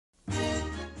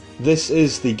This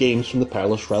is the Games from the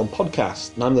Perilous Realm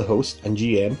podcast, and I'm the host and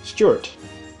GM, Stuart.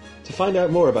 To find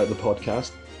out more about the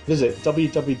podcast, visit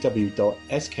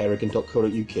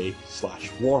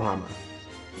www.skerrigan.co.uk/Warhammer.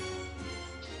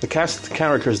 The cast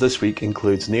characters this week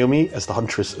includes Naomi as the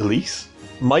Huntress Elise,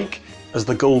 Mike as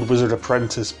the Gold Wizard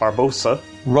Apprentice Barbossa,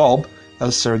 Rob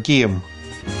as Sir Guillaume.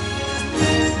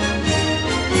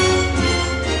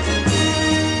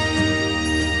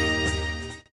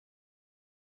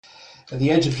 At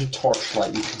the edge of the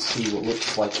torchlight you can see what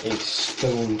looks like a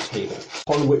stone table,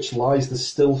 upon which lies the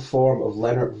still form of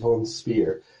Leonard von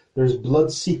Speer. There is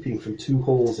blood seeping from 2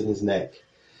 holes in his neck.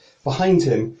 Behind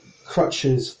him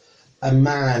crouches a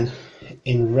man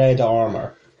in red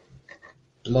armour,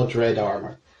 blood red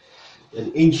armour,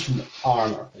 an ancient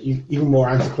armour, even more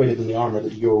antiquated than the armour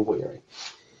that you're wearing.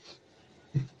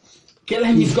 Get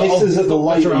him, He hisses at the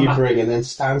light that you bring and then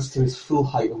stands to his full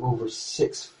height of over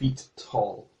 6 feet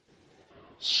tall.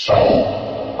 So,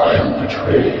 I am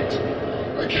betrayed.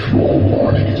 I give you all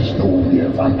warning, it is no mere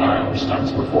vampire who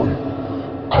stands before you.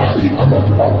 I am a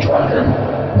blood dragon,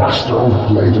 master of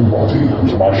blade and body,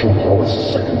 whose martial prowess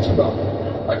is second to none.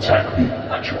 Attack me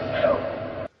at your peril.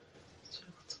 So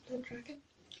what's a blood dragon?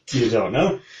 You don't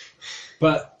know.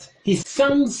 But he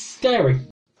sounds scary.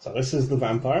 So this is the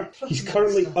vampire. He's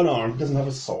currently unarmed, doesn't have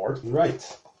a sword. Right.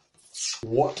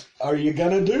 What are you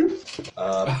gonna do?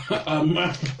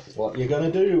 What you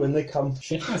gonna do when they come?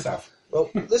 Shit myself.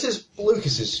 Well, this is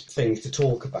Lucas's thing to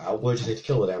talk about. We're just here to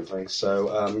kill the damn thing.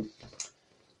 So,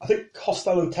 I think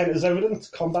hostile intent is evident.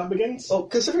 Combat begins. well,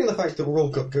 considering the fact that we're all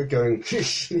going,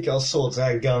 we got our swords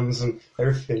and guns and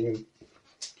everything, and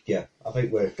yeah, I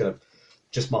think we're gonna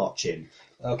just march in.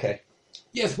 Okay.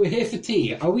 Yes, we're here for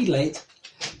tea. Are we late?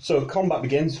 So combat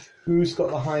begins. Who's got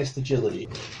the highest agility?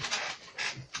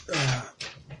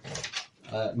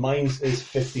 Mine's is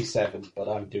 57, but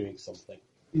I'm doing something.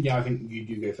 Yeah, I think you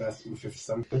do go first with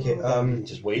 57. Okay.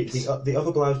 Just wait. The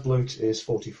other bloke is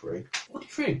 43.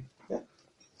 43? Yeah.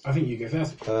 I think you go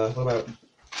first. What about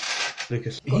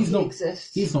Lucas? He's not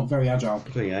exists. He's not very agile.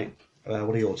 28.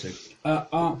 What are your two?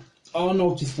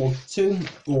 Arnold is 42, and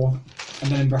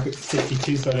then in brackets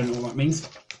 62, so I don't know what that means.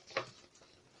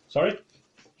 Sorry?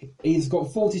 He's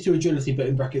got 42 agility, but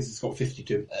in brackets it's got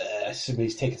 52. So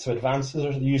he's taken some advances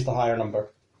or use the higher number?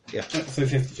 Yeah. So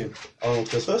 52. Arnold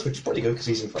goes first, which is pretty good because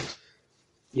he's in front.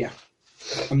 Yeah.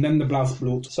 And then the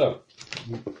Blausblut. So,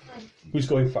 who's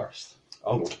going first?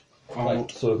 Arnold. Right,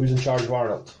 so who's in charge of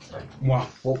Arnold? Wow.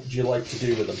 What would you like to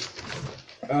do with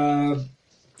him?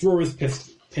 Draw his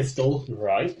pistol.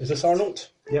 Right, is this Arnold?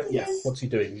 Yep. Yes. What's he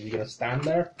doing? Is he going to stand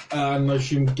there? And I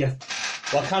assume get...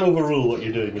 Well, I can't overrule what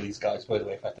you're doing with these guys, by the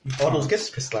way. Arnold gets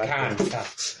his pistol out. Can.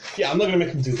 Yeah, I'm not going to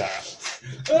make him do that.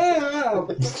 Ah!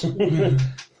 That's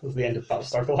the end of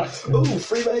Battlestar Galactica. Ooh,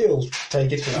 3 males.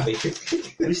 Take it from me.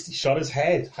 At least he shot his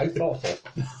head. How thoughtful.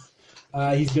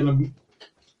 He's going to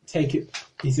take it...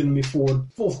 He's going to move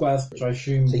forward 4 squares, which I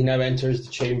assume... So he now enters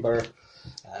the chamber.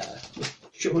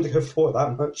 Shouldn't want to go forward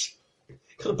that much.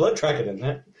 Got a blood dragon in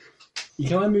there. You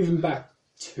can only move him back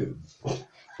 2.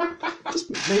 Just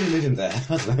maybe move him there.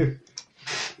 I don't know.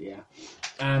 Yeah.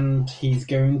 And he's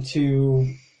going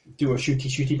to do a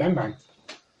shooty bang bang.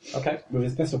 Okay. With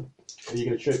his pistol. Are you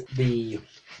going to shoot? The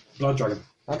blood dragon.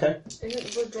 Okay. Isn't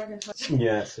the blood dragon high?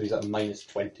 Yeah, so he's at minus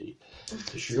 20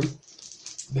 to shoot him.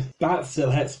 That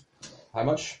still hits. How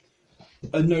much?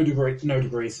 No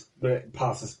degrees, but it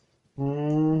passes. He's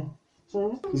going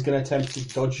to attempt to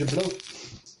dodge a blow.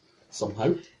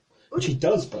 Somehow. Which he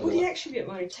does, by the Would way. he actually be at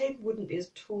my table? Wouldn't be as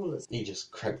tall as... He just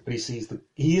crouched, but he sees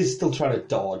he is still trying to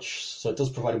dodge, so it does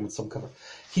provide him with some cover.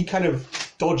 He kind of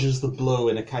dodges the blow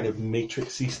in a kind of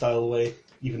Matrix-y style way,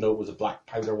 even though it was a black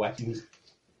powder weapon. He's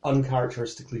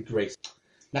uncharacteristically graceful.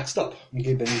 Next up.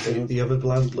 Okay, then he's going The other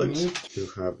blind blokes who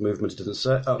have movement, it doesn't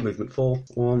say. Movement 4.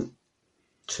 1,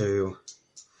 2,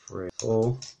 3,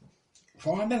 4.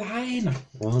 on the line.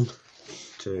 1,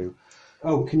 2.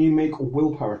 Oh, can you make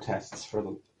willpower tests for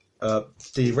them?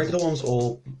 The regular ones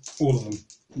or... All of them.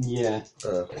 Yeah. Is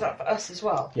that for us as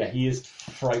well? Yeah, he is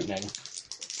frightening.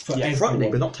 For Yeah, everyone.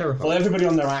 Frightening, but not terrifying. Well, everybody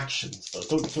on their actions, though.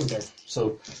 Don't go.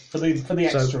 So, for the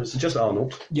extras, So, just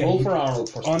Arnold. Yeah, roll for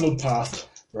Arnold first. Arnold passed.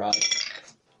 Right.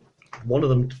 One of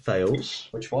them fails.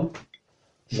 Which one?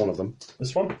 One of them.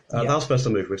 This one? Yeah. That was supposed to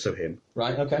move with, so him.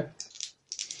 Right, okay.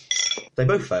 They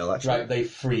both fail, actually. Right, they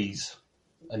freeze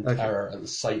in Okay. terror at the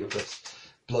sight of this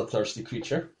bloodthirsty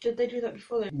creature. Did they do that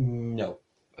before? No.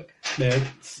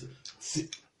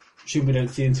 Should we don't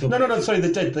see until... No, sorry,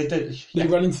 they did. They Yeah.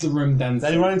 run into the room then.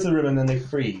 They run into the room and then they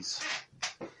freeze.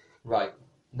 Right,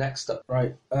 next up.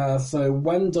 Right, so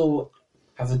Wendell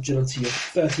has agility of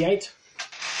 38.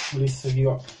 What have you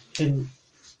got?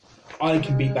 I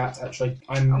can beat that, actually.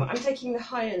 I'm taking the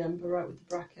higher number, right, with the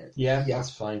bracket. Yeah, Yeah.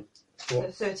 that's fine. So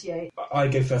 38. I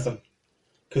go first then,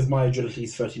 because my agility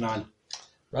is 39.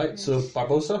 Right, so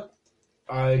Barbosa?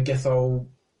 I guess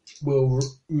will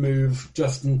move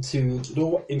just into the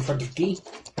door in front of Guy,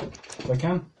 if I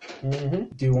can.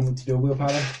 Mm-hmm. Do you want me to do a willpower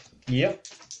then? Yep.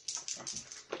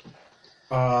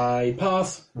 I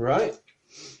pass, Right.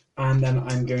 and then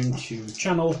I'm going to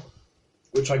channel,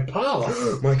 which I pass.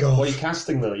 Oh my god. What are you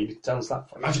casting, though? You can tell us that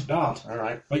for Magic Dart.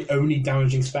 Alright. My only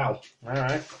damaging spell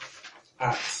Alright.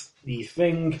 at the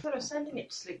thing. I thought I was sending it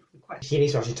to sleep would be quite. He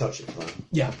needs to actually touch it for that.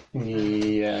 Yeah,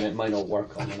 Yeah, and it might not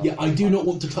work on yeah, I do not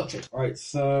want to touch it. Alright,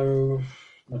 so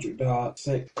Magic Dart,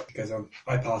 6, goes on.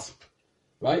 I pass.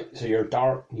 Right, so your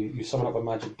dart, you summon up a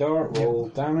magic dart, roll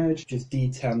damage. Which is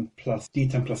D10 plus 3.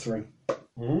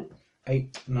 Mm-hmm.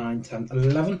 8, 9, 10,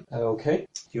 11. Okay.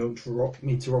 Do you want to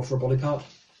me to roll for a body part?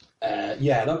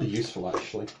 Yeah, that'd be useful,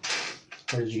 actually.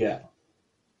 Where did you get?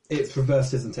 It's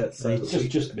reversed, isn't it? So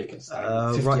Just make it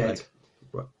stand. Right 58. leg.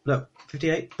 Right. No,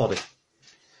 58, body.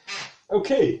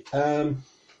 Okay,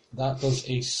 that does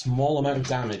a small amount of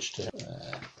damage to him.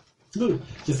 Ooh,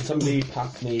 just Somebody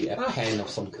pass me a pen of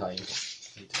some kind.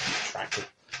 I need to keep track of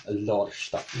a lot of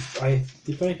stuff.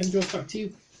 did I hand yours back to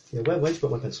you? Yeah, where'd you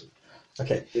put my pencil?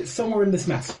 Okay, It's somewhere in this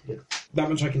mess. Yeah. That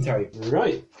much I can tell you.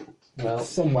 right. Well,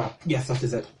 Somewhere. Yes, that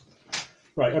is it.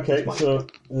 right, okay, so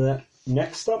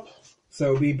next up. So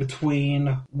it'll be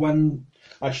between when.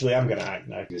 Actually, I'm going to act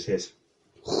now. It's his.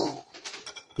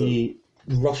 He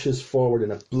rushes forward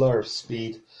in a blur of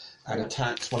speed and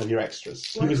attacks one of your extras.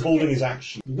 He Why was did he holding get- his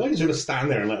action. You guys going to stand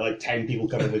there and let like 10 people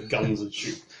come in with guns and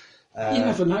shoot. You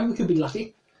never know, we could be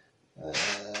lucky.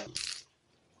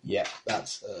 Yeah,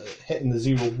 that's hitting the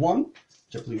 0-1, which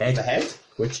I believe is the head.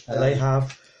 Which they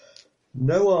have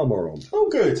no armour on. Oh,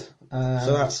 good.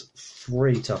 So that's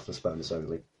 3 toughness bonus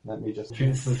only. Let me just...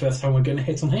 This is the first time we're going to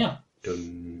hit on here.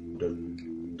 Dun,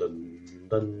 dun, dun,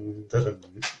 dun, dun,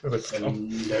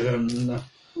 dun.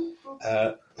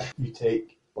 You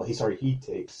take... Well, he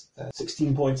takes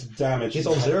 16 points of damage. He's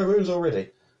on 0 wounds already.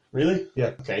 Really?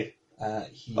 Yeah. Okay.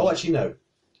 Oh, actually, no.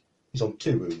 He's on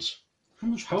 2 wounds. How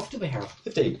much health do they have?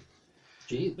 15.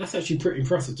 Gee, that's actually pretty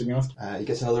impressive, to be honest. He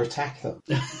gets another attack, though.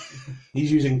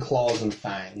 He's using claws and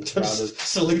fangs. rather... Just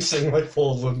saluting my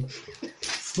fallen.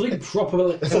 Sleep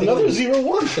properly. It's another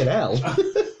 0-1. Fucking hell.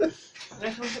 I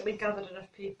don't think we gathered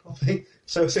enough people.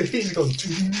 So he's gone.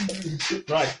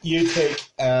 Right, you take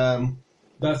That's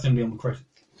going to be on the crit.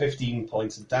 15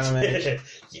 points of damage.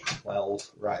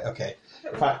 12. Right, okay.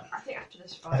 I fact- think after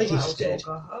this fight, I think he's that'll dead.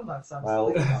 all go, oh, that sounds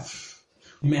Well,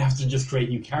 You may have to just create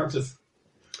new characters.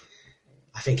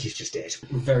 I think he's just dead.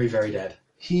 Very, very dead.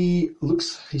 he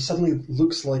suddenly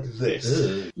looks like this.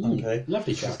 Ugh. Okay.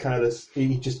 Lovely It's chap. kind of this,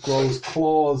 he just grows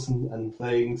claws and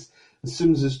things. As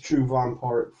soon as his true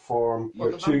vampire form, What,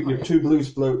 your the two vampire? blues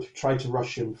bloat try to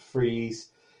rush him, freeze.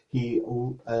 He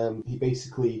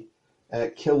basically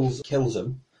kills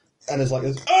him, and is like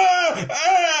this,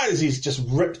 as he's just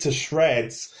ripped to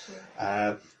shreds.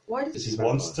 Why Because did he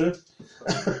wants to.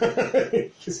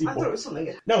 'Cause he I thought it wants- was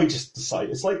something. No, he just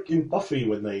decided. It's like in Buffy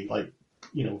when they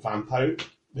vamp out.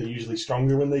 They're usually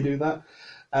stronger when they do that.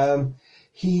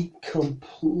 He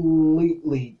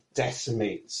completely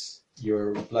decimates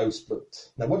your Blausplut.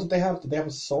 Now, what did they have? Did they have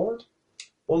a sword?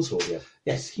 One sword, yeah.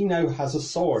 Yes, he now has a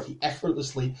sword. He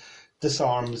effortlessly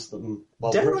disarms them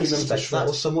while Dare I ripping them to suspect that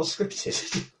shreds. was somewhat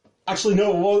scripted? Actually,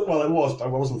 no, it was. But I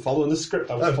wasn't following the script.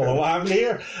 I was following what happened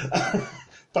here.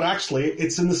 But actually,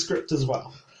 it's in the script as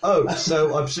well. Oh,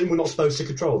 so I presume we're not supposed to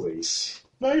control these?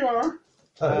 There you are.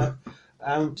 Oh.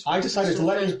 I decided to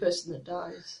let the you... first person that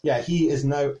dies. Yeah, he is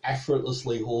now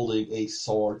effortlessly holding a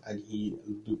sword, and he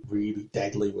looked really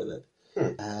deadly with it.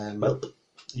 Well,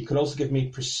 You could also give me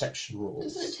perception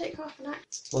rolls. Doesn't it take half an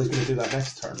act? Well, he's going to do that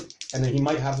next turn. And then he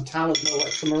might have the talent that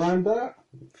lets him around that.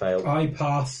 fail. I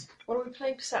pass. What are we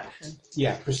playing? Perception.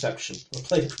 Yeah, perception. We'll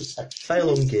play perception.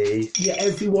 Fail on Guy. Yeah,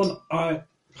 everyone, I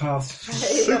pass.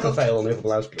 Super fail on the other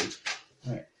blouse bleed.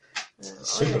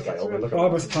 Super I fail. Look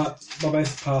Barbara's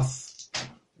pass.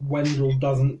 Wendell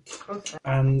doesn't. Okay.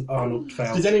 And Arnold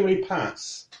fails. Does anybody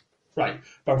pass? Right,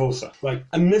 Barbosa. Right.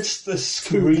 Amidst the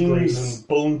screams degrees. and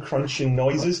bone-crunching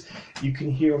noises, you can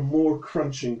hear more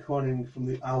crunching coming from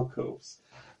the alcoves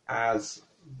as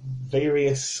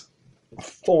various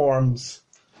forms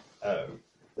that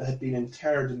had been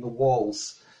interred in the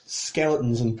walls,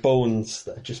 skeletons and bones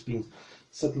that had just been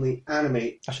suddenly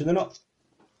animate. Actually, they're not.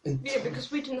 Yeah, because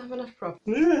we didn't have enough prop.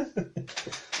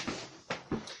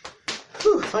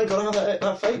 Whew, thank God I have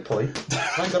that fate point.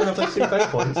 Thank God I have those 2 fate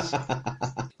points.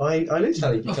 I need to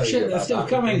tell you Oh shit, they're about still that.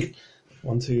 coming.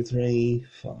 1, 2, 3,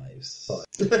 5.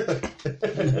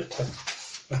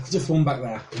 Just one back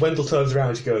there. Wendell turns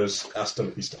around and goes, our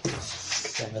stomach is stuck.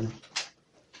 7.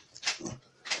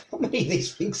 How many of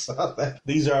these things are there?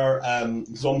 These are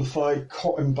zombified,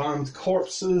 embalmed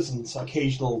corpses and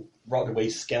occasional rotted away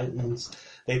skeletons.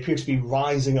 They appear to be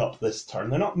rising up this turn.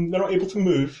 They're not able to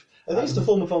move. Are these the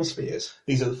former Von Spears?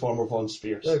 These are the former Von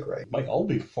Spears. Oh, great. Might all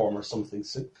be former something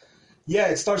soon. Yeah,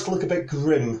 it starts to look a bit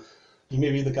grim. You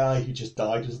may be the guy who just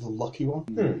died as the lucky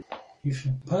one. You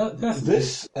should. Personally,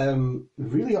 This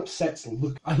really upsets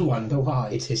Lucas. I wonder why.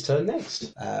 It's his turn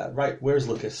next. Right, where's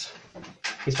Lucas?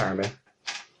 He's Faramir.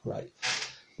 Right.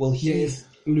 Well, Yeah, he. it's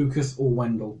Lucas or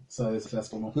Wendell, so it's the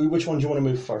first one off. Which one do you want to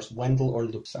move first, Wendell or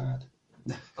Luxad?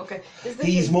 Okay. Is this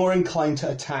He's more inclined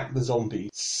to attack the zombie.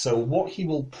 So what he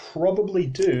will probably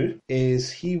do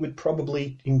is he would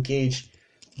probably engage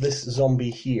this zombie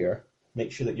here.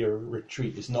 Make sure that your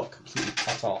retreat is not completely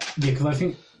cut off. Yeah, because I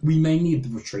think we may need the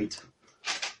retreat.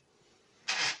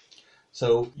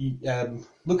 So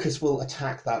Lucas will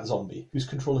attack that zombie. Who's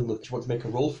controlling Lucas? You want to make a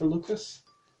roll for Lucas?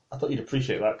 I thought you'd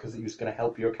appreciate that because he was going to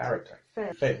help your character.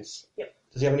 Fair. Fails. Yep.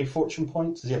 Does he have any fortune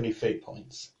points? Does he have any fate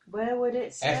points? Where would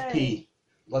it say? FP.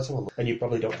 Let's have a look. And you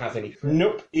probably don't have any.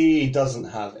 Nope. He doesn't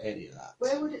have any of that.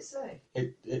 Where would it say?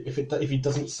 If he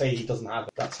doesn't say he doesn't have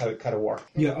it, that's how it kind of works.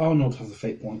 Yeah, Arnold has a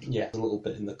fate point. Yeah, a little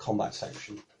bit in the combat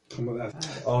section. Come with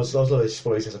that. I was literally just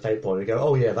when he says a fate point and go,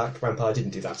 oh yeah, that vampire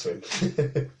didn't do that to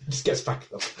him. Just gets back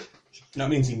up. That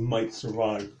means he might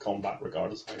survive combat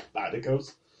regardless of how bad it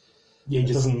goes. Yeah, It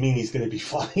just doesn't mean he's going to be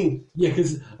fine. yeah,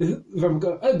 because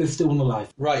they're still on the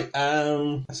life. Right,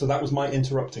 so that was my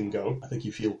interrupting go. I think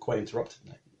you feel quite interrupted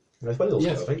now. That's Wendell's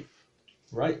Yes. go, I think.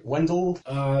 Right, Wendell,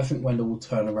 I think Wendell will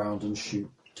turn around and shoot.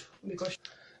 Because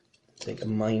take a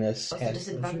minus that's the 10.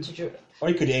 disadvantage of Or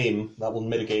you could aim, that will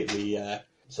mitigate the...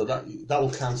 so that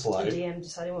will cancel the out. DM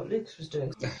deciding what Lucas was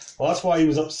doing. Well, that's why he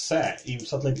was upset. He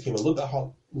suddenly became a little bit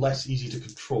less easy to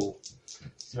control.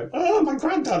 He's like, oh, my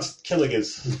granddad's killing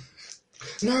us.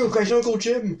 No, great Uncle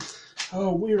Jim!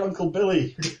 Oh, weird Uncle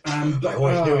Billy. And I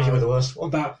always knew you were the worst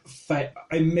one.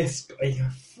 I missed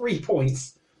 3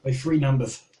 points by 3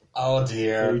 numbers. Oh,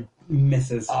 dear. 3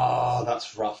 misses. Oh,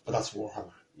 that's rough, but that's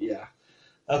Warhammer. Yeah.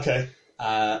 Okay,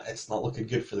 it's not looking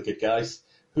good for the good guys.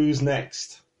 Who's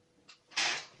next?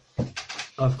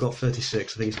 I've got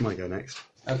 36, I think it's my go next.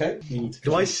 Okay.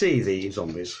 Do I see the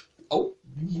zombies? Oh,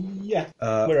 yeah.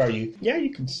 Where are you? Yeah,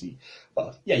 you can see.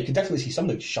 Well, yeah, you can definitely see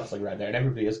something shuffling around there, and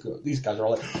everybody is good. These guys are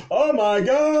all like, oh my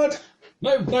god!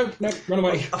 No, run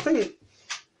away. I think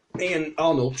Ian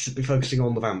Arnold should be focusing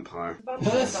on the vampire.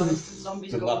 Vampires die, the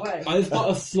zombies Good go luck. away. I've got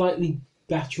a slightly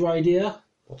better idea.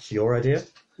 What's your idea?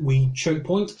 We choke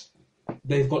point.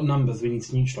 They've got numbers. We need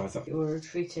to neutralise that. You're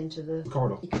retreating to the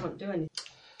Corridor. You can't do anything.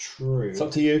 True. It's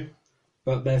up to you.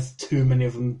 But there's too many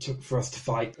of them for us to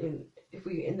fight. If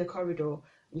we get in the corridor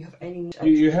and you have any,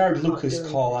 You heard can't Lucas do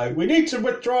call out, "We need to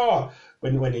withdraw!"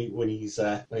 when he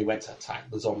went to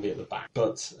attack the zombie at the back.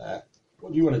 But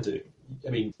what do you want to do?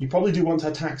 I mean, you probably do want to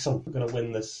attack someone. We're going to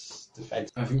win this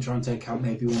defense. I think try and take out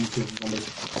maybe 1 or 2 zombies.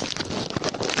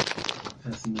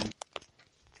 Personally.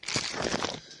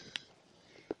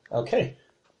 Okay.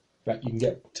 Right, you can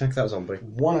get Attack that zombie.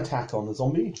 1 attack on the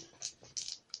zombie.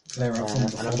 Clear out some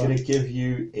of the And I'm fodder. going to give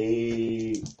you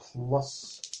a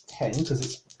plus 10 because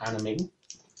it's animating.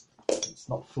 It's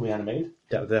not fully animated.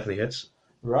 That definitely hits.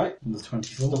 Right. And the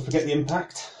 24. Don't forget the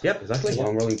impact. Yep, exactly. Yeah.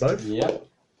 I'm rolling both. Yep.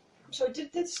 So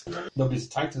did this Nobody's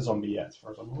attacked a zombie yet, as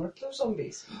far as I'm aware. those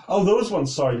zombies? Oh, those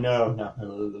ones. Sorry, no,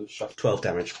 those shuffled. 12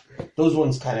 damage. Those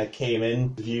ones kind of came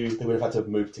in view. They would have had to have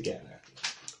moved to get there.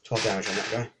 12 damage on that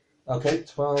guy. Okay,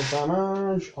 12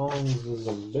 damage on the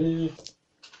zombie.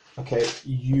 Okay,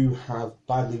 you have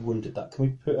badly wounded that. Can we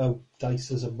put a dice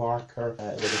as a marker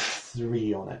with a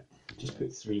 3 on it? Just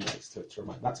put 3 next to it to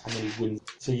remind. That's how many wounds.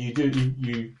 So you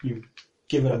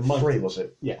give it a month. 3 was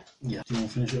it? Yeah. Yeah. Do you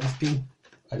want to finish it off, Dean?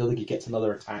 I don't think he gets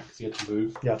another attack because he had to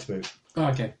move. You have to move. Oh,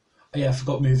 okay. Oh, yeah, I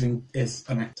forgot moving is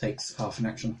an act takes half an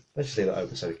action. Let's just leave that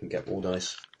open so we can get more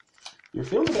dice. You're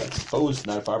feeling a bit exposed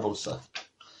now, Barbosa.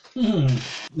 I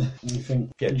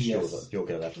think. Yeah, just yes. you'll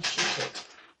get that.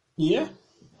 Yeah.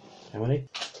 How many?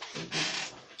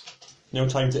 No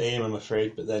time to aim, I'm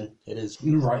afraid, but then it is.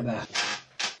 Right there.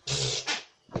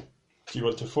 Do you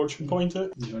want to fortune point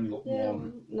it? You've only got Yeah,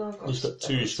 1. no, I've got. You've got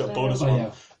 2, you've got spare. bonus Oh, 1.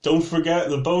 yeah. Don't forget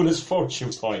the bonus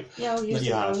fortune point. Yeah, I'll use that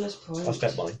you the have. bonus point. I've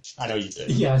spent mine. I know you do.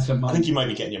 Yeah, I spent mine. I think you might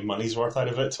be getting your money's worth out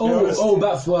of it, to be honest.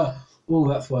 That's worse. Oh,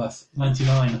 that's worse.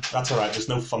 99. That's alright, there's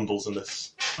no fumbles in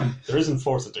this. There is in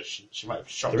 4th edition. She might have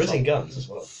shot There is in herself. guns as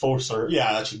well. Forcer.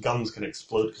 Yeah, actually, guns can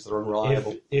explode because they're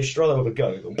unreliable. You should roll that with a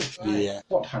go. Right. Yeah.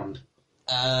 What hand?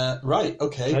 Right,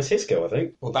 okay. That's his go, I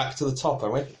think. We're back to the top,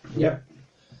 are we? Yep.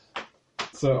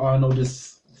 So Arnold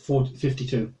is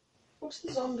 52. What's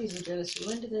the zombies' agility?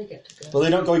 When did they get to go? Well,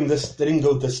 they're not going this. They didn't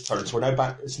go this turn, so we're now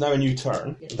back. It's now a new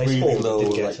turn. Yeah. They Really spawned, low,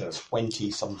 didn't get like a turn.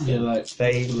 20 something. Yeah, like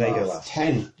They go last.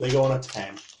 10. They go on a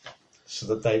 10. So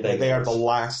that they They are the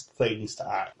last things to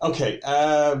act. Okay.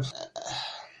 All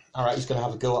right. He's going to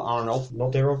have a go at Arnold.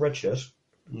 Not dear old red shirt.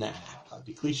 Nah, that'd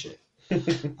be cliche.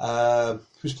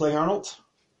 Who's playing Arnold?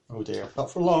 Oh dear,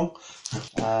 not for long.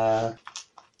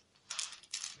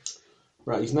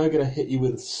 Right, he's now going to hit you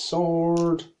with a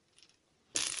sword.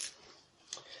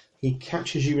 He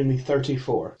catches you in the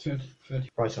 34. 30.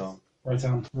 Right arm. Right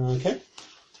arm. Okay.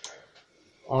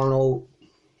 Arnold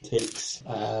takes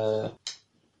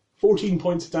 14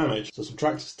 points of damage. So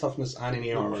subtract his toughness and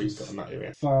any armor he's got in that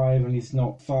area. 5, and he's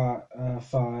not 5,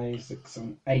 6,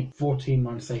 7, 8. 14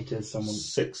 minus 8 is someone.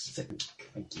 6.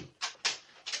 Thank you.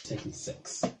 Taking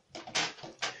 6.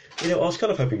 You know, I was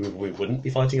kind of hoping we wouldn't be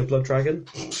fighting a blood dragon.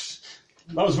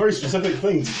 That was a very specific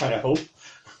thing to kind of hope.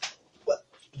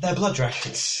 They're blood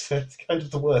dragons. They're kind of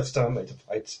the worst, aren't they, to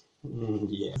fight?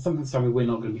 Yeah. Something's telling me we're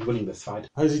not going to be winning this fight.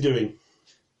 How's he doing?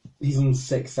 He's on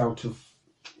 6 out of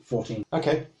 14.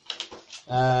 Okay.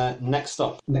 Next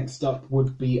up. Next up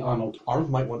would be Arnold. Arnold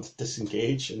might want to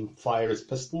disengage and fire his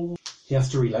pistol. He has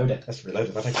to reload it. That's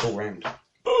reloaded. That takes all round.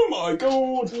 Oh my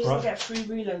god! He doesn't get free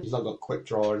reload. He's not got quick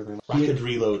draw or anything. Rapid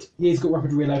reload. Yeah, he's got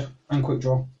rapid reload and quick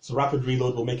draw. So rapid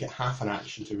reload will make it half an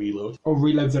action to reload. Oh,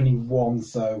 reload's only 1,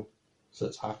 so... So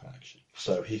it's half an action.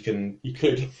 So he can You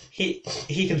could. he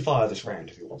can fire this round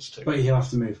if he wants to. But he'll have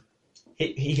to move.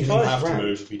 He can He doesn't fire have this to round,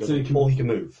 move if he So he doesn't. can or he can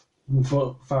move.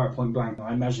 fire at point blank.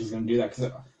 I imagine he's going to do that,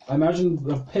 because I imagine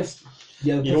the pistol...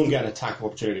 Yeah, the You pistol, don't get an attack of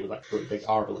opportunity with that great big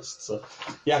arbalist. So,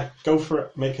 yeah, go for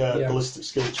it. Make a Yeah. ballistic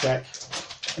skill check.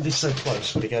 This is so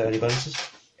close. Would he get any bonuses?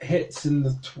 hits in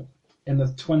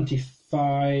the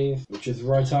 25, which is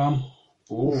right arm.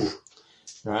 Ooh.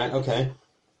 Right, okay.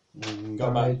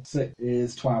 Got back. 6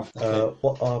 is 12.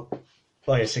 What are...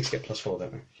 Oh yeah, 6 get +4,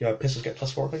 don't they? Yeah, pistols get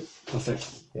 +4, I think. Plus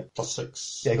 6. Plus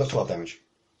 6. Yeah, he got 12 damage.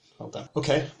 Well done.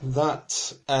 Okay, that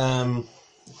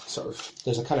sort of,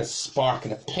 there's a kind of spark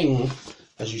and a ping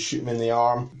as you shoot him in the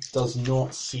arm. Does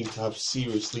not seem to have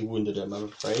seriously wounded him, I'm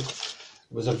afraid. It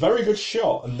was a very good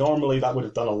shot, and normally that would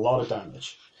have done a lot of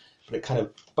damage. But it kind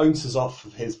of bounces off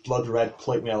of his blood red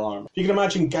plate mail armor. You can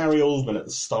imagine Gary Oldman at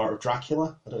the start of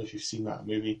Dracula. I don't know if you've seen that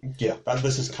movie. Yeah. But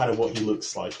this is kind of what he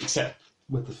looks like, except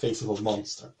with the face of a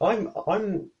monster.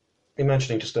 I'm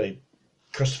imagining just a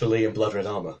Christopher Lee in blood red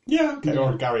armor. Yeah, okay.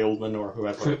 Or Gary Oldman or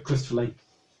whoever. Christopher Lee.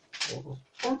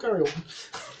 Or Gary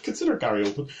Oldman. Consider Gary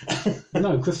Oldman.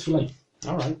 No, Christopher Lee.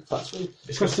 Alright, if that's what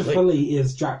It's Christopher Lee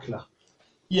is Dracula.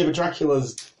 Yeah, but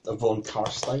Dracula's a Von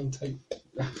Karstein type.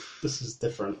 This is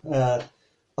different.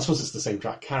 I suppose it's the same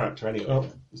character anyway. Oh.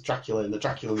 It's Dracula in the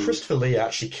Dracula movie. Christopher Lee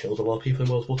actually killed a lot of people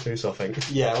in World War II, so I think.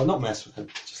 Yeah, well, not mess with him.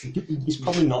 He's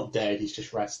probably not dead, he's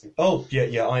just resting. Oh,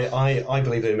 yeah, I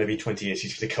believe that in maybe 20 years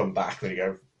he's going to come back and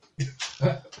go,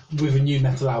 With a new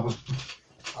metal album.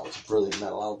 That was a brilliant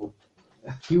metal album.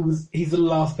 He's the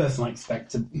last person I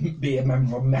expect to be a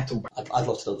member of a metal band. I'd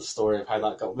love to know the story of how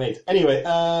that got made. Anyway,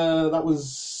 that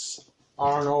was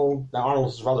Arnold. Now,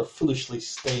 Arnold has rather foolishly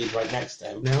stayed right next to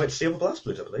him. now it's the other blast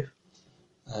blood, I believe.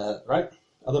 Right?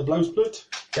 Other Blousblood?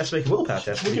 He has to make a willpower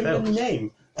test We'll when he give him a fails.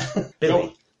 name.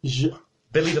 Billy. Go.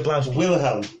 Billy the Blouse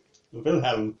Wilhelm.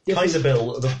 Wilhelm. Kaiser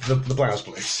Bill, the Blouse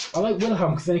Blues. I like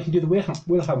Wilhelm because then he can do the Wilhelm.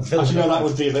 Actually, no, that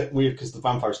would be a bit weird because the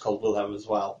vampire's called Wilhelm as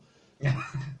well.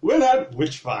 Wilhelm,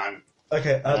 which van?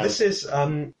 Okay, this is,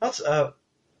 that's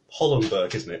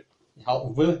Hollenberg, isn't it?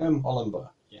 Wilhelm Hollenberg.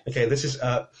 Yeah. Okay, this is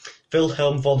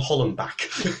Wilhelm von Hollenbach.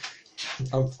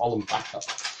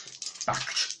 Hollenbacher.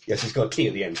 Backed. Yes, he's got a T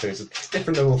at the end, so it's a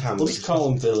different number of We'll just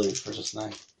call him Billy for just now.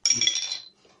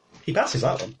 He passes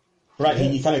that one. Right,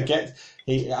 he kind of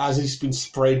as he's been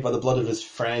sprayed by the blood of his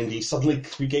friend, he suddenly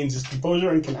regains his composure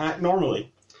and can act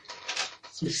normally.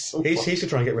 He's to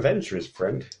try and get revenge for his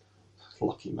friend.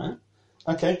 Lucky man.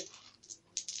 Okay.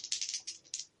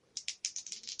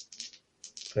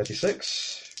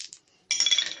 36.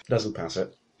 Doesn't pass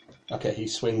it. Okay, he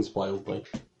swings wildly.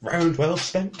 Round well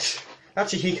spent.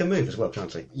 Actually, he can move as well,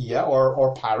 can't he? Yeah,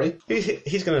 or parry.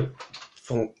 He's going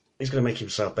to make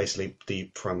himself basically the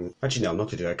prime. Actually, no, I'm not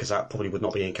going to do that because that probably would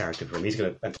not be in character for him. He's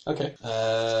going to.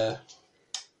 Okay.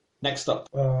 Next up.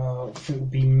 I think it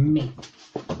would be me.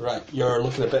 Right, you're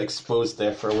looking a bit exposed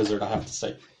there for a wizard, I have to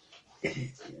say.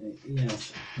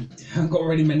 Yes. I haven't got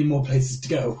really many more places to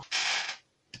go.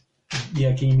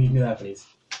 Yeah, can you meet me there, please?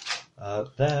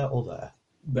 There or there.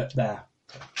 But there.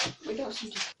 We don't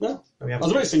seem to. No. We I have was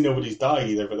about to say nobody's died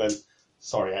either, but then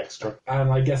Sorry, extra.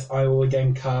 And I guess I will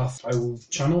again cast. I will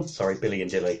channel, Sorry, Billy and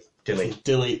Dilly. Dilly.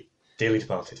 Dilly. Dearly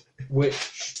departed. which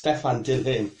Stefan did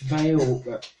him.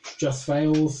 just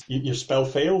fails. Your spell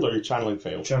failed or your channeling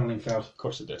failed? Channeling failed, Of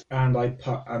course it did. and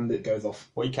and it goes off.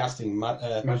 What are you casting?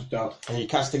 Magic dart. Are you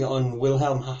casting it on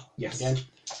Wilhelm Yes. again?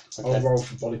 I'll Okay. roll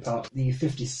for body part. The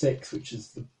 56, which is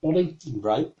the body.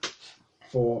 Right.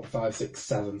 4, 5, 6,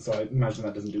 7. So I imagine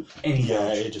that doesn't do any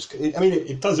Yeah, damage.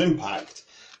 it does impact,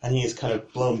 and he is kind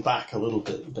of blown back a little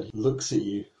bit, but he looks at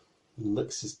you and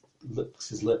licks his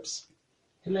lips.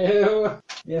 Hello.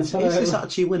 Yes, hello. Is this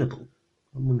actually winnable?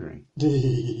 I'm wondering.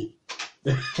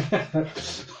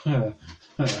 Right.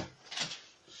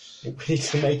 We need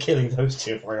to make killing those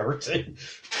two a priority.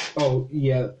 Oh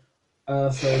yeah.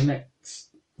 So next,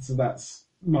 so that's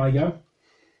my go.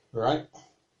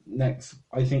 Next,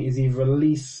 I think is either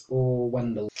Elise or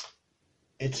Wendell.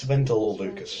 It's Wendell or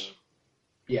Lucas.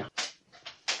 Yeah.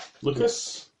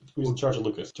 Lucas? Who's in charge of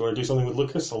Lucas? Do you want to do something with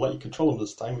Lucas? I'll let you control him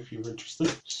this time if you're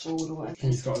interested. Sword or whatever.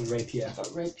 He's got a rapier. I've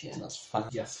got rapier. That's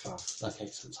fast. Yes, fast. Okay,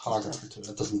 so it's harder to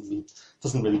it.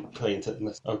 Doesn't really play into it in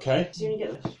this. Okay. Do you only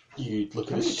get this? You look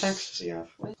How at many his. attacks does he have?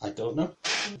 I don't know.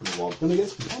 One. Only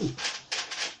gets one.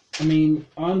 I mean,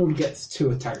 Arnold gets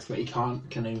 2 attacks, but he can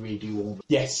only really do all.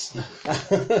 Yes.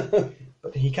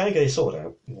 But he can get his sword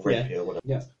out. Rapier, whatever.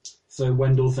 Yeah. So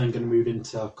Wendell's then going to move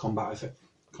into combat.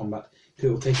 It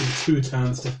will take him 2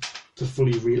 turns to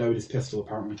fully reload his pistol,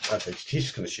 apparently. Okay, he's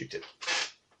just going to shoot it.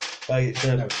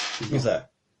 No, Who's there?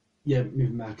 Yeah, move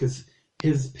him there, because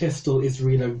his pistol is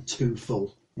reload 2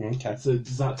 full. Okay. So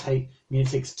does that take... I mean, it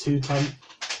takes 2 turns...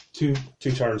 2...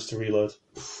 2 turns to reload.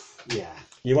 Yeah.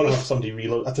 You want to have somebody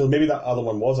reload. I thought maybe that other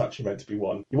one was actually meant to be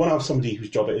one. You want to have somebody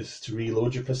whose job it is to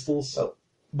reload your pistols. Oh,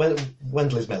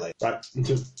 Wendell is melee. Right.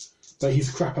 But he's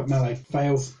crap at melee.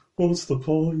 Fails. What's the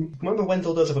point? Remember,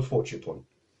 Wendell does have a fortune point.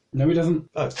 No, he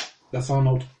doesn't. Oh, That's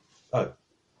Arnold. oh,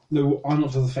 No,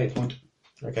 Arnold has a fate point.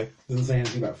 okay. Doesn't say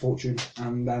anything about fortune.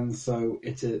 And then, so,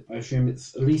 I assume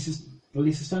it's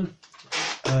Elise's turn?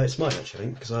 It's mine, actually,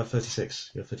 because I have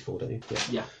 36. You have 34, don't you? Yeah.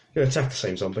 Yeah. You're going to attack the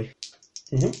same zombie.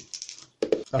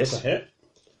 That's Hit. a hit.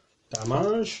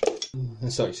 Damage.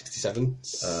 Sorry, 67.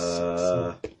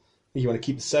 You want to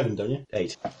keep the 7, don't you?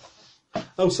 8.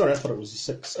 Oh, sorry, I thought it was a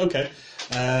 6. Okay.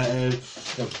 9,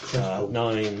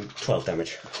 12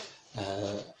 damage.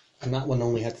 And that one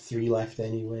only had 3 left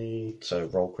anyway. So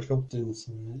roll critical.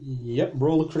 Yep,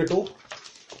 roll a critical.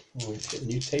 Oh, we have to get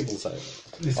new tables out.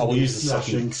 We'll use the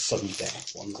sudden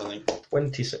death ones, I think.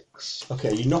 26.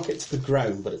 Okay, you knock it to the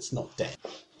ground, but it's not dead.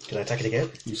 Can I attack it again?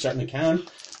 You certainly can.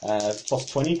 Plus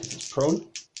 20, because it's prone.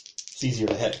 It's easier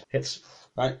to hit. Hits.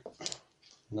 Right.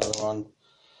 Another one.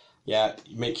 Yeah,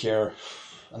 you make another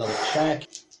check.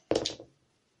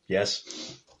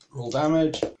 Yes. Roll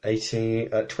damage.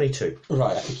 22.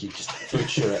 Right, I think you just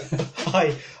butcher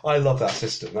it. I love that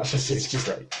system. That's just It's just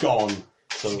gone.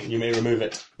 So you may remove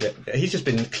it. Yeah, he's just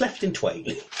been cleft in twain.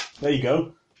 There you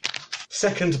go.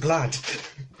 Second blood.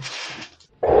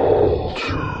 All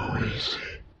too easy.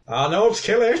 Arnold,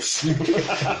 kill it!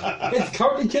 It's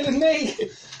currently killing me!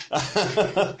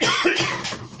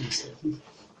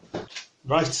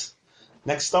 Right.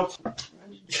 Next up. I'm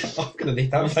going to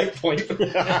need that fake point.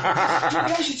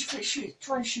 I should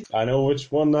try and shoot. I know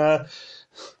which one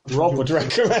Rob would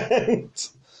recommend.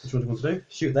 Which one do you want to do?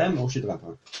 Shoot them or shoot the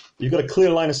vampire? You've got a clear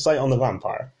line of sight on the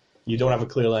vampire. You don't have a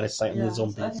clear line of sight on the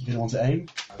zombie. You don't want to aim?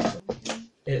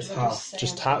 It's half.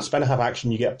 Just spend a half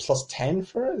action, you get a plus 10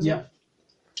 for it? Yeah.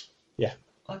 Yeah.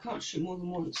 I can't shoot more than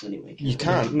once anyway. You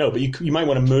can't, no, but you might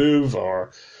want to move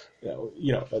or,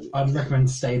 you know. I'd recommend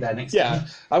stay there next Yeah, time.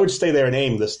 I would stay there and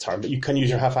aim this turn, but you can use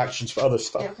your half actions for other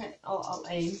stuff. Yeah, okay. I'll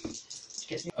aim. Which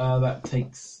gets me. That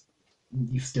takes...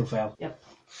 You still fail. Yep.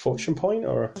 Fortune point,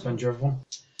 or Spend your other one.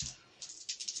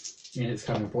 Yeah, it's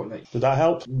kind of important that... did that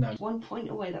help? No. 1 point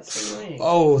away, that's annoying.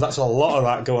 Oh, that's a lot of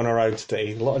that going around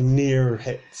today. A lot of near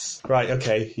hits. Right,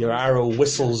 okay. Your arrow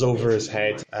whistles over his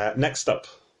head. Next up,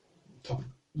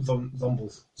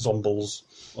 Zombles. Zombles.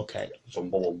 Okay.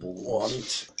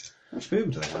 Zombles. How much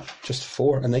movement do they have? Just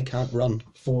 4, and they can't run.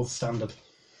 4 standard.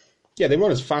 Yeah, they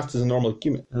run as fast as a normal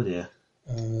human. Oh dear.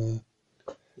 Can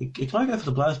I go for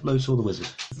the blast blows or the wizard?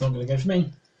 It's not going to go for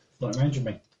me. It's not arranging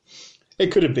me.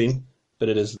 It could have been, but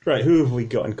it isn't. Right, who have we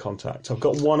got in contact? I've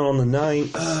got one on the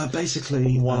 9th.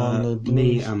 Basically, One on the blue.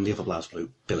 me and the other blast blue,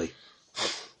 Billy.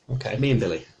 Okay. Me and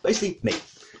Billy. Basically, me.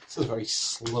 This is a very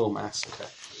slow massacre.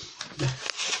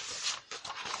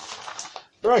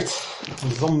 Right,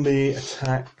 zombie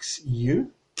attacks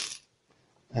you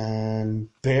and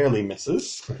barely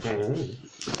misses.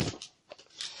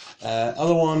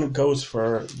 Other one goes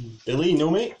for Billy, no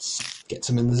mates. Gets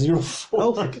him in the 0-4.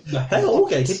 Oh, they'll all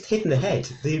get hit in the head.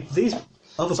 These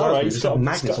other It's alright, bastards he's have got,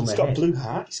 magnets on he's their got a head. blue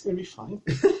hat, he's going to be fine.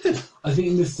 I think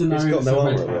in this He's scenario, got no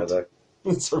it's a red armor there, hat. though.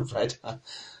 It's a red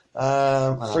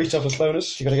hat. 3 toughness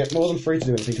bonus. You've got to get more than 3 to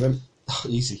do anything to him.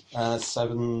 Easy.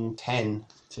 7, 10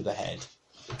 to the head.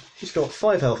 He's got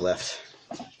 5 health left.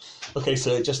 Okay,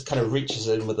 so it just kind of reaches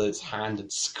in with its hand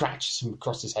and scratches him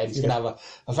across his head. He's going to have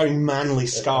a very manly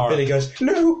scar. Billy goes,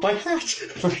 no, my hat!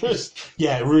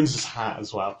 Yeah, it ruins his hat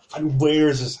as well. And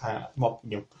wears his hat,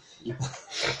 mocking him.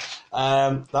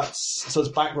 So it's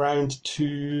back round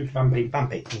to Vampy.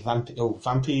 Vampy. Oh,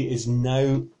 Vampy is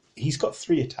now... He's got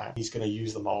 3 attacks. He's going to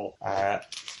use them all.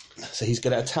 So he's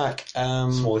going to attack...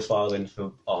 Smallest violin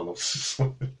for Arnold. he's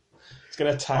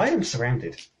going to attack... I am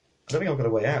surrounded. I don't think I've got a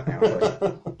way out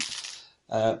now.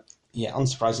 Yeah,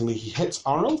 unsurprisingly, he hits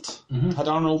Arnold. Mm-hmm. Had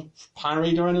Arnold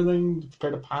parried or anything?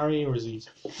 Prepared to parry, or is he...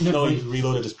 No, he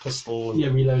reloaded his pistol. And... Yeah,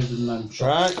 reloaded and then shot.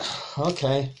 Right,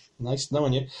 okay. Nice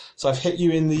knowing you. So I've hit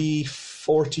you in the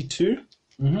 42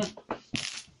 Mm-hmm.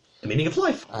 The meaning of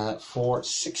life. for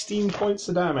 16 points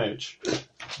of damage.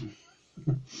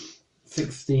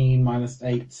 16 minus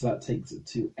 8, so that takes it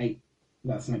to 8.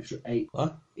 That's an extra 8.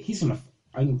 What? He's gonna...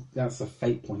 that's a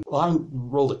fate point. Well, I haven't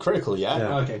rolled a critical yet.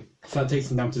 Yeah. Okay, so that takes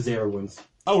him down to 0 wounds.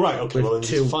 Oh, right, okay. With Well, then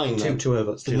two, it's fine then.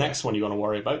 It's The next one you're going to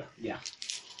worry about. Yeah.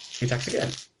 He attacks again.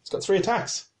 It's got 3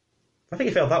 attacks. I think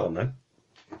he failed that one, though.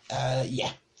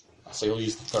 Yeah. So you'll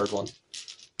use the third one.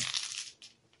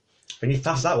 We need to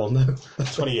pass that one, though.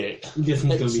 28. This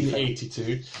one's gonna be Hits fair.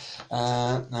 82.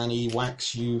 And he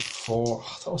whacks you for...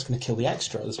 I thought I was going to kill the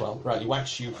extra as well. Right, he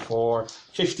whacks you for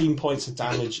 15 points of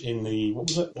damage in the... What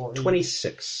was it?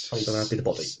 26. So that'd be the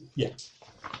body. Yeah.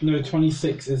 No,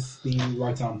 26 is the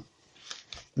right arm.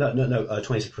 No,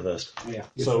 26 reversed. Oh, yeah.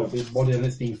 So- So the body and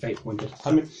it's being fate pointed.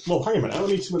 I mean, well, hang on a minute. Let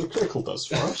me see what a critical does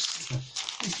first.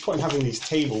 What's the point in having these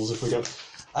tables if we don't...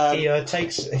 He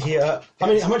takes...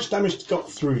 How much damage got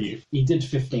through you? He did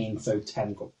 15, so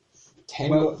 10 got. 10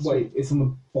 Well, got through? wait, it's on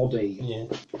the body. Yeah.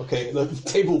 Okay, the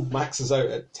table maxes out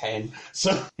at 10.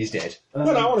 So... He's dead. No,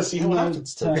 I want to see what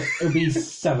happens to him. It'll be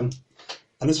 7.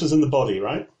 And this was in the body,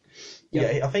 right?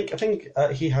 Yeah. Yeah, I think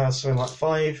he has something like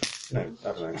 5... No,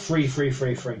 I don't know. 3.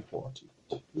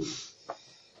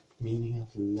 Meaning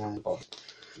of land.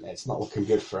 Yeah, it's not looking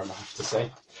good for him, I have to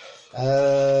say.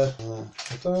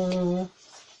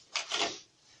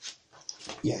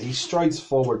 Yeah, he strides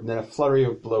forward and then a flurry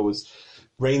of blows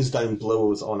rains down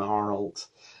blows on Arnold.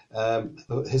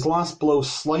 His last blow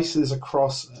slices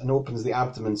across and opens the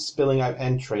abdomen, spilling out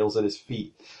entrails at his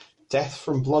feet. Death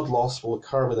from blood loss will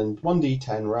occur within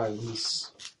 1d10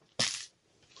 rounds.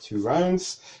 2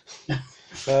 rounds.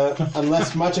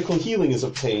 Unless magical healing is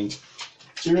obtained.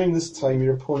 During this time,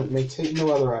 your opponent may take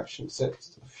no other action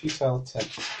except a futile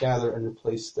attempt to gather and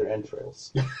replace their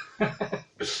entrails.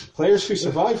 Players who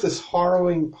survive this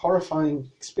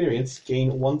horrifying experience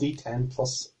gain 1d10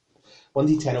 plus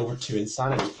 1d10 over 2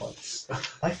 insanity points.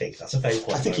 I think that's a fate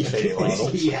point. I think he failed.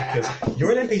 Arnold. Yeah.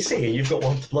 You're an NPC and you've got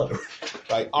 1 to blow.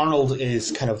 Right, Arnold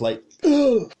is kind of like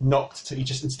knocked. He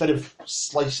just, instead of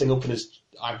slicing open his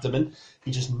abdomen,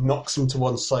 he just knocks him to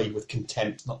one side with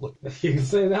contempt, not looking. You can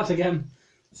say that again.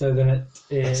 So then it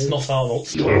is... It's not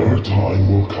Arnold. Your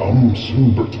time will come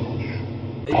soon,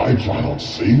 Bertoni. I plan on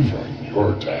savoring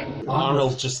your death.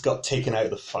 Arnold just got taken out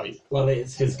of the fight. Well,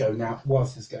 it's his go now.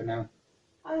 Was his go now.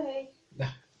 Hi.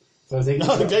 So I think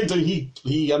No, he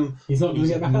he's not going to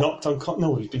get back up. knocked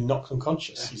no, he's been knocked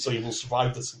unconscious, so he will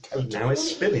survive this encounter. Now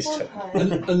it's Billy's turn.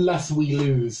 Unless we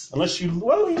lose. Unless you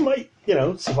might,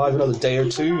 survive another day or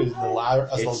two in the ladder.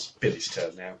 It's Billy's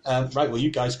turn now. Right, well,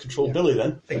 you guys control Billy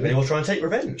then. I think Billy will try and take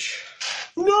revenge.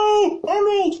 No,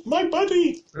 Arnold, my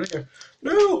buddy. Okay.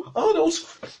 No, Arnold!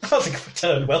 That was a good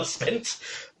turn, well spent.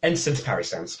 Enters into parry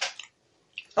stance.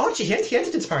 Oh, actually, he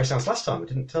entered into parry stance last time. I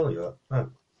didn't tell you that. Oh.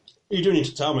 You do need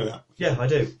to tell me that. Yeah, I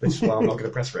do. This is why I'm not going to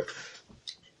press for it.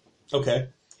 Okay.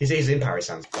 He's in parry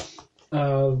stance.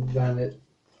 Then it,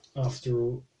 after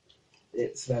all,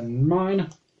 it's then mine.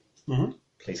 Mm-hmm.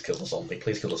 Please kill the zombie.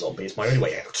 Please kill the zombie. It's my only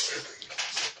way out.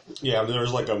 Yeah,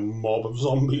 there's like a mob of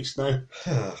zombies now.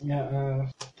 Yeah,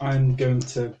 I'm going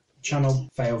to channel.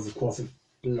 Fails, of course, it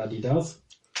bloody does.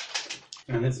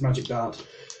 And it's magic dart.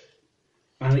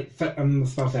 And the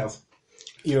spell fails.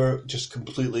 You're just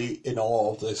completely in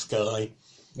awe of this guy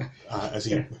as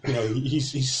he,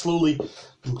 he's slowly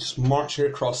just marching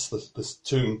across this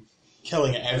tomb,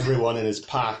 killing everyone in his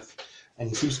path, and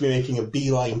he seems to be making a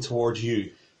beeline towards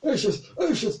you. He's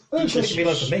making a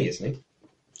beeline for me, isn't he?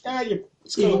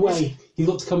 It's Either way, he's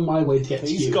got to come my way to get to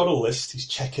He's you. got a list. He's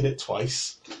checking it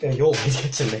twice. Yeah, you're always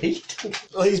get to me.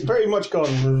 Well, he's pretty much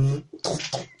gone.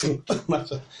 It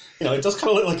does kind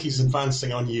of look like he's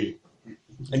advancing on you,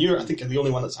 and I think, you're the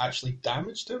only one that's actually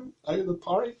damaged him out of the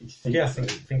party. Yeah, I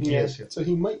think he is. Yeah. So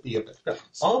he might be a bit.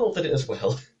 Arnold did it as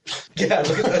well. Yeah,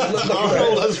 look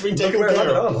Arnold has been taken where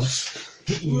care of.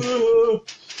 Arnold.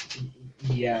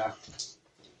 Yeah.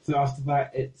 So after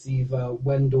that, it's either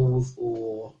Wendell's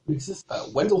or Lucas's.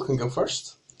 Wendell can go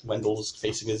first. Wendell's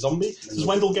facing a zombie. Does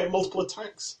Wendell get multiple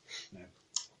attacks? No.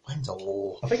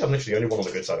 Wendell. I think I'm literally the only one on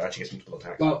the good side that actually gets multiple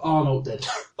attacks. Well, Arnold did.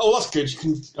 Oh, that's good. You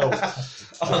can. Oh,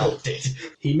 Arnold did.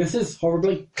 He misses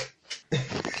horribly.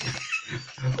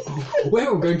 We're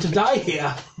all going to die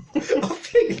here. I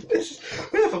think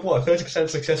we have a 30%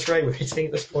 success rate we're hitting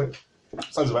at this point.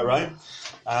 sounds about right.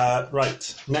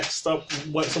 Right. Next up,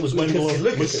 what was Wendell?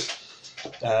 Lucas.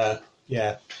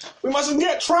 Yeah. We mustn't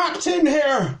get trapped in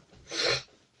here.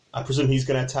 I presume he's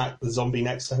going to attack the zombie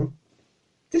next to him.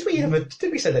 Did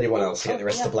we send anyone else to get the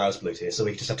rest of the Blausblut here so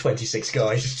we could just have 26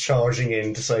 guys charging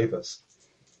in to save us?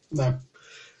 No.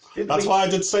 That's why I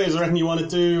did say, is there anything you want to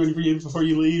do before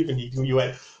you leave? And you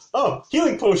went, oh,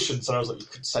 healing potions. And I was like, you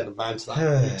could send a man to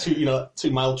that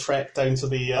 2 mile trek down to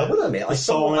the I will admit, I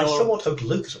sawmill. somewhat hoped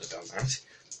Lucas would have done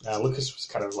that. Lucas was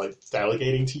kind of like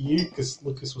delegating to you because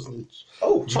Lucas wasn't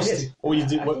Oh, trusting. shit. What you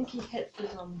do? I What, think he hit the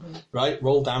zombie. right,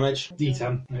 roll damage.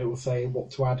 D10. And it will say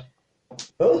what to add.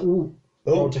 Oh, Ooh.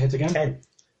 Roll to hit again. 10.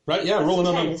 Right, yeah, roll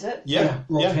another. 10, is it? Yeah,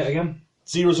 Roll to hit again.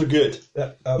 Zeros are good.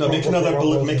 No, make another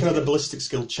ballistic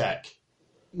skill check.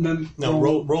 No,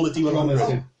 Roll a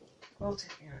d100. Roll to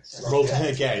Roll to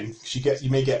hit again because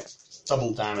you may get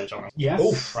double damage on it. Yes.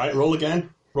 Oof. Right, roll again.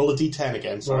 Roll a d10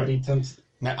 again. Roll Sorry. D10.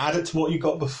 Now add it to what you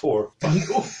got before.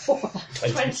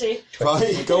 20.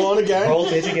 Right, go on again.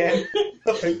 Rolled it again.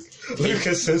 I think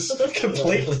Lucas has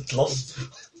completely lost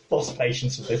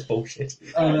patience with this bullshit.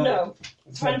 No.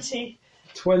 20.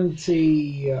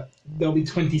 20. There'll be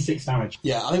 26 damage.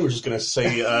 Yeah, I think we're just going to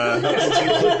say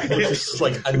just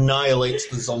like annihilates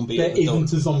the zombie. There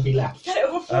isn't a zombie left. Get it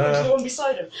over forward to the one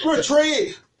beside him.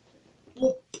 Retreat!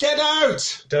 Get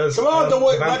out! Does Come on, the don't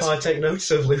wait, vampire take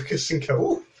notice of Lucas and go,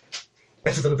 oh,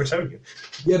 better than a Bretonian?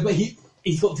 Yeah, but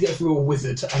he's got to get through a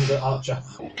wizard and an archer.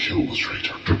 I'll kill the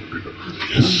traitor.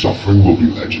 His suffering will be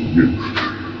legend.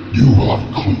 You will have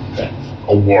a clean death,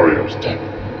 a warrior's death.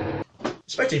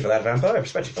 Respect you for that, vampire.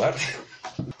 Respect you for that.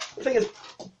 The thing is,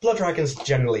 blood dragons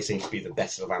generally seem to be the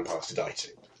best of the vampires to die to.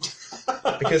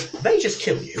 Because they just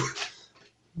kill you.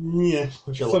 Yeah,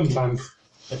 if you're lucky. Sometimes.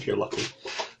 If you're lucky.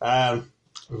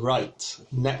 Right,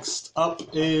 next up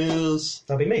is...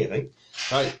 That'd be me, I think.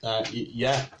 Right,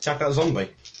 yeah. Attack that zombie.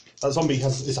 That zombie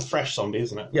is a fresh zombie,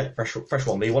 isn't it? Yeah, fresh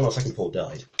one. Me, one or second before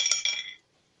died.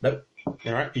 Nope.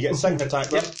 Alright, you get a second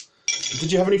attack, right? Yep.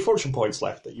 Did you have any fortune points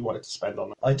left that you wanted to spend on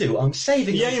that? I do. I'm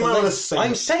saving Yeah, them. you might want to save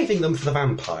I'm them. saving them for the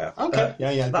vampire. Okay,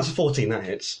 yeah. That's a 14, that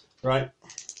hits. Right.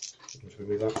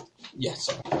 Remove that. Yeah,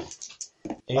 sorry.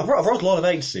 I've rolled a lot of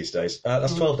 8s these days.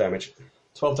 That's 12 damage.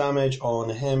 12 damage on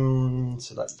him,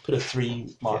 so that put a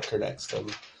 3 marker next to him.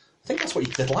 I think that's what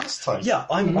you did last time. Yeah,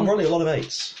 I'm rolling a lot of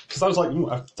 8s. Because I was like,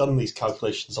 I've done these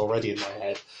calculations already in my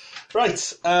head. Right,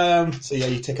 so yeah,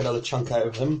 you take another chunk out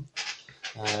of him.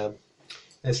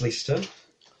 There's Lisa's turn.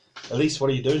 Elise,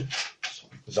 what are you doing?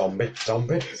 Zombie.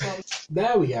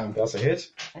 There we go. That's a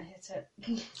hit. I hit it.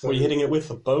 Were you hitting it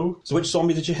with a bow? So which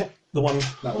zombie did you hit? The one...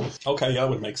 That was. Okay, yeah, that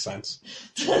would make sense.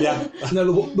 Yeah. No,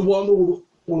 the one all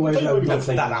the way down.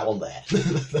 That one there.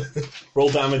 Roll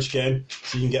damage again,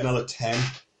 so you can get another 10.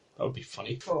 That would be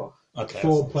funny. 4. Okay.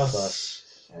 4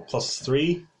 plus.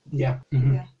 +3. Yeah.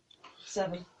 Mm-hmm. Yeah.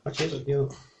 7. Actually,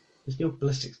 there's no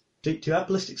ballistic. Do you have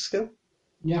ballistic skill?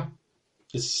 Yeah.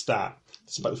 It's a stat,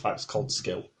 despite the fact it's called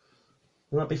skill.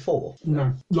 Wouldn't that be 4?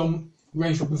 No. Long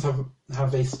range weapons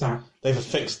have a stat. They have a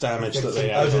fixed damage that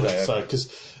they Oh, add. do they? So, because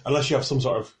unless you have some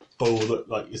sort of bow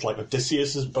that is like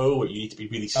Odysseus's bow, where you need to be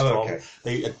really strong,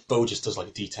 a bow just does like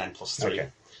a D10 +3. Okay.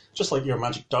 Just like your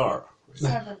magic dart.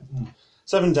 7.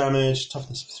 7 damage,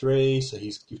 toughness of 3, so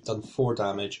you've done 4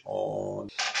 damage on...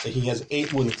 So he has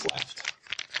 8 wounds left.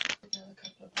 Another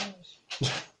couple of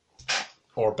blows.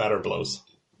 Or better blows.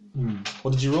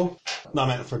 What did you roll? No, I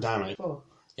meant for damage. 4.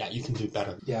 Yeah, you can do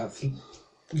better. Yeah,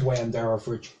 it's way under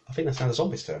average. I think that's now the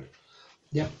zombie's turn.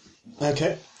 Yeah.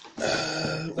 Okay.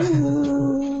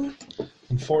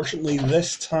 Unfortunately,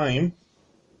 this time...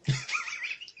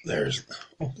 There's...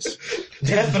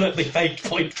 Definitely fake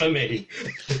point for me.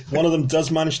 One of them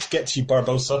does manage to get to you,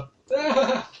 Barbosa.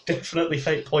 definitely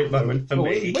fate point moment for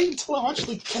me. Wait until I've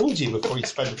actually killed you before you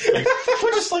spend fate.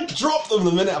 We just like drop them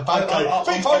the minute a bad guy.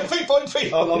 Fate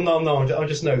point. Oh, no, I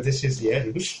just know this is the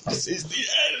end. This is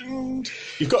the end.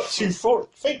 You've got 2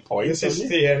 fate points. This is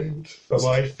the end for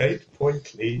my fate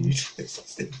point lead.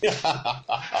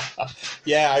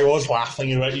 Yeah, I was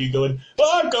laughing about you going,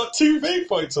 "Oh, I've got 2 fate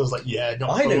points." I was like, "Yeah,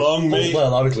 not for long, mate.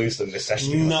 Well, I would lose them this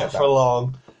session. Not for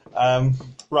long."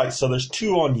 Right, so there's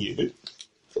 2 on you.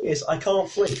 Thing is, I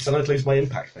can't flee because I don't lose my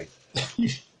impact thing.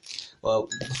 Well,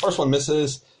 the first one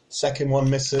misses. Second one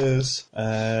misses.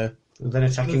 Then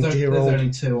attacking There's dear only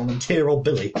old 2 on them.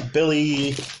 Billy.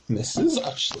 Billy misses,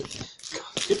 actually.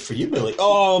 God, good for you, Billy.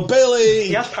 Oh, Billy!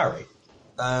 He has parry.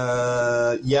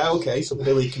 Yeah, okay, so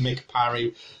Billy can make a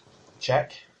parry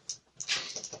check.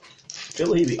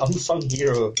 Billy, the unsung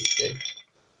hero of this game.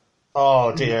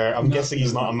 Oh dear, I'm guessing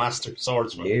he's not a master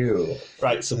swordsman. Ew.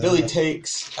 Right, so Billy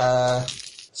takes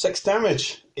 6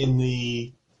 damage in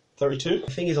the 32.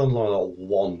 I think he's on like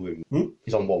 1 wound.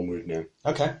 He's on 1 wound now.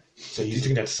 Okay. So He's he's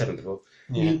taken down to 7 before.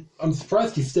 yeah. I'm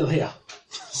surprised he's still here.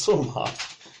 So am I.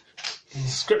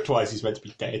 Script-wise, he's meant to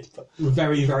be dead, but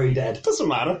Very, very dead. it doesn't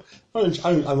matter.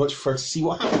 I much prefer to see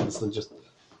what happens than just...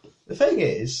 The thing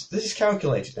is, this is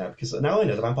calculated now because now I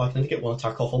know the vampire can only get 1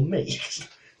 attack off on me.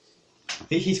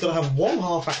 He's got to have 1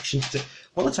 half action to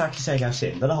 1 attack to take us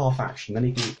in, then a half action, then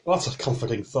he can. Well, that's a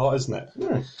comforting thought, isn't it?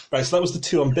 Yeah. Right, so that was the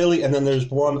 2 on Billy, and then there's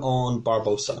 1 on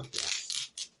Barbosa.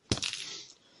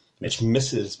 Which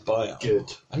misses by...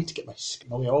 Good. I need to get my...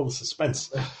 all the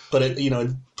suspense. But,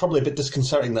 probably a bit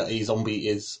disconcerting that a zombie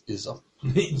is up.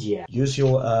 Yeah. Use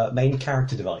your main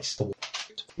character device.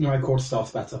 My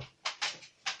quarterstaff's better.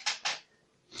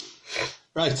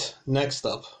 Right, next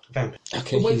up. Vampire.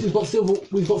 Okay. Oh, wait, we've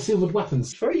got silvered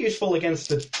weapons. It's very useful against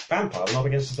the vampire, but not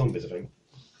against the zombies, I think.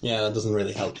 Yeah, that doesn't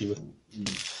really help you.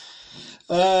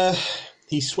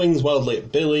 He swings wildly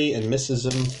at Billy and misses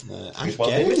him.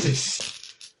 Again.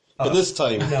 misses. But this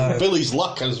time, no. Billy's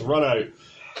luck has run out.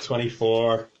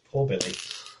 24. Poor Billy.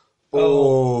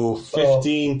 Oh,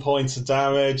 15 points of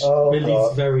damage.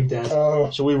 Billy's very dead.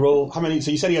 Shall we roll? How many?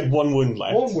 So you said he had 1 wound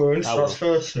left. 1 wound, Ah, that's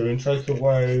 13, take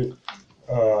away...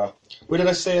 Where did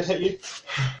I say it hit you?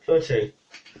 13.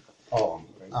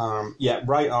 Yeah,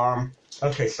 right arm.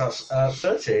 Okay, so that's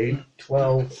 13,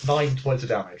 12, 9 points of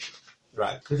damage.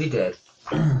 Right. Because he did.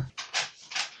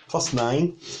 Plus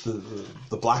 9.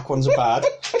 The black ones are bad,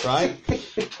 right?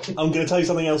 I'm going to tell you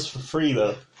something else for free,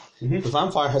 though. The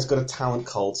vampire has got a talent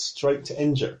called Strike to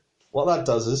Injure. What that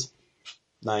does is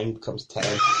 9 becomes 10.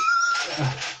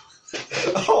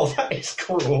 Oh, that is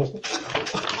cruel.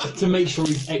 To make sure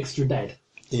he's extra dead.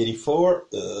 84.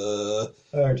 Oh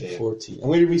dear. 14. And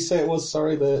where did we say it was?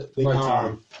 Sorry, the Right arm.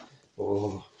 arm.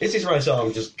 Oh. Is his right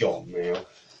arm just gone now?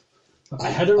 I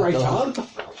had a right don't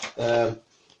arm.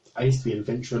 I used to be an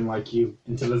adventurer like you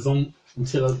until a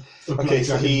Okay,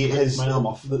 so he ripped has. my arm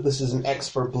off. This is an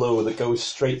expert blow that goes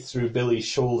straight through Billy's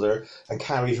shoulder and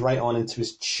carries right on into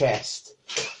his chest.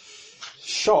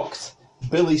 Shocked,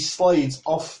 Billy slides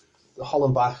off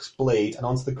Hollenbach's blade and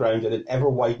onto the ground in an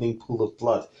ever-widening pool of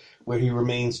blood, where he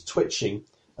remains twitching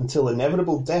until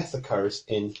inevitable death occurs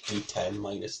in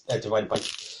D10 divided by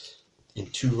in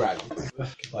 2 rounds.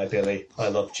 Goodbye, Billy. I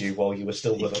loved you while you were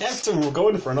still with us. Kept him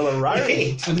going for another round.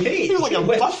 He was like a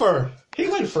went, buffer. He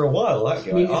went for a while, that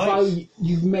guy. I mean,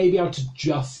 you may be able to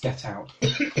just get out.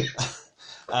 He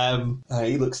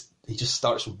just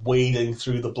starts wading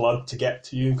through the blood to get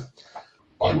to you.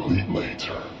 I will eat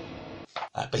later.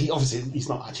 But he's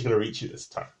not actually going to reach you this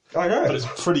turn. I know. But it's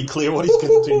pretty clear what he's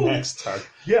going to do next turn.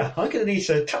 Yeah, I'm going to need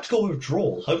a tactical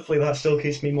withdrawal. Hopefully that still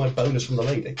keeps me my bonus from the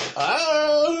lady.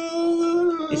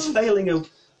 It's failing a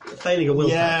willpower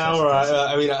Yeah, test.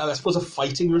 alright. I suppose a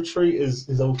fighting retreat is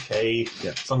okay.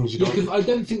 Yeah. As long as you Yeah, don't... because I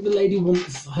don't think the lady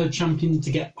wants her champion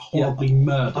to get horribly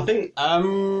murdered. I think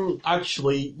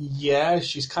Actually, yeah,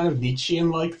 she's kind of Nietzschean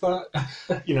like that.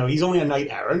 He's only a knight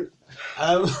errant.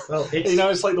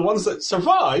 It's like the ones that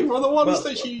survive are the ones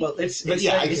that she... it's a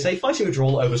a fighting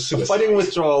withdrawal over suicide. fighting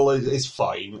withdrawal is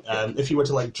fine. If you were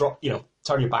to drop,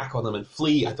 turn your back on them and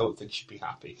flee, I don't think she'd be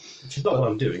happy. Which is not what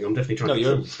I'm doing. I'm definitely trying to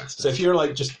kill these bastards. So if you're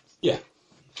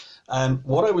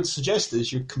what I would suggest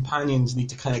is your companions need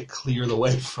to kind of clear the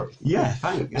way for you. Yeah,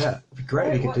 thanks. Yeah, it'd be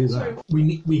great if we could do that.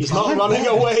 We He's not running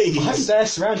away. I'm there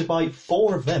surrounded by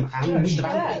 4 of them and He's the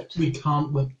dead. we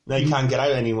can't. No, he can't get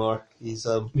out anymore. He's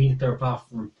We need to go apart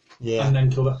from him yeah. and then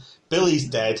kill that. Billy's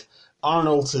dead.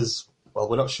 Arnold is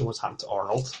we're not sure what's happened to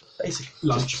Arnold. Basically,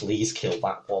 just please kill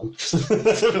that one.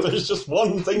 There's just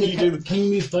one thing you do. Can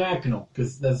you move diagonal?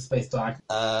 Because there's a space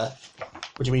diagonal.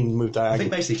 What do you mean move I diagonally?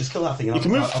 think basically just kill that thing. You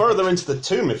can move further into the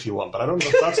tomb if you want, but I don't know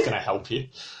if that's going to help you.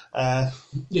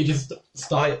 You just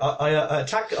start. I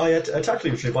attack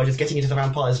Lucian by just getting into the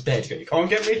vampire's bed. You can't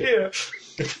get me here.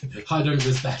 Hide under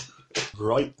his bed.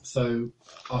 Right. So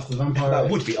after the vampire,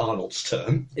 That would be Arnold's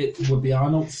turn. it would be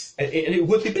Arnold's. And it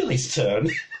would be Billy's turn.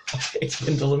 It's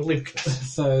Wendell and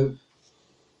Lucas. So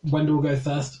Wendell will go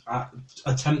first,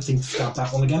 attempting to stab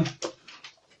that one again.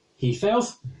 He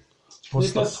fails.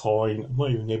 What's Lucas? the point? I'm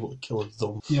not even able to kill a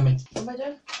zombie. Yummy. What am I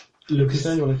doing? Lucas,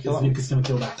 You wanna kill that? Lucas going to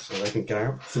kill that. So they can get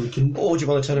out. So we can. Or do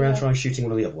you want to turn around and try and shooting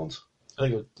one of the other ones? I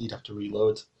think you'd have to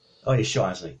reload. Oh, he's shot,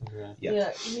 hasn't he? Yeah.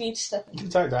 Yeah. You need to step You in. can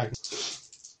attack diagonally.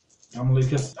 I'm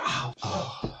Lucas.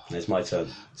 Ow. It's my turn.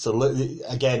 So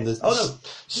again, the Oh, no.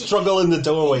 struggle in the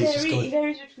doorway is just It going.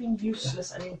 varies between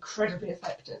useless and incredibly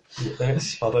effective.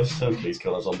 It's Barbo's turn. Please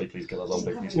kill a zombie. Please kill a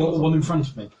zombie. Please kill Well, a the zombie. one in front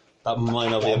of me. That might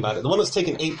not be a bad. The one that's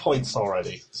taken 8 points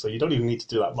already, so you don't even need to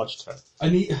do that much to it. I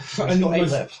need. I need, got 8 my,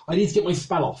 left. I need to get my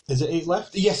spell off. Is it 8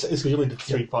 left? Yes, it is. We only did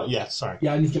 3 points. Yeah, sorry.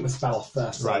 Yeah, I need to get my spell off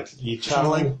first. Right, you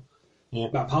channeling?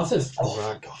 That passes. Oh,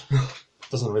 right, God.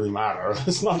 Doesn't really matter.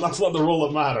 It's not. That's not the roll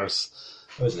that matters.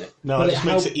 Oh, isn't it? No, But it it just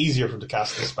makes help- it easier for him to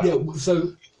cast the spell. Yeah.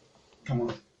 So, come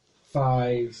on.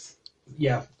 5.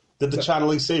 Yeah. Did the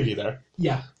channeling save you there?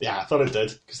 Yeah. Yeah, I thought it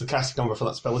did, because the casting number for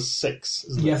that spell is 6,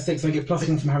 isn't Yeah. 6. I get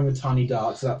 +1 from having a tiny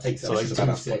dart, so that takes it So up like to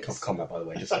that- 6. Combat, by the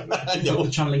way. Just saying that. it? No.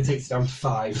 The channeling takes it down to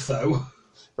 5. So,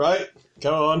 Right,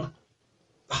 go on.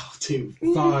 2,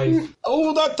 5.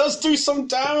 Oh, that does do some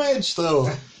damage,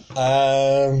 though.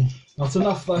 Not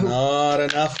enough though. Not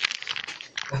enough.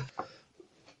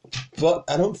 But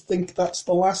I don't think that's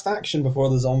the last action before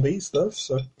the zombies, though,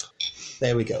 so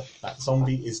there we go. That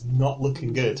zombie is not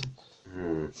looking good.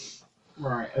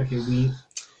 Right. Okay. We.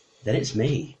 Then it's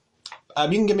me. You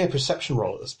can give me a perception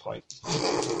roll at this point.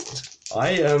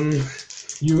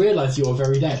 You realise you are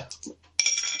very dead.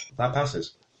 That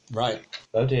passes. Right.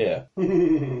 Oh dear. You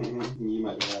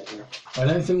might be right there. I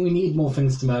don't think we need more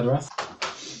things to murder us.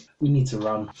 We need to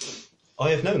run. I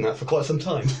have known that for quite some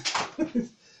time.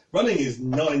 Running is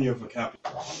not in your vocabulary.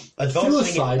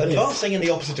 Advancing in the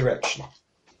opposite direction.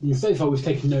 And so far we've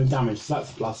taken no damage, so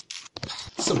that's a plus.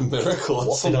 It's a miracle.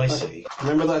 What did I see?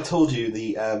 Remember that I told you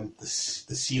the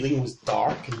ceiling was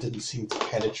dark and didn't seem to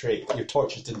penetrate. Your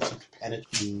torches didn't seem to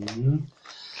penetrate.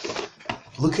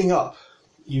 Looking up,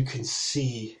 you can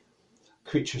see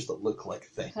creatures that look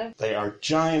like this. Okay. They are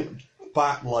giant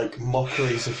bat-like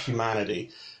mockeries of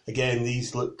humanity. Again,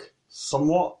 these look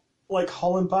somewhat like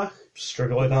Hollenbach.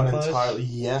 Strigoi Not vampires? entirely.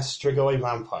 Yes, Strigoi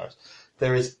vampires.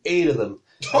 There is 8 of them.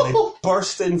 And they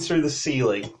burst in through the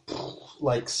ceiling,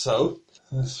 like so.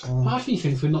 Part of me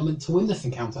thinks we're not meant to win this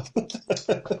encounter.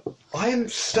 I am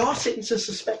starting to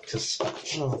suspect as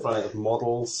such. Oh, right,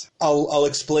 models. I'll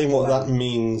explain what that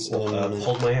means. in a minute.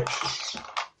 Hold my action.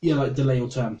 Yeah, like delay your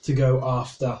turn to go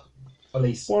after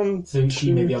Elise. 1, So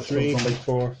she may be 2, able to kill 3, somebody.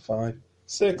 4, 5,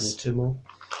 6. 2 more.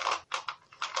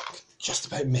 Just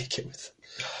about make it with.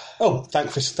 Oh,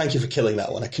 thank you for killing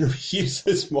that one. I can reuse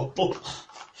this model.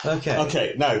 Okay.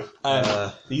 Okay,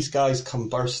 now these guys come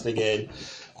bursting in.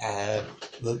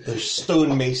 There's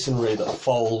stone masonry that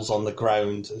falls on the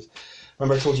ground.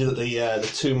 Remember, I told you that the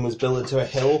tomb was built into a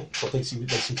hill. So they seem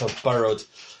to have burrowed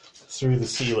through the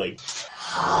ceiling.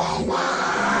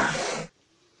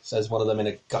 Says one of them in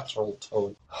a guttural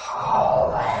tone.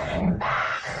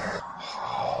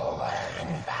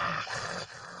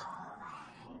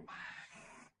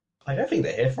 I don't think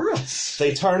they're here for us.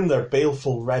 They turn their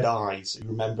baleful red eyes. You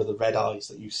remember the red eyes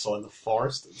that you saw in the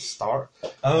forest at the start?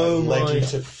 Oh led my. you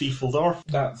to Fiefeldorf.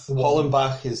 That's the one.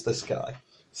 Hollenbach is this guy.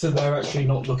 So they're actually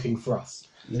not looking for us.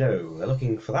 No, they're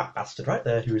looking for that bastard right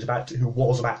there who was about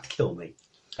to kill me.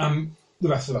 The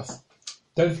rest of us.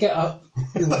 Don't forget other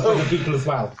people as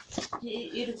well.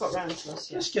 You'd have got round to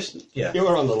us, yeah. Yeah. You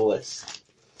were on the list.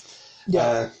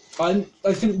 Yeah. I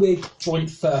think we're joint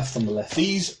first on the list.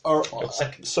 These are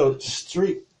second. so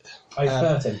street. I've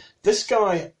heard him. This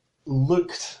guy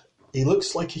looks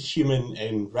like a human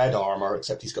in red armor,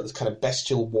 except he's got this kind of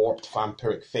bestial, warped,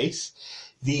 vampiric face.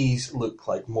 These look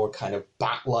like more kind of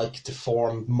bat-like,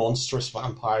 deformed, monstrous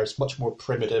vampires, much more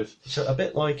primitive. So a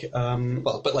bit like Well,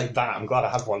 a bit like that. I'm glad I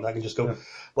have one. I can just go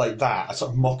like that, a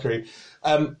sort of mockery.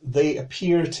 They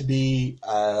appear to be,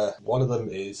 one of them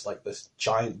is like this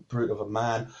giant brute of a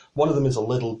man. One of them is a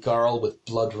little girl with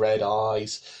blood-red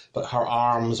eyes, but her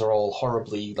arms are all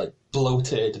horribly like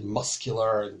bloated and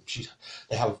muscular, and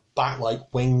they have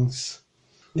bat-like wings.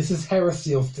 This is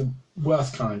heresy of the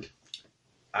worst kind.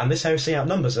 and this heresy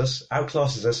outnumbers us,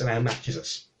 outclasses us, and outmatches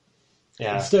us.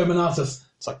 Yeah. Exterminatus.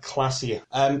 It's like classy.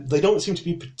 They don't seem to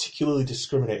be particularly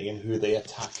discriminating in who they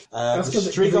attack. The That's good,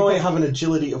 Strigoi because have an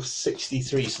agility of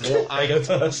 63, so they'll I go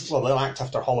first. Well, they'll act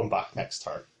after Hollenbach next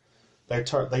turn.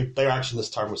 Their action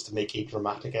this turn was to make a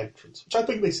dramatic entrance, which I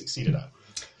think they succeeded at.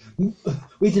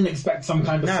 We didn't expect some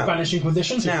kind of Now- Spanish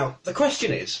Inquisition. Now, the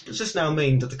question is, does this now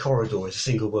mean that the corridor is the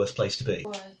single worst place to be?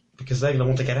 Why? Because they're going to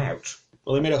want to get out.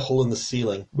 Well, they made a hole in the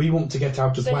ceiling, We want to get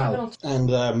out as So well.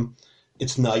 and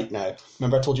it's night now.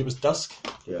 Remember I told you it was dusk?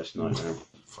 Yes, no, no.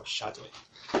 Foreshadowing.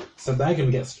 So they're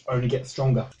going to only get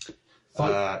stronger.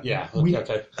 Yeah, We-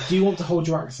 okay. Do you want to hold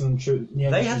your axe and shoot? Yeah,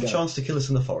 They we had can a go. chance to kill us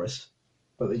in the forest.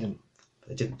 But they didn't.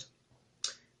 They didn't.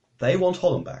 They want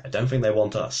Hollenbach. I don't think they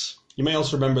want us. You may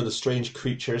also remember the strange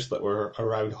creatures that were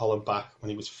around Hollenbach when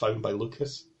he was found by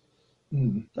Lucas.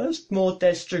 Those more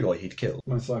dead Strigoi he'd killed.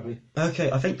 Most likely.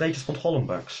 Okay, I think they just want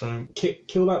Hollenbach, so...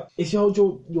 Kill that. If you hold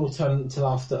your turn until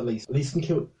after Elise can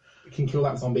kill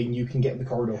that zombie and you can get in the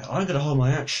corridor. I'm going to hold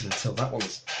my action until that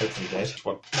one's hopefully dead.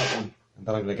 One. That one. And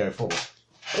then I'm going to go forward.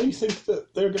 Oh, you think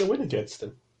that they're going to win against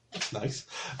him? That's nice.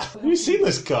 Have you seen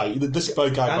this guy? This guy,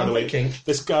 by I'm the way. thinking-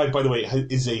 This guy, by the way,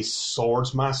 is a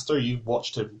swords master. You've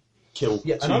watched him kill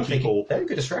Yeah, and two I'm people. thinking, they're a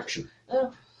good distraction.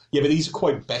 Oh, Yeah, but these are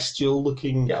quite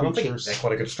bestial-looking Yeah, and I'm thinking creatures. they're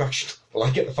quite a good distraction. Well, I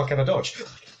get the fuck out of Dodge.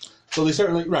 So they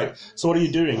certainly right. So what are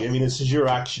you doing? I mean, this is your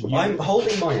action. I'm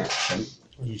holding my action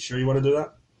Are you sure you want to do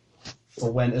that? for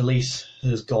when Elise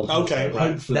has gone. Okay,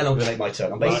 right. Hopefully. Then I'm going to make my turn.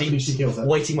 I'm Hopefully basically she kills it.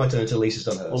 waiting my turn until Elise has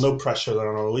done hers. Well, no pressure then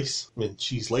on Elise. I mean,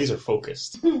 she's laser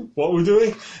focused. What we're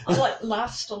doing? I'm like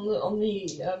last on the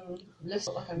list.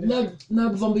 Like I'm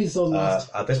No, zombies are last.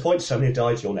 At this point, so many have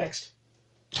died, you're next.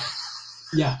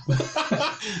 Yeah.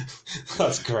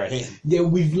 That's great. Yeah,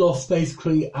 we've lost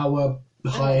basically our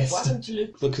What highest. happened to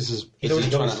Luke? Lucas is He's busy already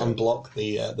trying done to his turn. unblock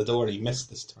the door, and he missed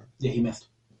this turn. Yeah, he missed.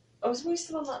 Oh, was we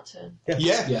still on that turn?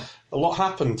 Yeah, Yeah. a lot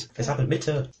happened. This happened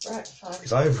mid-turn, Right, fine.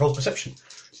 because I overrolled perception.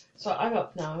 So I'm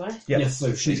up now, am I? Yeah. Yes,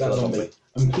 so shoot He's that got a zombie.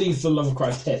 And please, for the love of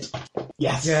Christ, hit.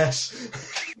 Yes.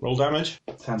 Yes. Roll damage.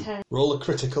 10. 10. Roll a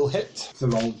critical hit. So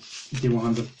roll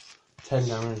D100. 10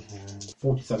 damage.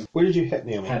 47. Where did you hit,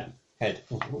 Naomi? Head. Head.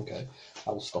 Oh, okay.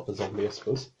 That will stop a zombie, I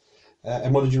suppose.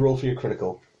 And what did you roll for your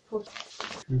critical? 40.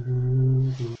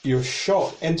 Your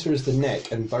shot enters the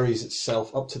neck and buries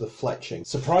itself up to the fletching.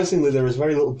 Surprisingly, there is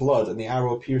very little blood, and the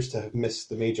arrow appears to have missed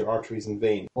the major arteries and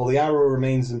veins. While the arrow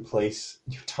remains in place,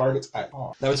 your target's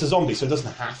out. Now, it's a zombie, so it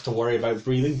doesn't have to worry about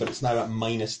breathing, but it's now at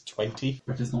minus 20.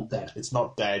 But it's not dead. It's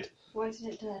not dead. Why isn't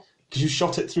it dead? Because you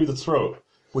shot it through the throat,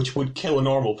 which would kill a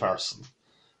normal person,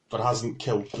 but hasn't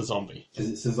killed the zombie. Because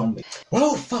it's a zombie.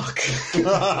 Well, fuck.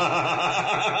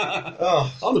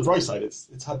 Oh. On the bright side,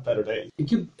 it's had better days. It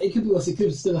could be worse. It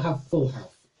could still have full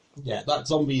health. Yeah, that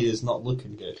zombie is not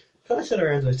looking good. Can I turn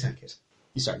around and attack it?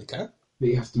 You certainly can. But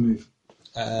you have to move.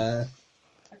 I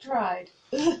tried.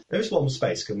 There's one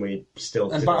space, can we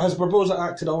still... And has Barbosa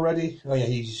acted already? Oh yeah,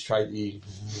 he's tried.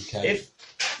 Okay.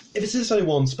 If it's just only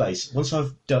one space, once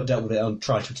I've dealt with it and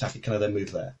tried to attack it, can I then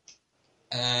move there?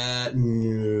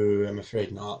 No, I'm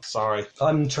afraid not. Sorry.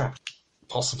 I'm trapped.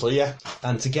 Possibly, yeah.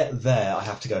 And to get there, I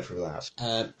have to go through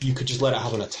that. You could just let it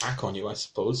have an attack on you, I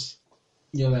suppose,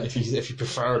 Yeah, if you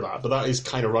prefer that. But that is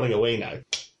kind of running away now.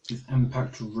 is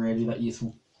impact really that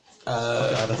useful?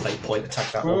 I have a fate point,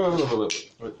 attack that one.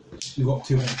 You've got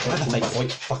 2 hit I have a fate points.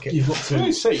 point, fuck it. You've got Can I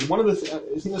 2. say, one of the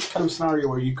isn't this kind of scenario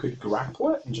where you could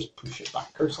grapple it and just push it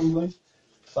back or something?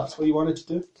 If that's what you wanted to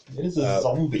do. It is a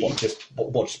zombie. Just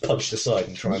punch the side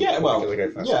and try and... Yeah, well,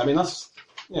 go fast. yeah. I mean that's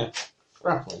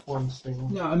grappling. One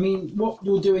thing. No, I mean, what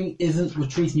you're doing isn't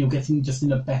retreating, you're getting just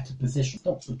in a better position. It's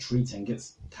not retreating,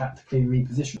 it's tactically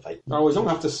repositioned. No, we don't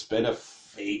have to spin a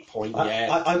fate point yet.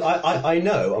 I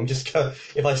know, I'm just...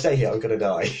 If I stay here, I'm going to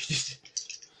die.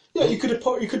 Yeah, you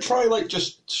could try like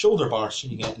just shoulder bar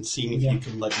shooting it and seeing if you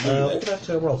can like move I'm it. going to have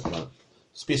to roll for that.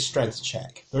 It's be a strength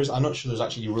check. I'm not sure there's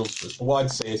actually rules for this, but what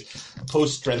I'd say is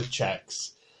oppose strength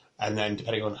checks, and then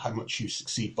depending on how much you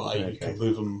succeed by, you can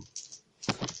move them.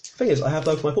 Thing is, I have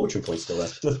both my fortune points still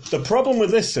left. The problem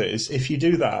with this is if you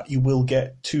do that, you will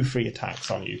get 2 free attacks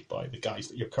on you by the guys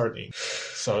that you're currently.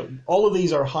 So all of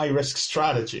these are high risk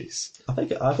strategies.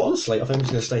 Honestly, I think I'm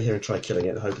just going to stay here and try killing it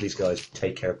and hope these guys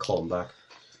take care of Colin back.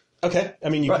 Okay, I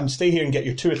mean you can stay here and get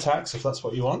your 2 attacks if that's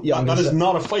what you want. Yeah, I'm that gonna is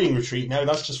not a fighting retreat now.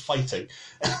 That's just fighting.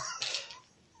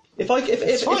 It's fine.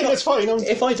 It's fine.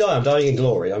 If I die, I'm dying in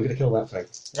glory. I'm going to kill that thing.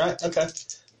 Right. Okay.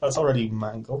 That's already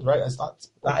mangled. Right. Is that?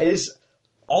 That is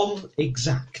on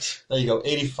exact. There you go.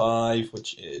 85,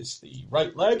 which is the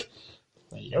right leg.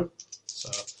 There you go. So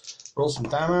roll some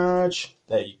damage.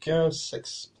 There you go.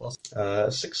 6 plus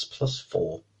 6 plus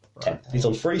 4. 10. Right. He's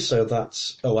on 3, so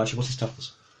that's... Oh, actually, what's his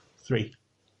toughness? 3.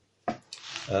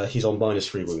 He's on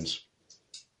 -3 wounds.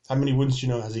 How many wounds do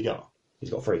you know has he got? He's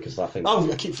got 3 because that thing. Oh,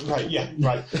 I keep right. Yeah,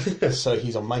 right. So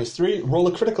he's on -3. Roll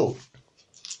a critical.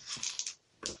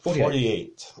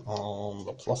 48 on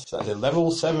the plus. That's a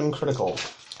level 7 critical.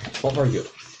 Not very good.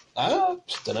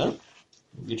 Don't know.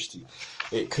 Interesting.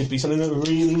 It could be something that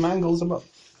really mangles him up.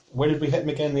 Where did we hit him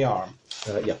again? The arm.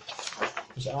 Yeah.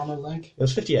 Was it arm or leg? It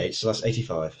was 58, so that's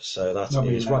 85. So that Not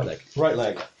really is leg. right leg. Right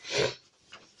leg.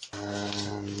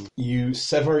 You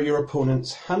sever your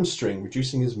opponent's hamstring,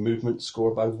 reducing his movement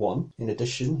score by 1. In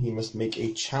addition, he must make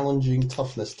a challenging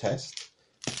toughness test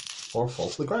or fall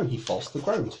to the ground. He falls to the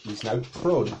ground. He's now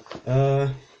prone.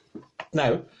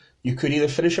 Now, you could either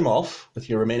finish him off with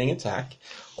your remaining attack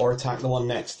or attack the one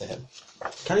next to him.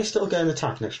 Can he still get an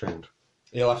attack next round?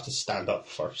 He'll have to stand up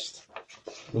first.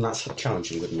 And that's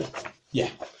challenging, wouldn't it? Yeah.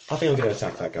 I think I'm going to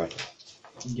attack that guy.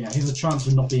 Yeah, he has a chance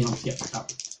of not being able to get back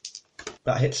up.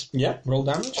 That hits. Yeah, roll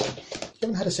damage. You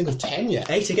haven't had a single 10 yet.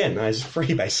 8 again. That is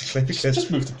 3 basically because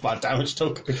Just move the bad damage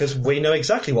token. because we know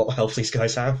exactly what health these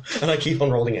guys have, and I keep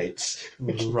on rolling 8s,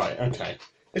 Right, okay.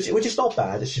 which is not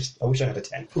bad. It's just I wish I had a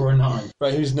 10. Or a 9.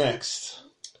 Right, who's next?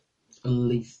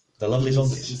 Elise. The lovely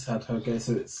zombies. Just had her go,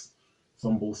 so it's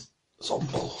zombies.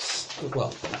 Zombies.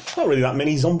 Well, not really that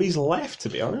many zombies left, to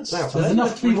be honest. Now, There's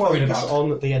enough to be worried about.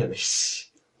 on the enemies.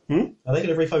 Are they going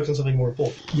to refocus on something more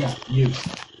important? Yeah, you.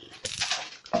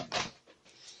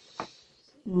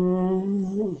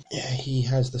 Yeah, he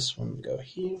has this one go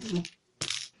here.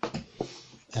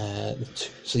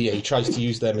 So yeah, he tries to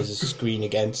use them as a screen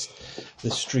against the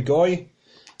Strigoi.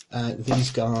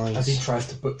 These guys. As he tries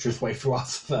to butcher his way through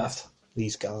us first.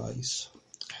 These guys.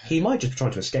 He might just be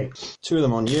trying to escape. 2 of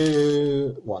them on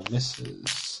you. 1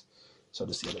 misses. So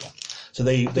does the other one. So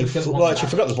they forget the one well, on actually,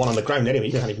 the forgot there's one on the ground anyway.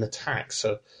 You can't even attack.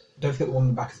 So Don't forget the one in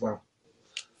the back as well.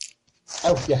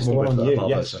 oh yes, the one on you.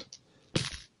 Yes, Barbosa.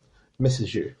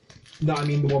 misses you. No, I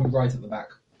mean the one right at the back.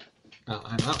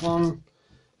 And that one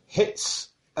hits.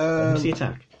 What's the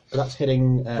attack? That's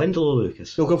hitting. Wendell or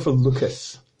Lucas? We'll go for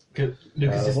Lucas. Good.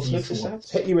 Lucas is What's the Lucas' useful one.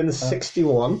 stats? Hit you in the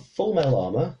 61. Full metal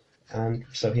armour, and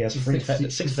so he has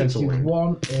 6 defense all ring.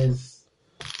 1 is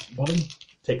body.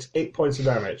 Takes 8 points of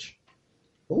damage.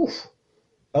 Oof.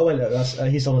 Oh, wait, no, that's,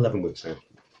 he's on 11 wounds now.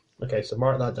 Okay, so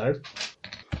mark that down.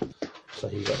 So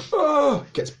he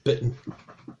gets bitten.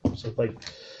 So like,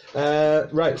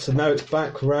 right. So now it's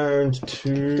back round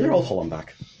to They're all Holland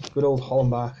back. good old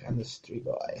Hollenbach and the street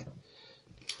guy.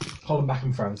 Hold him back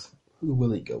in France. Who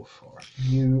will he go for?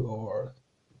 You or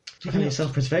Do you think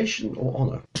self-preservation or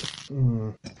honour?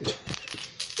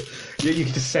 You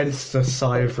can just sense the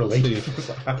sigh of relief.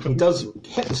 he does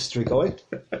hit the street guy.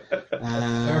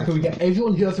 I reckon we get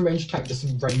everyone who has a range attack just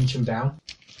range him down.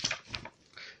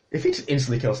 If he just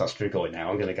instantly kills that Strigoi now,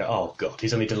 I'm going to go, oh god,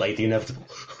 he's only delayed the inevitable.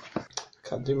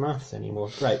 Can't do maths anymore.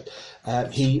 Right.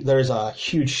 There is a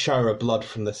huge shower of blood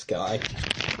from this guy.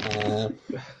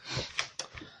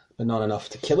 But not enough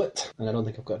to kill it. And I don't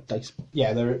think I've got dice.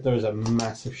 Yeah, there's a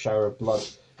massive shower of blood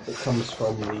that comes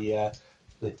from the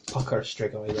pucker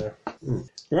Strigoi there.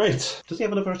 Right. Does he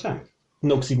have another attack?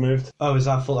 No, because he moved. Oh, is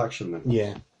that full action then?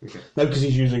 Yeah. Okay. No, because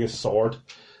he's using his sword.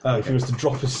 Oh, If he was to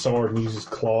drop his sword and use his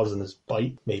claws and his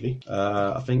bite, maybe.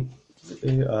 I think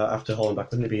after Holland back,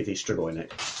 wouldn't it be the Strigoi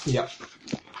next? Yep.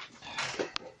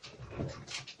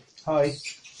 Hi.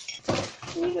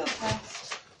 Can you go first?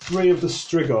 3 of the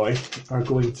Strigoi are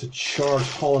going to charge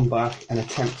Hollenbach and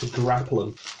attempt to grapple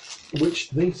him, which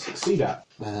they succeed at.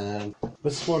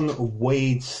 This one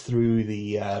wades through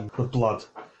the blood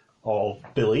of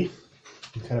Billy.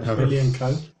 Kind of Billy and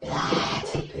Co.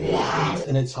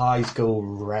 and its eyes go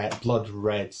red, blood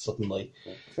red suddenly,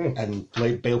 and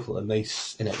like baleful, and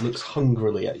it looks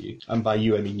hungrily at you. And by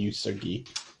you, I mean you, Sergei.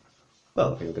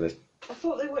 Well, I think I'm going to... I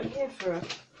thought they weren't here for a...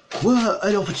 Well,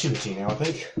 an opportunity now, I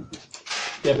think.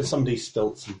 Yeah, but somebody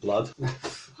spilt some blood.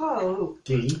 Oh.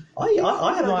 D.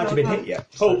 I haven't actually been hit yet.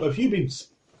 Oh, have you been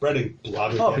spreading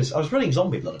blood? Oh, because I was running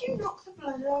zombie blood. You knocked the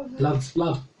blood over. Blood's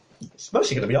blood. It's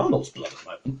mostly going to be Arnold's blood at the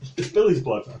moment. It's Billy's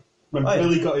blood. When Oh, yeah.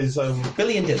 Billy got his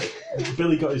Billy and Dilly.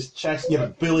 Billy got his chest. Yeah,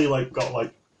 but Billy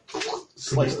got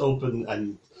sliced open,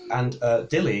 and And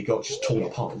Dilly got just torn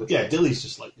apart. yeah, Dilly's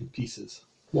just like in pieces.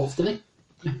 What's Dilly?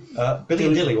 Billy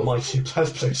and Dilly were my two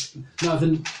players. No,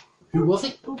 then who was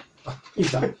it?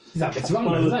 He's that bit wrong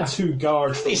One over of the there. 2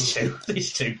 guards. These two They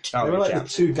were charming like the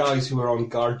chaps. 2 guys who were on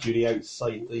guard duty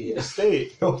outside the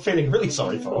estate. You're feeling really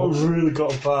sorry for Oh, them. really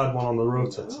got a bad one on the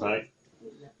rota tonight.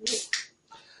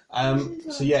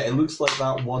 So yeah, it looks like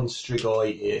that one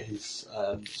Strigoi is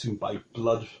consumed by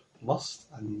bloodlust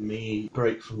and may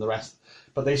break from the rest.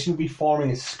 but they seem to be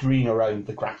forming a screen around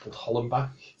the grappled Hollenbach.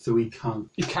 So we can't.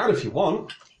 You can if you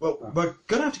want. Well, we're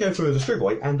going to have to go through the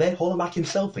Strigoi and then Hollenbach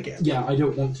himself again. Yeah, I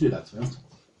don't want to do that, to be honest.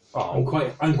 I'm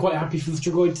quite happy for the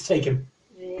Strigoi to take him.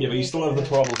 Yeah, but you still have the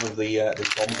problem of the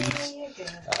zombies,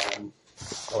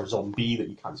 or zombie that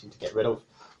you can't seem to get rid of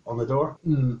on the door.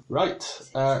 Right,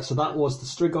 so that was the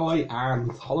Strigoi and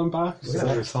Hollenbach. We're going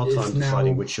to have a hard time It's now-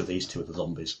 deciding which of these two are the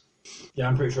zombies. Yeah,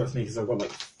 I'm pretty sure it's me because I've got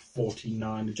like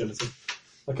 49 agility.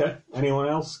 Okay, anyone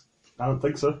else? I don't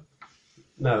think so.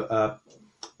 No,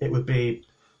 it would be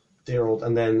dear old,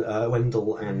 and then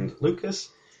Wendell and Lucas,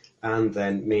 and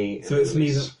then me. So and it's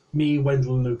Elise. me,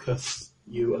 Wendell, Lucas,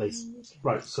 you, Elise.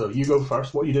 Right, so you go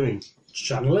first. What are you doing?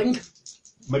 Channeling.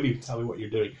 Maybe tell me what you're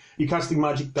doing. You're casting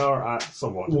magic dart at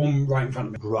someone. One right in front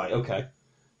of me. Right, okay.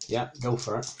 Yeah, go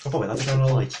for it. I'll probably not Channel.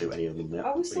 apply to any of them now.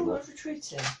 Are we still anymore. not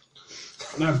retreating?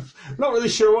 No, Not really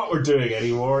sure what we're doing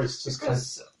anymore. It's just kind of...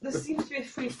 Because there seems to be a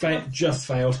free just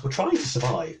failed. We're trying to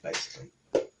survive, basically.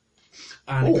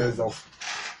 And it goes off.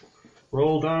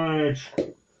 Roll damage.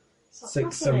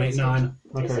 6, 7, 8, 9.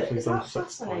 Okay, Is he's that done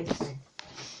 6 points. fascinating?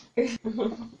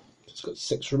 It's got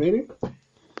 6 remaining.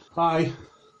 Hi.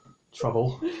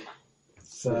 Trouble.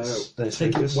 So Then it's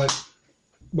take Lucas. it.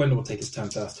 Wendell will take his turn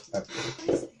first.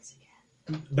 These things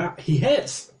again. That he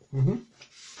hits.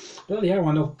 Bloody hell,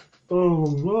 Wendell. Oh,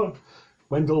 no.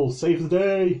 Wendell, save the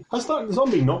day. Has that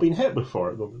zombie not been hit before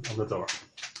on the door?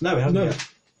 No, we haven't No. yet.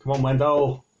 Come on,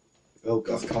 Wendell. Oh,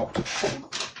 That's God.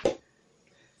 cocked.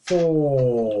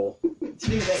 4.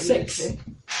 Do you get 6. used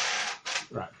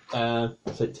Right.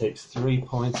 So it takes 3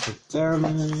 points of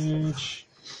damage.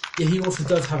 Yeah, he also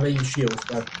does have a shield,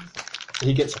 though.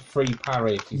 He gets a free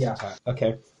parry if he's Yeah. attacked.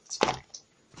 Okay.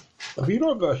 Have you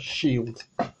not got a shield?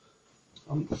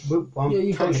 I'm Yeah,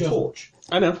 you carrying can a shield. torch.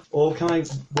 I know. Or can I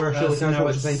wear a shield and so carry a now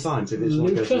torch at the it's same time? So if it's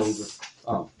one goes along Lucas. with...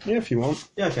 Oh. Yeah, if you want.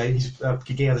 Yeah, okay, he's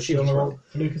he has a shield On the as roll well.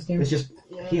 for Lucas now. It's just,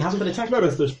 Yeah. he hasn't been attacked. No,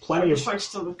 there's plenty I'm of... just trying to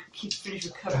still finish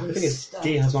recovering The thing is, stuff. Guy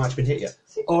has not actually been hit yet.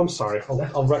 Oh, I'm sorry.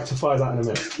 I'll rectify that in a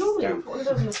minute. Normally, Yeah. what it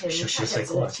doesn't appear, Shush, you shush, can't stay get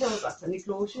to quiet. it, kills us and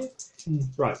ignores you.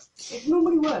 Right. It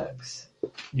normally works.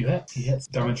 You hit. He hits.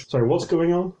 Damage. Sorry, what's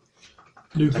going on?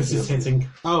 Lucas is hitting.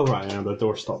 Oh, right, and the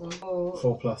door stopped. Oh,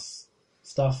 4 plus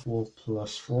stuff. 4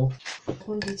 plus 4.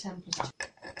 1d10 plus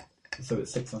 2. So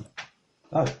it's 6 then.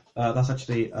 Oh, that's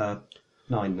actually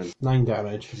 9 then. 9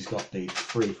 damage. Because he's got the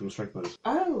 3 from the strength bonus.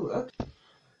 Oh, okay.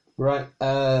 Right,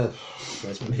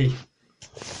 Where's me?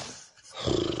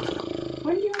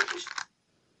 When do you actually...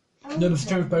 Oh, No, the okay.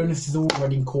 strength bonus is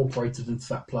already incorporated into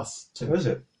that plus 2. Where is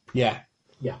it? yeah.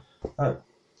 Oh,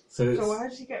 So it's, So how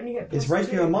does he get when you get it's plus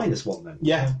rapier a two? -1 then.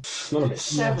 Yeah. None of it.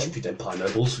 Seven. Stupid Empire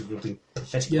nobles, you're being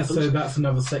pathetic. yeah, so weapons. that's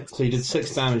another 6. So you did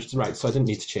 6 damage. Right, so I didn't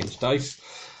need to change dice.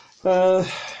 It's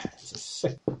a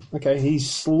 6. Okay, he's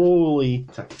slowly...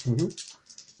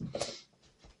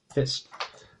 Hits.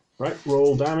 Right,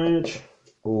 roll damage.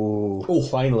 Oh,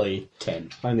 finally. 10.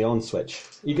 Find the on switch.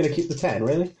 Are you going to keep the 10,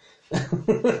 really?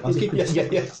 I'll keep it.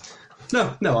 Yeah.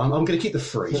 No, I'm going to keep the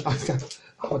 3.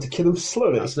 I want to kill him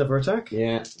slowly. That's another attack.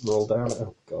 Yeah, roll down.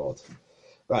 Oh, God.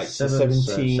 Right, so 7,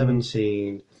 17.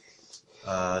 17.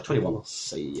 21. We'll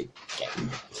see again,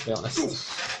 to be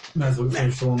honest. Might as well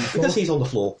finish the one on the floor. Because he's on the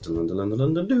floor. Dun, dun, dun,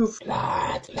 dun, dun, dun.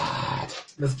 Lad.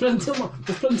 There's plenty on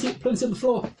the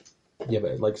floor. Yeah,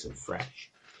 but it likes it fresh.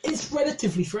 It's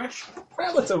relatively fresh.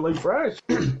 Relatively fresh.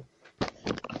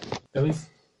 Elise?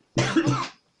 Right.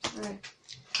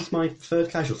 That's my third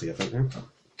casualty, I think, now.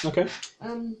 Okay.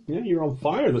 Yeah, you're on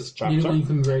fire this You know what chapter. you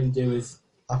can really do is...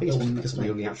 I think it's because I'm the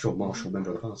only actual martial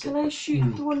member of the party. Can I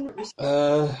shoot the one that was...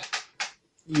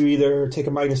 You either take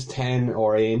a -10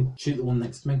 or aim. Shoot the one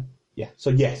next to me. Yeah, so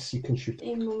yes, you can shoot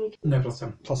in normally... No, plus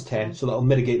 10. plus 10, so that'll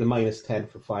mitigate the -10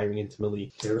 for firing into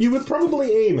melee. You would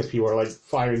probably aim if you were, like,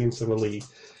 firing into melee.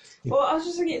 Well, I was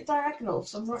just thinking it's diagonal,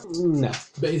 so I'm right... No.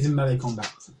 But he's in melee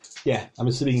combat. Yeah, I'm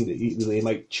assuming that they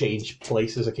might change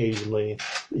places occasionally.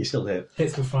 You still hit.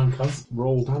 Hits with flying colours.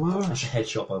 Roll damage. That's a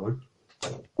headshot by one.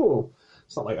 Oh,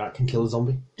 it's not like that can kill a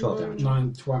zombie. 12 damage.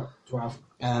 9, 12.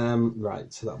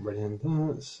 Right, so that'll bring in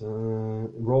that. So,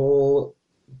 roll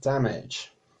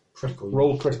damage. Critical.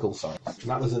 Roll critical, sorry.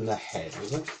 That was in the head,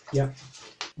 was it? Yeah.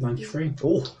 93.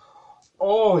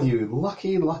 Oh, you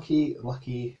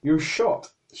lucky. Your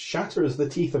shot shatters the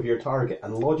teeth of your target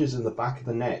and lodges in the back of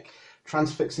the neck,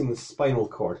 transfixing the spinal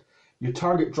cord. Your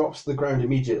target drops to the ground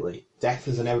immediately. Death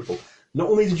is inevitable. Not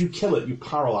only did you kill it, you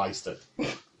paralysed it.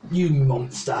 You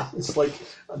monster. It's like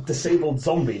a disabled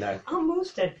zombie now. Are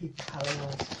most dead people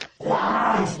paralysed?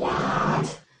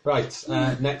 Right,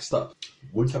 next up.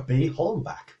 Would that be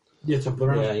Hollenbach? Yeah, top of the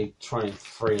round. Yeah, you try and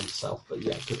free himself, but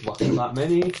yeah, good luck on that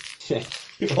many. Yeah,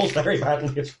 He rolls very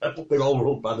badly as well. they all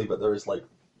rolled badly, but there is like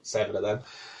 7 of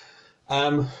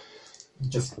them.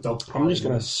 Just dog. I'm just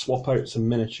going to swap out some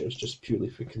miniatures just purely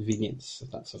for convenience, if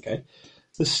that's okay.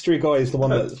 This Strigoi is the one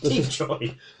that... Deep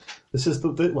joy. This is the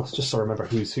well, just so I remember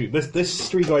who's who. This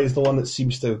Strigoi is the one that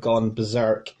seems to have gone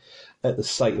berserk at the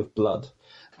sight of blood,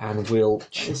 and will.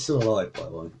 He's still alive, by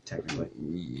the way, technically.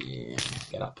 Yeah,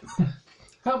 get up.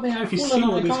 Help me! I've You've fallen seen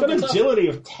and I him. He's can't got get up. agility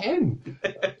of 10.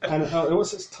 And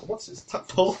what's his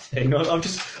Poor thing. I'm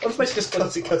just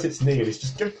basically cut its knee and he's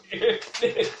just going.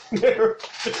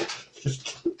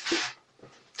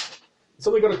 It's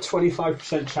only got a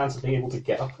 25% chance of being able to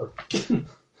get up. Or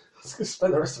let's go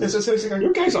spend the rest of it.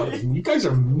 You guys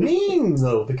are mean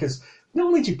though, because not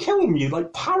only do you kill them, you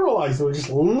like paralyze them and just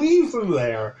leave them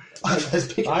there.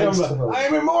 I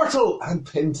am immortal and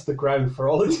pinned to the ground for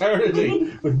all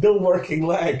eternity with no working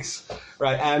legs.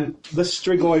 Right, and this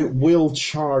Strigoi will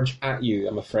charge at you,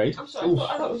 I'm afraid. I'm sorry,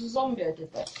 I thought it was a zombie I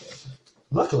did that to.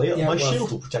 Luckily, Yeah, my well-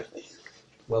 shield will protect me.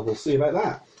 Well, we'll see about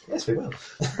that. Yes, we will.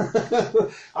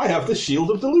 I have the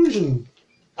Shield of Delusion.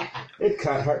 It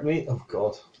can't hurt me. Oh,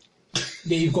 God.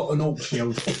 Yeah, you've got an orc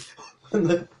shield.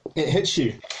 It hits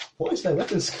you. What is their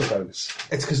weapon skill bonus?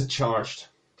 It's because it charged.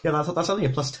 Yeah, that's only a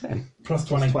plus 10. Plus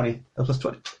 20. 20. A plus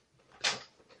 20.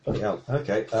 Bloody hell.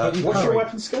 Okay. But you What's your parry.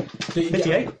 weapon skill? Do you get-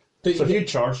 58? do So if you, you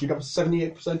charge, you have a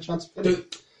 78% chance of hitting.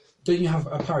 do you have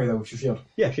a parry though with your shield?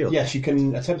 Yeah, shield. Yes, you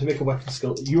can attempt to make a weapon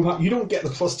skill. You don't get the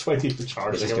plus 20 for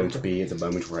charge. This is going to be the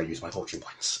moment where I use my fortune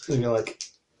points. And you're like,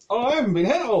 oh, I haven't been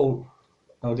hit. Oh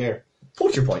dear.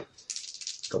 Fortune point.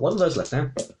 Got one of those left now.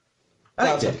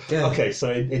 That's it. Yeah. Okay, so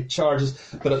it charges,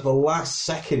 but at the last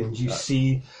second you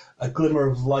see a glimmer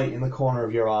of light in the corner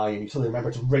of your eye, and you suddenly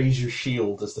remember to raise your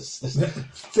shield as this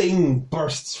thing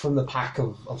bursts from the pack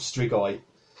of Strigoi.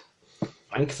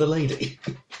 Thank the lady.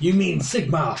 You mean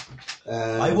Sigma?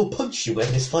 I will punch you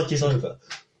when this fight is over.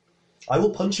 I will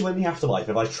punch you in the afterlife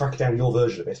if I track down your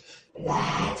version of it.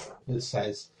 It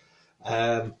says.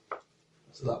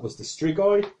 So that was the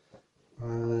Strigoi.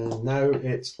 And now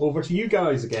it's over to you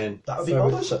guys again. That would be So-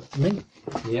 Barbosa. Me?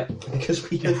 Yep. Because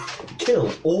we have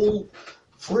killed all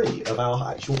 3 of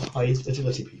our actual highest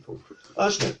agility people.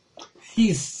 Actually,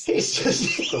 He's... he's just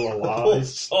Still alive.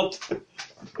 sod.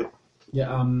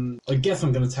 Yeah, I guess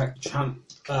I'm going to attack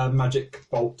Magic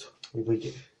Bolt. We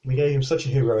gave him such a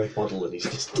heroic model and he's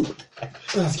just...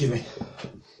 Excuse me.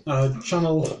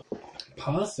 Channel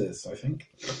passes, I think.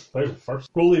 First,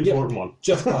 roll the important one.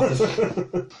 Just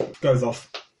passes. Goes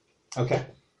off. Okay.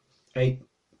 8,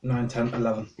 9, 10,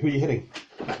 11. Who are you hitting?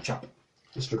 That chap.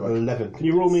 Disregard. 11. Can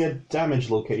you roll me a damage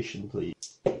location, please?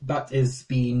 That is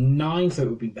the 9, so it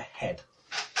would be the head.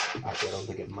 Actually, I don't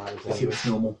think it matters. If it was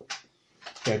normal.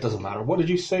 Yeah, it doesn't matter. What did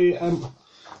you say?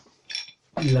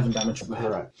 11 damage from the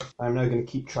head. Alright. I'm now going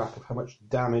to keep track of how much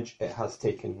damage it has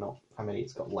taken, not how many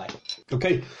it's got left.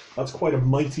 Okay, that's quite a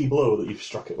mighty blow that you've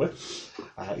struck it with.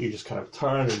 You just kind of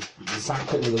turn and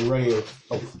zap it with a ray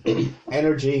of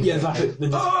energy. Yeah, zap it.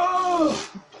 Then just...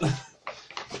 Oh!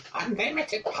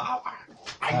 Unlimited power.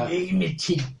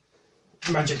 Unlimited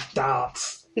magic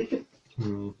darts.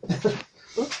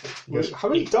 How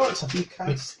many darts have you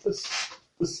cast this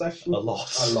session? A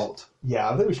lot. A lot. Yeah,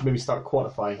 I think we should maybe start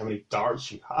quantifying how many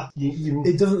darts you have.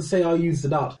 It doesn't say I use the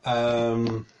dart.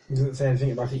 Um, It doesn't say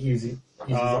anything about it uses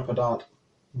up a dart.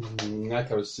 I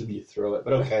can assume you throw it,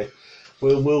 but okay.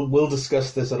 We'll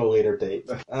discuss this at a later date.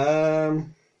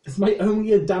 It's my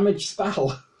only a damage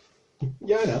spell.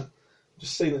 Yeah, I know.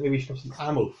 Just saying that maybe you should have some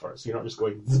ammo first, so you're not just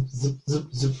going zip, zip,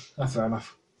 zip, zip. That's fair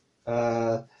enough.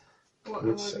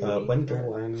 It's,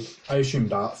 Wendell and... I assume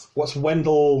darts. What's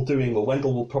Wendell doing? Well,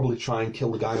 Wendell will probably try and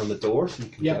kill the guy on the door, so you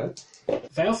can Yep. get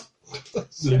it. Fails.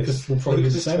 Lucas will probably do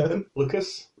the same.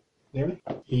 Lucas? Nearly?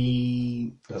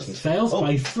 He Doesn't- fails Oh.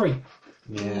 by 3.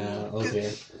 Yeah, oh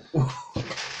dear.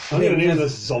 I'm going to name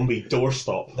this zombie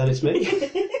doorstop. Then it's me.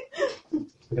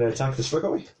 We're going to attack the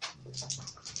Strigoi.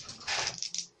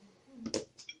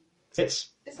 Hits.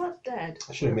 Is that dead?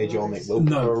 I should have made you all make low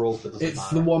No. power rolls, but it doesn't It's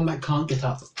matter. the one that can't get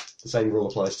up. The same rule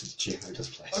applies to the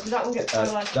Geonotus Or place. did that one get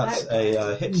paralyzed That's out?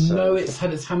 a hit. So No, it's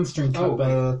had its hamstring cut, Oh,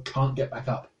 but can't get back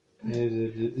up.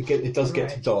 It does get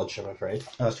to dodge, I'm afraid.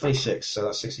 It's 26, so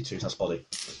that's 62. That's body.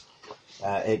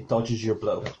 It dodges your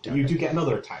blow. damn You it. do get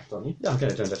another attack, don't you? Yeah, I'm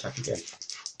going to attack again.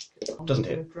 Doesn't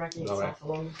hit. Dragging Alright. itself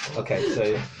along. Okay,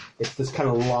 so it's this kind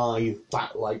of live,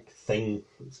 bat-like thing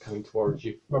that's coming towards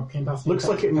you. Rob, can you pass Looks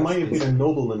like it might have been a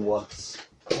nobleman once.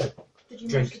 Did you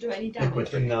Drink. manage to do any damage?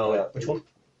 Liquid. No, Which one?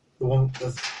 The one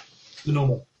that's the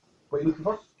normal. What are you looking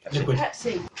for? Liquid.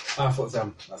 Pepsi. I thought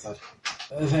it's that side.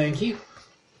 Thank you.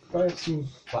 I have some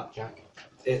blackjack?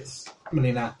 It's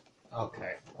millionaire.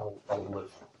 Okay, I'll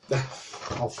live.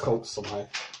 I'll cope somehow.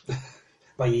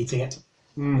 By eating it.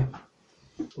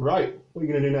 Right, what are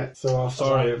you going to do next? So after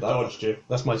Sorry, that, I've dodged you.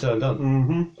 That's my turn done.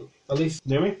 Mm-hmm. at least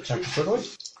Near me? Check the struggle.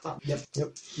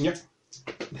 Yep.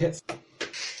 Hits.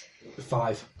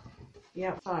 5.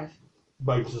 Yeah, 5.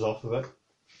 Bounces off of it.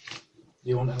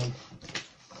 You want it on?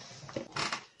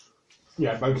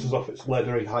 Yeah, it bounces off its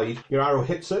leathery hide. Your arrow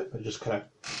hits it, it just kind of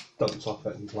dumps off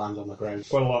it and lands on the ground.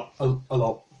 Quite a lot. A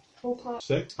lot. Full part.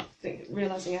 6.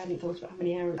 Realising I hadn't thought about how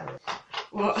many arrows.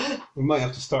 What? We might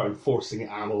have to start enforcing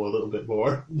ammo a little bit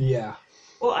more. Yeah.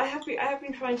 Well, I have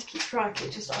been trying to keep track.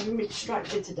 It's just I've been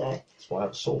distracted today. That's why I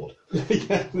have a sword.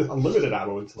 Yeah, unlimited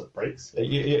ammo until it breaks.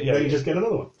 Yeah, Then you just get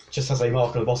another one. just has a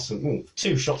mark on the bottom.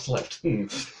 2 shots left.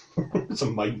 It's a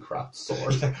Minecraft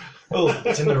sword. Oh,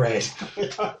 it's in the red.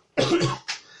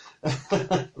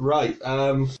 Right,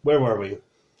 where were we?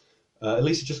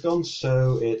 Elisa just gone,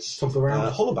 so it's Top of the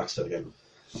round. Hollowback's turn again.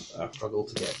 Struggle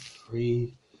to get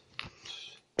free.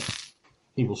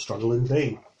 He will struggle in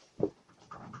vain.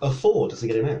 A 4 doesn't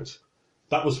get him out.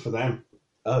 That was for them.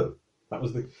 Oh. That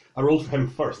was the. I rolled for him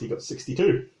first. He got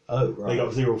 62. Oh, They right.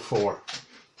 got 0-4.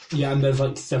 Yeah, and there's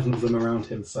like 7 of them around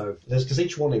him, so... Because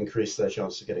each one increased their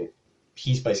chance of getting it.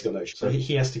 He's basically got no chance. So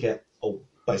he has to get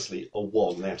basically a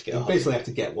 1. They have to get a You 100. basically have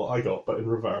to get what I got, but in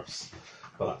reverse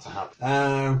for that to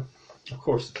happen. Of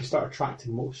course, if you start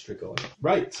attracting more Strigoi.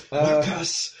 Right.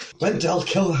 Lucas! Wendell,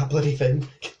 kill that bloody thing!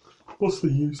 What's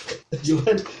the use? They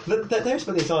spent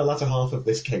the entire latter half of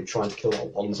this game trying to kill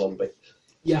that one zombie.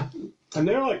 Yeah. And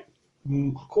they're like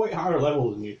quite higher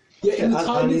level than you. Yeah, in the and-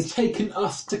 time and- it's taken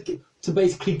us to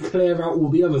basically clear out all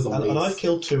the other zombies. And I've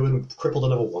killed 2 and crippled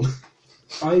another 1.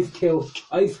 I've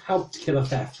helped kill a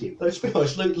fair few. Let's be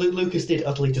honest, Lucas did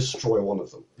utterly destroy one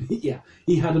of them. Yeah,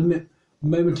 he had a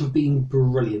moment of being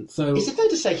brilliant. So Is it fair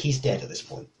to say he's dead at this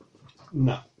point?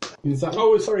 No. who's that?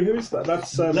 Oh, sorry, who is that?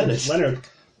 That's Leonard. Leonard.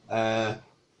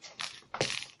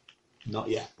 Not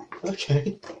yet.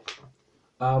 Okay.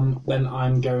 Then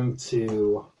I'm going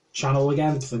to channel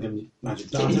again because I'm going to magic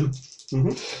dart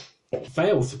him.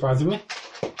 Fails surprisingly,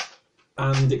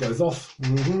 and it goes off.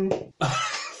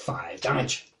 5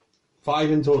 damage.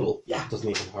 5 in total. Yeah. Doesn't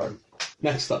even hurt him.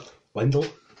 Next up. Wendell?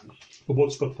 But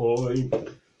what's the point?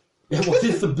 Yeah, what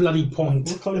is the bloody point?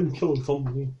 What kind of kill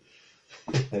somebody?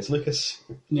 There's Lucas.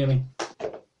 Near me.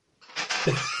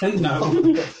 No,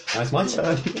 Now it's my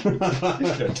turn.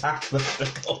 To attack the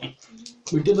Strigoi.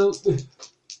 we did a.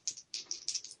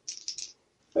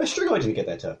 Strigoi didn't get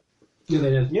their turn. Yeah, they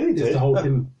did. Yeah, they Just did. to hold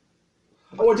him.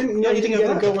 Oh, I didn't know Yeah, you didn't you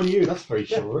get a didn't go on you. That's very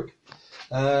chivalric.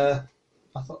 I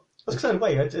thought. That's because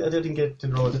wait, I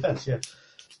didn't roll a defense, yeah.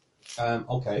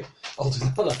 Okay. I'll do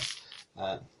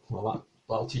that. Well,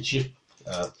 that'll teach you.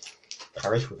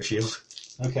 Parry with a shield.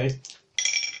 Okay.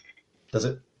 Does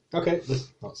it? Okay,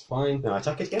 that's fine. Now I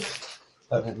attack it again.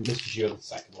 And this is your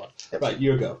second one. Right,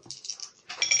 your go.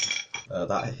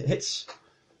 That hits.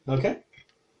 Okay.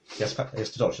 Yes, he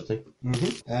has to dodge, doesn't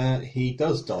he? He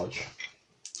does dodge.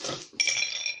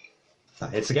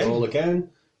 That hits again. Roll again.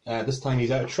 This time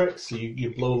he's out of tricks, so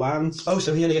you blow lands. Oh,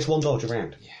 so he only gets 1 dodge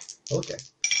around. Yeah. Okay.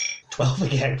 12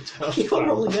 again. You can't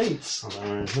roll the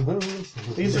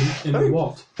 8s. These are In very,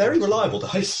 what? very reliable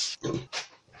dice.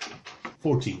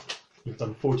 14. You've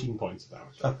done 14 points of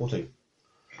damage. 14.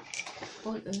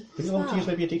 What the? Would you want to use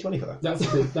maybe a d20 for that?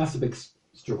 That's a big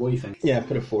Strigoi thing. Yeah,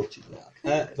 put a 14.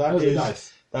 That Those are is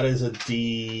nice. that is a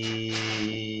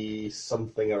D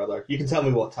something or other. You can tell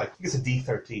me what type. I think it's a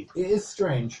D13. It is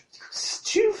strange.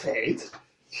 Stupid.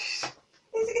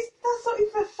 That's not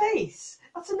even a face.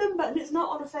 That's a number, and it's not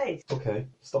on a face. Okay,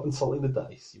 stop insulting the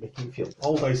dice. You're making me feel.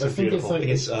 All dice I are think it's beautiful. I like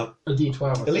think it's a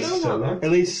D12. at least No, no. now.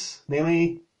 Elise,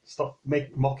 Naomi, stop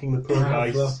mocking the poor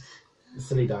Have dice. the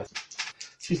silly dice.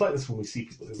 She's like this when we see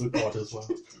people who look odd as well.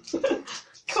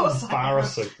 Of course.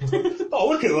 Embarrassing. Oh,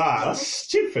 look at that. That's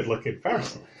stupid looking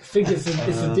person. I think it's a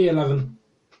D11.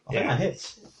 I think that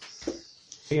hits. I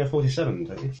think you have 47,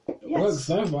 don't you? Works Yes.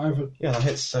 though, whatever. Yeah, that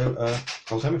hits, so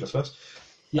roll damage, I suppose.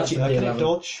 Yeah, Actually, it's a can it D11.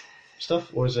 dodge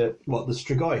stuff, or is it... What, the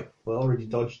Strigoi? Well, I already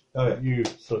dodged you,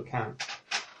 so it can't.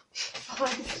 5.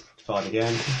 5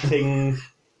 again? Ting.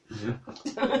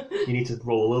 You need to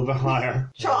roll a little bit higher.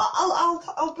 Sure,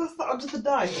 I'll pass that onto the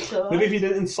dice. So Maybe if you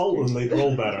didn't insult them, they'd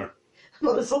roll better. I'm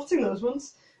not assaulting those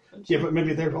ones. Yeah, but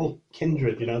maybe they're all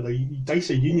kindred, you know, the dice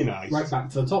are unionised. Right back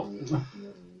to the top.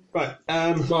 Right,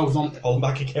 12 Hold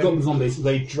back again. got the zombies.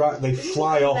 they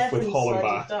fly off with Eleven-sided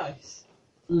Hollenbach. dice.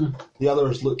 The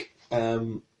others look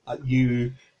at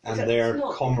you and It's their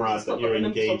not- comrade it's that not you're got the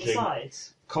numbers on the engaging.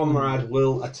 sides. Comrade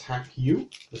will attack you.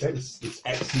 Okay. This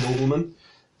ex-nobleman.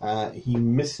 He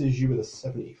misses you with a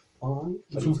 75.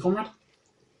 Which one's Conrad?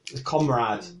 It's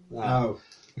Comrade. Oh.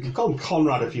 You can call him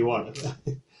Conrad if you want.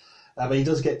 But he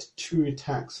does get 2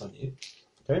 attacks on you.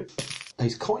 Okay. And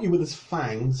he's caught you with his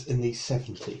fangs in the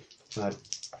 70.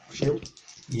 Shield.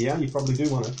 Yeah, you probably do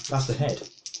want to. That's the head.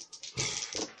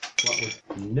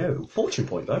 No. Fortune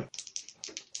point, though.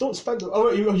 Don't spend.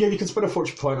 Oh, you can spend a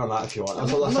fortune point on that if you want. I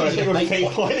I'm not sorry, I using think a I was fate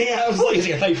fake pointing out. I was I'm not like,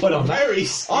 using a fate point on that. very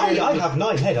scared. I have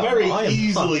 9 head armor. very I am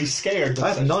easily fucked. scared.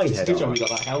 I have 9 It's head good job armor. we got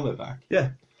that helmet back. Yeah.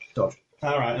 Dodge.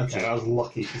 Alright, okay, I was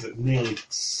lucky because it nearly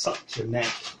sucked your neck.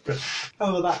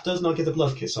 However, that does not give the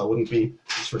blood kiss, so I wouldn't be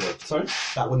disregarded. Sorry?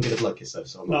 That wouldn't get a blood kiss, though.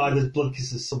 So I'm No, not- the blood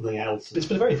kiss is something else. It's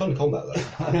been a very fun combat, though.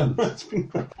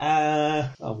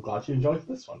 I'm glad you enjoyed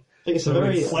this one. I think it's a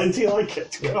very, Plenty like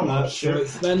it. Come on, So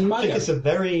it's then I think Mago. it's a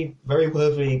very, very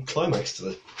worthy climax to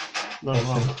the. No,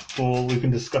 well, we can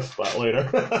discuss that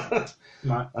later.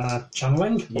 Right.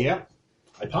 Channeling. Yeah.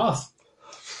 I pass.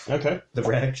 Okay. The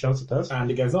rare chance it does. And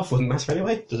it goes off. Wouldn't matter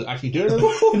anyway. Does it actually do anything?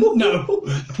 No.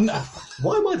 No.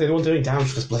 Why am I the one doing damage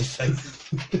to this blade thing?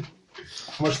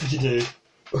 How much did you do?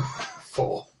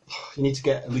 4. You need to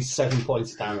get at least 7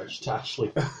 points of damage to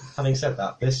actually. Having said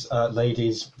that, this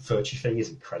lady's virtue thing is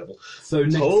incredible. So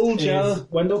next Told ya. is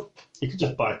Wendell. You could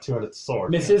just buy a 2-headed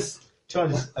sword. Misses. Try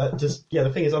to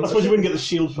the thing is, I suppose you wouldn't get the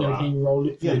shield for No, that. can you roll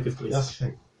it for Yeah, Lucas, please? that's the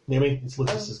thing. Naomi, it's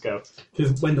Lucas's go.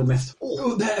 Because Wendell missed.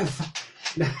 Oh, there.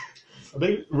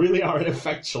 They really are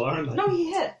ineffectual, aren't they? No,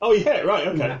 he hit. Oh, you hit, right,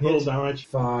 okay. Yeah. Roll damage.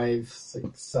 5,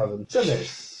 6, 7.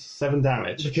 7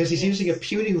 damage. Because he's using a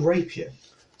puny rapier.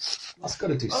 That's got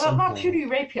to do Well, something. that puny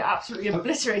rapier absolutely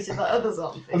obliterated that other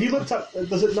zombie. Have you looked at,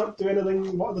 does it not do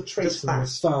anything? What are the traits Just of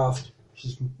this? Fast.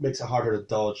 Just makes it harder to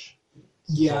dodge.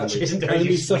 Yeah, Zombie. Isn't very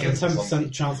only useful suffer against a 10% zombie.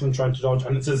 chance when trying to dodge,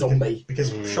 and it's a zombie.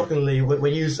 Because shockingly, when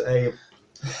we use a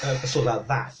sword about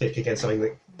that thick against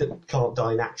something that can't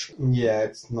die naturally. Yeah,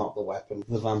 it's not the weapon.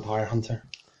 The vampire hunter.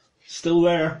 Still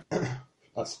there.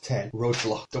 That's 10.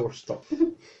 Roadblock. Doorstop.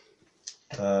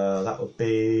 That would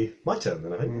be my turn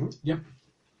then, I think. Mm-hmm. Yeah.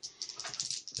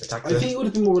 Attack I think it would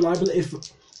have been more reliable if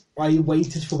I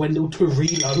waited for Wendell to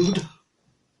reload.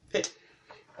 Hit.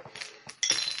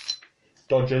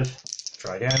 Dodges.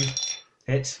 Try again.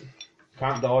 Hit.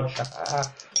 Can't dodge.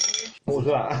 What was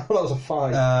that? That was a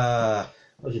 5. That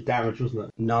was your damage, wasn't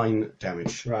it? 9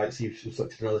 damage. Right, so you've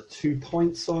inflicted another 2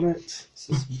 points on it.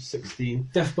 So 16.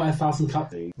 Death by 1,000 cut. I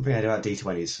think I do about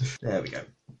D20s. There we go.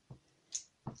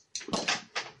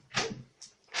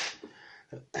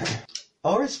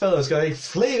 Oris fellow's going,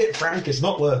 flee it, Frank, it's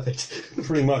not worth it.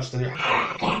 Pretty much. Doesn't it?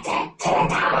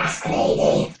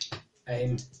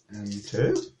 Aim. And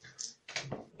 2?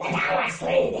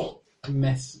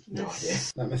 miss. No idea.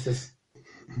 That misses.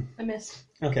 I missed.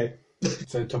 Okay.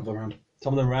 So top of the round.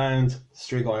 Top of the round,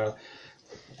 Strigoi.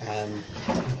 I don't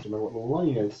remember what the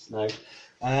line is now.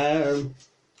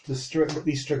 These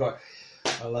Strigoi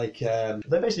are like. They're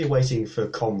basically waiting for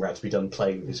Comrade to be done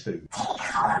playing with his food.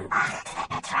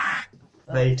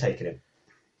 They've taken him.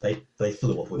 They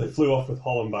flew off with They him. flew off with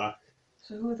Hollenbach.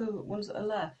 So who are the ones that are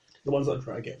left? The ones that are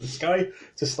trying to get this guy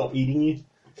to stop eating you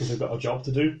because they've got a job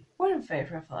to do. We're in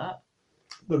favour of that.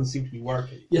 Doesn't seem to be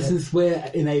working. Yeah, since we're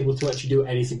unable to actually do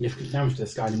any significant damage to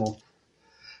this guy anymore.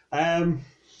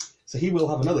 So he will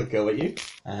have another go at you.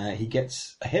 He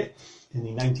gets a hit in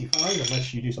the 95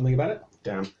 unless you do something about it.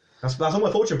 Damn. That's all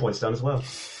my fortune points done as well.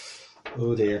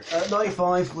 Oh dear.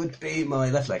 95 would be my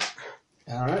left leg.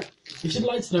 Alright. You should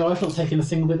like to know I've not taken a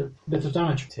single bit of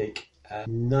damage. Take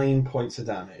 9 points of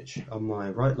damage. On my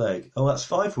right leg. Oh, that's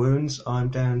 5 wounds. I'm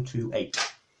down to 8.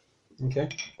 Okay.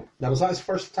 Now was that his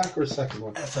first attack or his second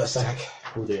one? First attack.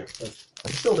 Oh dear. I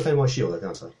can still defend my shield, though,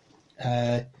 can't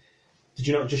I? Did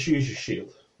you not just use your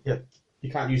shield? Yeah. You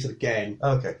can't use it again.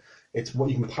 Okay. It's what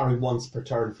you can parry once per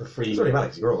turn for free. It's already valid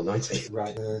because you're all 90.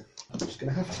 Right. I'm just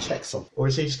going to have to check some. Or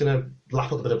is he just going to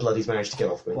lap up the bit of blood he's managed to get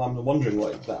off me? Well, I'm wondering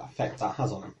what that effect that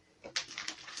has on him.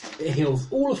 It heals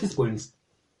all of his wounds.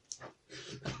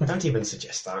 Don't even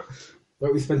suggest that.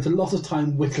 But we spent a lot of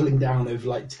time whittling down over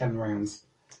like 10 rounds.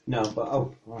 No, but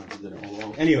right, I did it all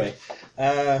wrong. Anyway,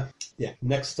 yeah.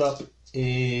 Next up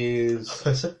is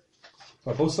Professor,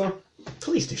 Barbosa.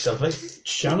 please do something.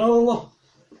 Channel!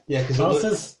 Yeah, because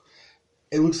Bosses!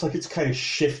 it looks like it's kind of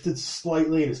shifted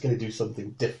slightly, and it's going to do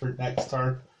something different next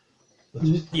turn.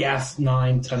 Yes,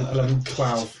 9, 10, 11,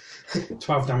 12.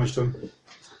 12 damage to him.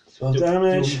 12 Do you want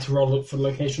damage. me to roll it for the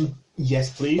location? Yes,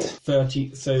 please.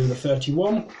 30, so the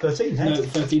 31. 13 head. No,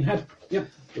 13 head. Yep.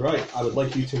 Right, I would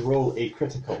like you to roll a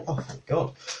critical. Oh, thank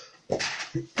God.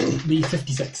 The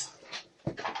 56.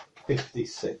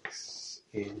 56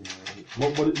 in...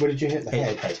 What did you hit? The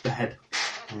head? The head.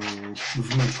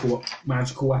 with a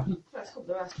magical weapon. Let's hope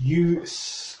the rest.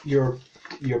 Your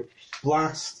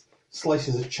blast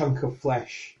slices a chunk of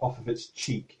flesh off of its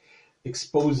cheek,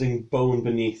 exposing bone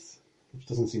beneath, which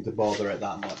doesn't seem to bother it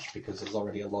that much because there's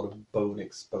already a lot of bone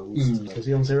exposed. Is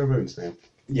he on 0 wounds now?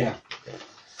 Yeah.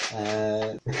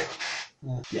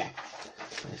 Yeah.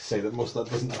 I say that most of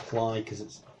that doesn't apply because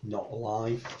it's not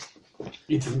alive.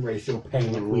 It doesn't really feel pain.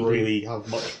 Doesn't really have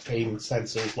much pain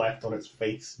sensors left on its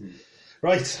face.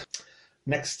 Right.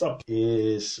 Next up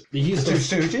Is The the use two of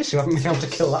stooges who haven't been able to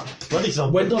kill that bloody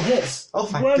zombie. Wendell hits. Oh,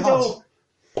 thank Wendell!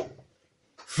 God.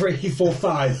 3, 4,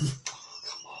 5.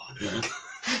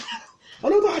 Oh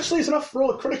no, that actually is enough for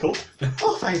roll a critical.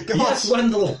 Oh, thank God. Yes,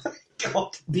 Wendell.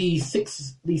 God. The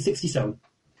 67.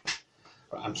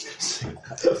 Right, I'm just going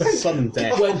to say that. Sudden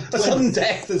death. When- Sudden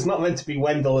death is not meant to be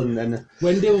Wendell and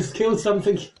Wendell's killed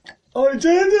something. I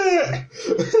did it!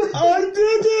 I did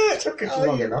it! Took us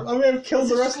long enough. I may have killed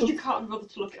the Is it rest just of... you can't bother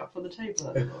to look it up on the table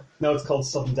anymore? No, it's called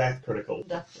sudden death critical.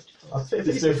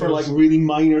 Definitely. They're for like really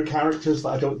minor characters that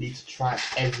I don't need to track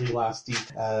every last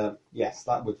detail. Yes,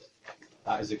 that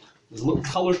is there's a little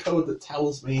colour code that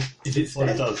tells me If it's what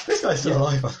it dead. does. This guy's still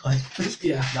alive, by the way.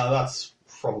 Yeah. Now that's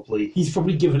probably... He's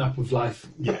probably given up with life.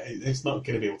 Yeah, it's not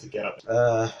going to be able to get up.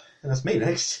 And that's me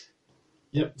next.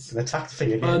 Yep. It's an attack the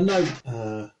thing again.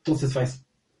 No. What's his face?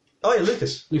 Oh, yeah,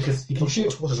 Lucas. Lucas. He can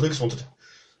shoot. What does Lucas want to do?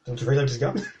 Want to reload his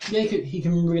gun? Yeah, he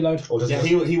can reload. Or does Yeah,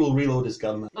 he will reload his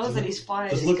gun. Not that he's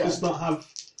fired Does his Lucas gun. not have...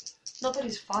 Not that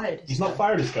he's fired his He's gun. not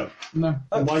fired his gun. No.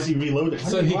 Then why is he reloading?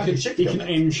 So he why can did you he go? can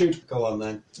aim and shoot. Go on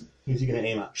then. Who's he going to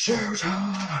aim at? Shoot!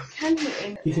 Can he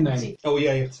aim? He can aim. Oh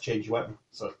yeah, you have to change your weapon.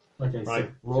 So Okay. right, So he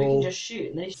roll. can just shoot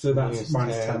and then he... So that's Minus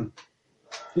minus 10. 10.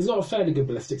 He's got a fairly good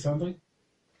ballistics, haven't he?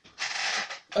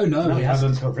 Oh no, No, he he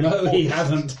hasn't. hasn't. Really No, he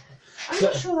hasn't. I'm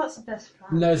not sure that's the best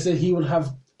plan. No, so he will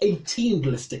have 18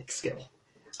 ballistic skill.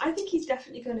 I think he's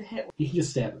definitely going to hit. He can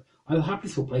just stay at I'll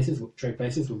happily swap places, trade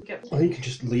places. With... Get, I think you can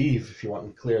just leave if you want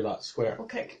and clear that square.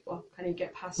 okay, well, can he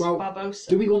get past Well, Barbosa?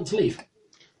 Do we want to leave?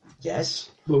 Yes.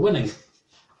 We're winning.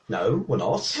 No, we're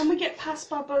not. Can we get past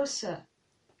Barbosa?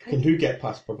 Can who get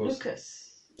past Barbosa?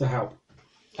 Lucas. To help.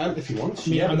 If he wants.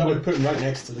 Yeah, Yeah, but that no. would put him right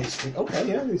next to these three. Okay,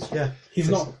 yeah. Yeah. He's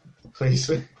not.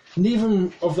 Please. Neither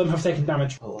of them have taken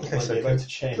damage. Oh, Okay, okay, so about to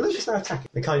change. Lucas now attacking.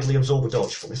 They kindly absorb a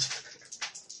dodge from it.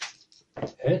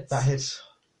 Hits. That hits.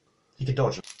 He can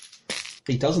dodge.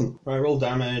 He doesn't. Right, roll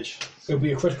damage. It'll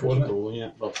be a critical, wouldn't it? Critical,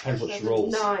 yeah. Well, depends what she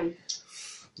rolls. 9.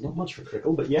 Not much for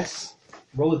critical, but yes.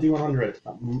 Roll a d100.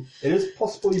 It is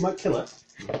possible you might kill it.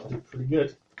 That'd be pretty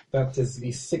good. That is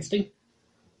the 60.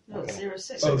 No, it's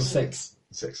 06. Oh, 6.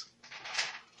 6.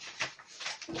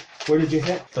 Where did you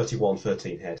hit? 31,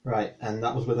 13 head. Right, and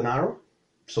that was with an arrow?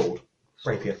 Sword.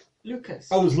 Rapier. Lucas.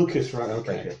 Oh, it was Lucas, right,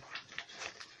 okay. Rapier.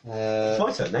 Uh, It's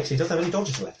my turn next. He doesn't have any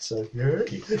dodges left, so.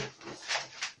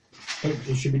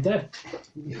 He should be dead.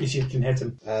 If you can hit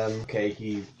him. okay,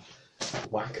 you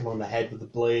whack him on the head with the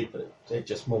blade, but it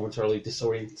just momentarily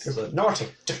disorients him. Naughty.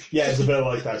 Yeah, it's a bit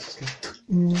like that.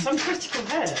 Some critical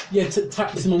hit. Yeah,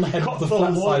 taps him on the head with the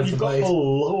flat side of the You've got blade. the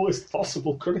lowest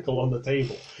possible critical on the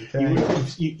table. Okay.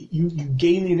 You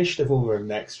gain the initiative over him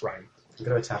next round. I'm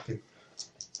going to attack him.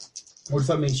 What does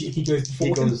that mean? He goes before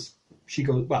He him? goes. She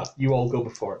goes. Well, you all go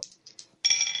before it.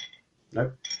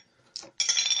 Nope.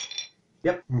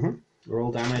 Yep.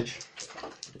 Roll damage.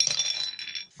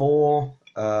 4,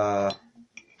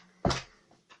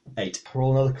 8.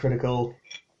 Roll another critical.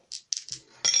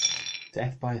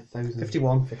 Death by 1,000.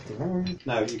 51. 51.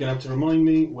 Now you're gonna have to remind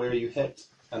me where you hit,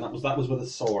 and that was with a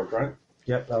sword, right?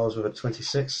 Yep, that was with a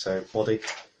 26, so body.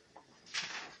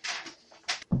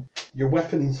 Your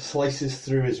weapon slices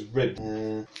through his rib.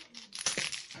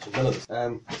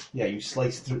 Yeah, you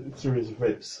slice through his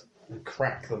ribs and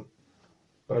crack them,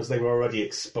 but as they were already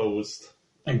exposed,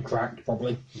 And cracked,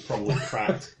 probably. and probably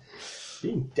cracked.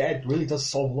 Being dead really does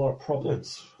solve a lot of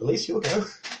problems. At least you'll go.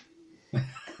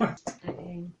 I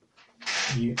aim.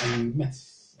 You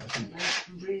miss. I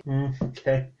think.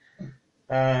 Okay.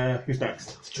 Who's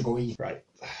next? Strigoi. Right.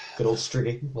 Good old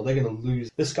Striggy. Well, they're going to lose.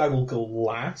 This guy will go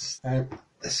last.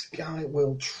 This guy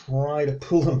will try to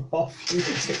pull him off you.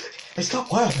 It's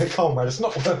not worth it, comrade. It's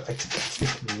not worth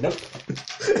it.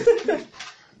 Nope.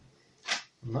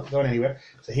 I'm not going anywhere.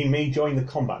 So he may join the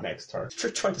combat next turn.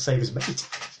 He's trying to save his mate.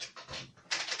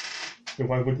 So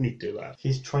why wouldn't he do that?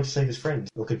 He's trying to save his friend,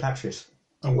 your compatriot.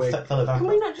 And wait. Fellow Can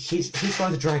we vampire. not just... He's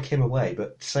trying to drag him away,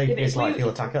 but to save Yeah, but his if we- life, he'll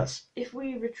attack us. If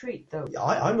we retreat, though...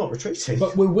 I'm not retreating.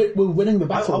 But we're winning the I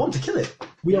battle. want to kill it.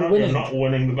 We are winning. You're not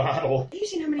winning the battle. Have you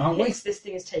seen how many Aren't we? hits this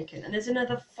thing has taken? And there's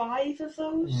another 5 of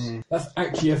those? That's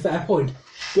actually a fair point.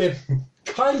 We're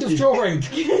kind kind of drawing?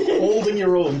 holding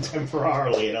your own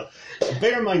temporarily. You know,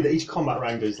 bear in mind that each combat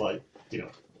round is like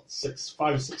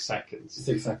 5 or 6 seconds.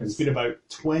 6 seconds. It's been about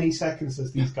 20 seconds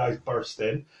since these guys burst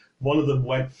in. One of them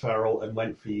went feral and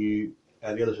went for you,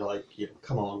 and the others are like,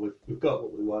 come on, we've got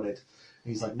what we wanted.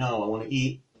 And he's like, no, I want to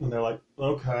eat. And they're like,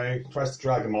 okay. Tries to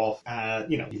drag him off.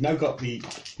 You've now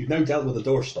dealt with the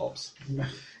doorstops.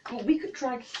 Well, we could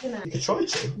drag him out. You could try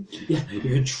to. Yeah, you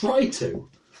could try to.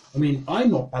 I mean,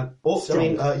 I'm not. And also,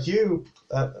 you,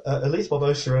 at least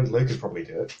Barbosa and Lucas probably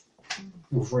do it.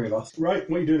 All three of us. Right,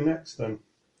 what are you doing next then?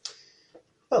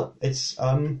 Well, it's,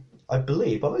 I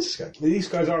believe, Barbosa's go. These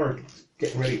guys are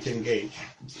getting ready to engage.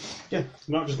 Yeah. They're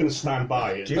not just going to stand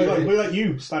by. Do you- We let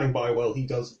you standing by while he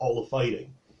does all the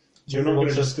fighting. You're not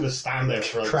just going to stand there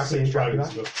for like trap me 6 and drag me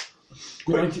rounds. back?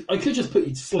 Yeah, I could just put you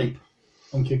to sleep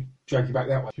and could drag you back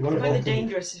that way. You want It's to kind of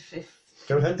dangerous if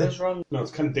Go ahead it then. goes wrong. No,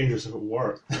 it's kind of dangerous if it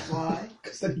worked. Why?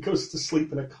 Because then he goes to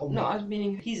sleep in a combat. No, I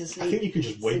mean he's asleep. I think you can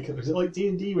just wake him. Is it like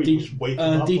D&D where you just wake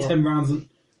him up? D10 rounds and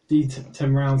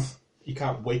D10 rounds. You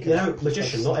can't wake him up.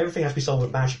 Magician, not everything has to be solved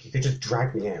with magic. You could just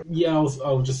drag me out. Yeah,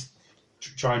 I'll just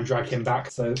try and drag him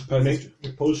back. So Make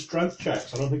opposed strength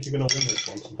checks. I don't think you're going to win this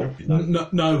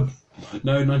one.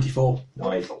 No, 94.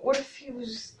 What if he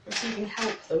was receiving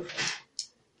help though?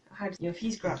 If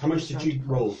he's grabbed. How much did you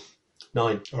roll?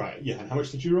 9. Alright, yeah. How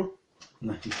much did you roll?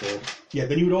 94. Yeah,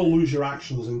 then you would all lose your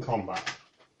actions in combat.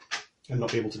 And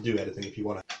not be able to do anything if you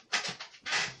want to.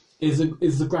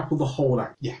 Is the grapple the whole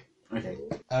act? Yeah. Okay.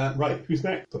 Right, who's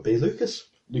next? Could be Lucas.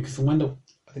 Lucas and Wendell.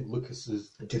 I think Lucas is...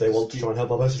 Do they want to try and help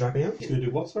Barbosa drag me out? He's going to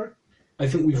do what, sorry? I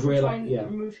think we've Try realised. and Yeah.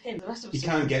 remove him. The rest of us. He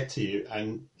can't get to you,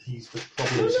 and he's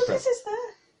probably... No, Lucas is there.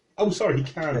 Oh, sorry, he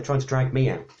They're can. trying to drag me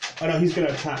out. Oh no, he's going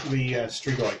to attack the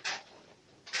Strigoi.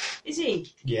 Is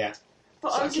he? Yeah.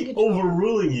 But So I I was keep thinking.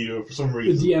 overruling you for some The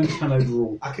reason. DM can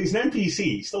overrule. He's an NPC,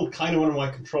 he's still kind of under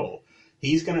my control.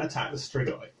 He's going to attack the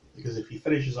Strigoi, because if he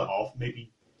finishes it off,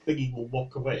 maybe Biggie will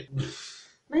walk away.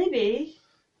 Maybe.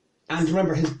 And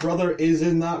remember, his brother is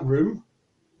in that room.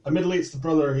 Admittedly, it's the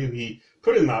brother who he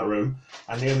put in that room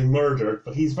and nearly murdered,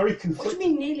 but he's very What do you conflicted.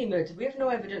 mean nearly murdered? We have no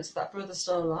evidence that brother's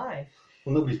still alive.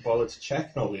 Well, nobody's bothered to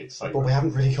check and all the But excitement. we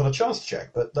haven't really got a chance to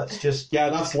check, but that's just... Yeah,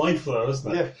 that's life though,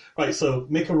 isn't it? Yeah. Right, so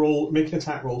make an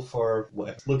attack roll for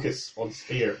whatever. Lucas on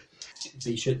spear.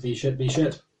 Be shit.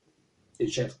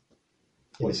 It's shit.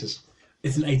 He misses.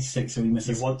 It's an 86, so he You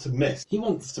misses. want to miss. He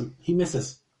wants to. He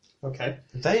misses. Okay.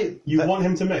 They Want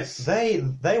him to miss. They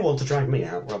want to drag me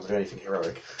out rather than anything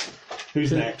heroic.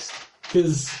 Who's So- next?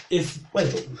 Because if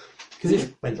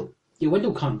Wendell.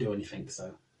 Wendell can't do anything,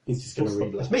 so he's just going to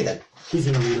reload. That's me then. He's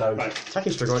going to reload. Right.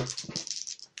 Attacking Strigoi.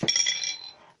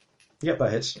 Yep,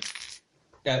 that hits.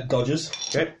 Dodges.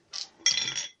 Okay.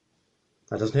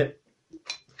 That doesn't hit.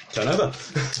 Turn over.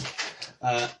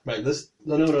 Right, this...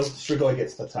 No. Strigoi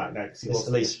gets to attack now because he Yes, lost...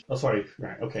 Elise. Oh, sorry.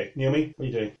 Right, okay. Naomi, what are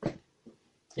you doing? Is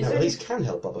No, there at any- least can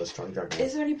help Barbosa trying to drag me out.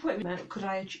 Is there any point, man? Could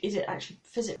I? Is it actually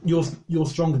physical? You're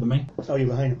stronger than me. Oh, you're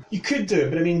behind him. You could do it,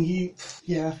 but I mean,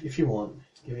 yeah, if you want.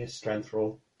 Give me a strength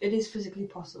roll. It is physically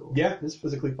possible. Yeah, it's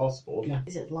physically possible. Yeah.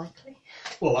 Is it likely?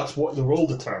 Well, that's what the roll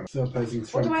determines. So opposing What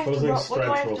strength. do I have to Opposing roll? What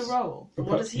do I have strength to roll? rolls.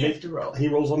 What does he have to roll? He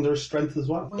rolls under his strength as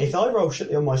well. If I roll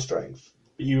shitly on my strength,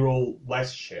 But you roll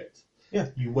less shit. Yeah.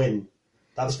 You win.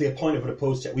 That's the point of an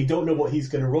opposed check. We don't know what he's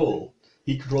going to roll.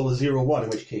 He could roll a 0-1, in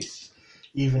which case,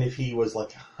 even if he was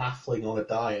like a halfling on a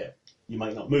diet, you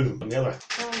might not move him. On the other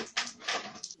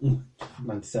hand,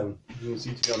 97. it doesn't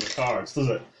seem to be on the cards, does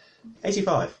it?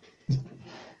 85.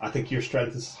 I think your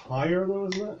strength is higher, though,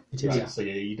 isn't it? It is, Right, yeah. So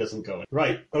yeah, he doesn't go in.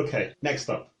 Right, okay. Next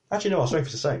up. Actually, no, our strength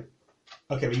is the same.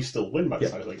 Okay, but you still win by the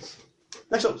Yeah. side of things.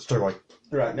 Next up, Strigoi.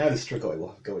 Right, now the Strigoi will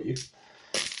have a go at you.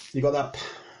 You got that?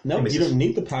 No, He you misses. don't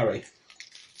need the parry.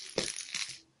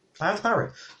 I have parry.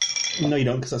 No, you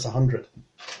don't, because that's 100.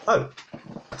 Oh.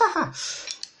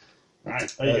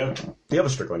 Right, there you go. The other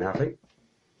Strigoi now, I think.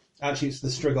 Actually, it's the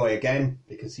Strigoi again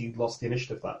because he lost the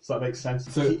initiative. Does that make sense?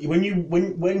 So-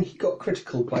 when he got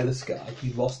critical by this guy,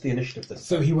 he lost the initiative. This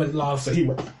So he went last. so he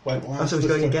went last. Oh, so he's this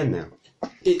going time. again now.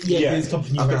 Yeah. It's top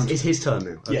of new Okay, round. it's his turn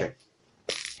now. Okay. Yeah.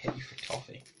 Hit you for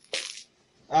toffee.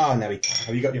 Oh, no, he can't.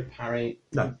 Have you got your parry?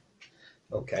 No.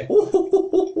 Okay.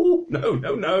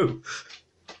 No.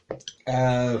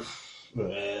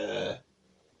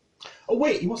 Oh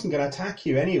wait, he wasn't going to attack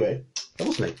you anyway. That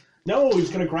wasn't he? No, he was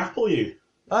going to grapple you.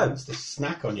 Oh. It's to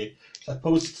snack on you. So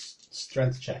opposed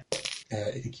strength check.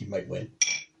 I think you might win.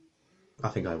 I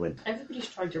think I win. Everybody's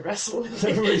trying to wrestle with it.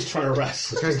 Everybody's trying to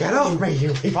wrestle. Get off me,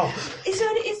 you people! Is there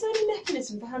any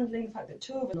mechanism for handling the fact that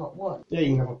two of them are not one? Yeah,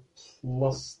 you can have a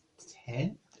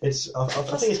 +10. It's I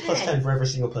think it's plus 10 for every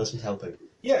single person helping.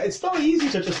 Yeah, it's not easy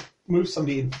to just move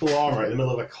somebody in full armour in the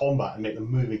middle of a combat and make them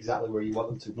move exactly where you want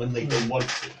them to when they don't want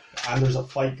to, and there's a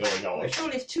fight going on. But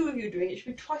surely if two of you are doing it, it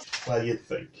should be twice. Well, you'd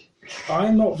think.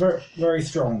 I'm not very, very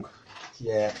strong.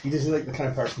 Yeah, he doesn't like the kind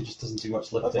of person who just doesn't do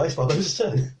much lifting. That's my bonus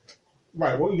turn.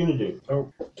 Right, what are you going to do?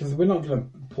 Oh, because we're not going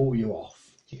to pull you off.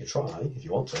 You can try if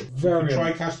you want to. Very.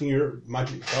 Try casting your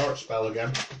magic dart spell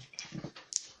again.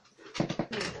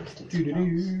 No,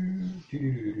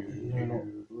 not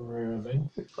really.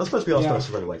 I suppose we are Yeah. supposed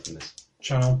to run away from this.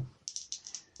 Channel.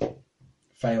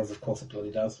 Fails, of course it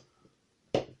bloody does.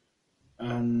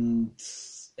 And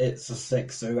it's a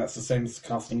 6, so that's the same as the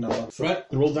casting number. Right,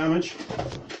 roll damage.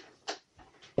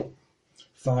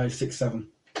 5, 6, 7.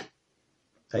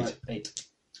 8. Right, 8.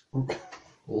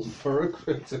 Roll for a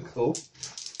critical.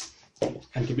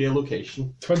 And give me a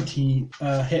location. 20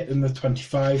 hit in the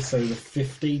 25, so the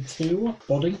 52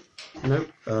 body, No,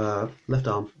 left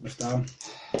arm. left arm.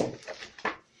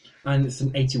 And it's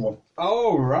an 81.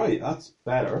 Oh, right, that's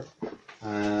better.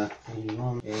 In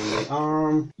the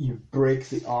arm, you break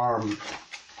the arm.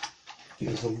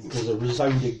 There's a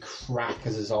resounding crack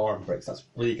as his arm breaks. That's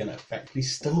really going to affect.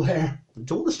 He's still there.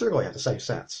 Do all the Strigoi have the same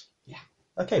stats? Yeah.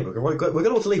 Okay, we're going to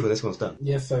want to leave when this one's done.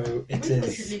 Yeah, so it Maybe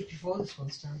we should is. leave before this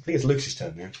one's done. I think it's Luke's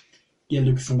turn now. Yeah,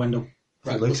 Lucas and Wendell.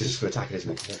 Right, Luke's is for attacking,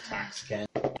 isn't it? Attacks again.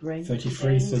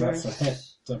 33, so that's a hit,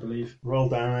 I believe. Roll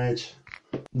damage.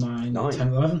 9, Nine. 10,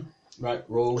 11. Right,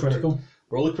 roll Critical.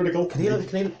 Roll a critical. Can he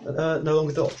no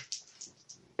longer dodge?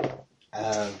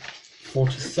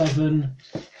 47.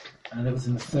 And it was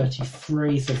in the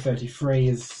 33, so 33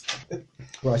 is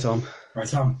Right arm.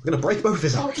 right arm. We're going to break both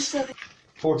his arms. 47.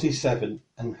 47.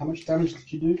 And how much damage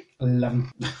did you do?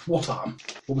 11. What arm?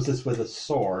 What was this with a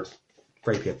sword?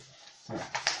 Rapier.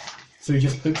 So he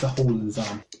just pokes a hole in his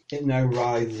arm. It now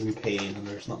writhes in pain, and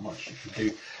there's not much you can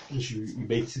do. You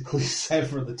basically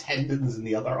sever the tendons in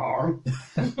the other arm.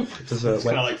 Does, It's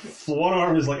kind of like one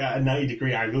arm is like at a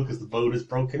 90-degree angle because the bone is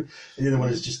broken, and the other one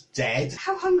is just dead.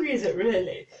 How hungry is it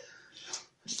really?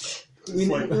 It's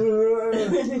like,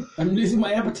 I'm losing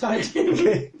my appetite. Leave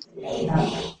me.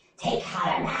 Take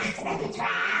her back to the Petra.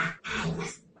 I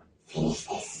must finish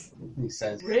this. he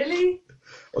says, Really?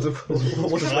 what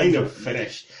does kind of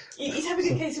finished. He's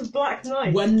having a case of black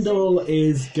knife. Wendell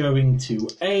is going to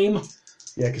aim,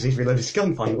 Yeah, because he's reloaded his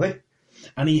gun finally.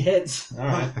 and he hits. All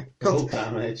right, roll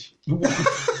damage. Come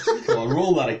on,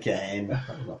 roll that again.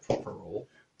 That was a proper roll.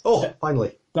 Oh,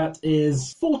 finally. That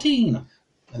is 14.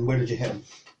 And where did you hit him?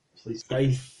 Please.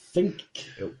 I think.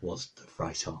 It was the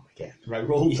right arm again. Right,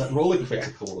 roll a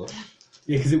critical though.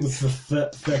 Yeah, because it was the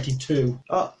 32.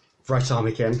 Oh, right arm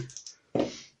again.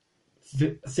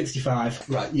 65.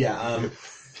 Right, yeah.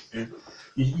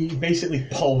 You basically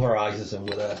pulverizes him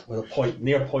with a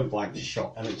near point blank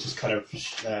shot, and it just kind of.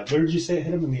 Where did you say it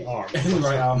hit him in the arm? In the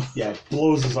right arm. Yeah, it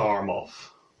blows his arm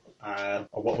off,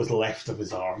 or what was left of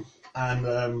his arm,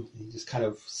 and he just kind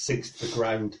of sinks to the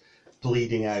ground,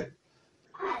 bleeding out.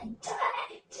 I'm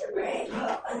trying to break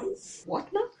bones. What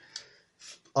now?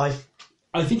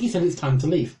 I think he said it's time to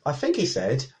leave. I think he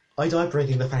said, I die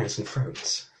breaking the thousand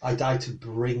throats. I died to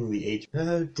bring the age.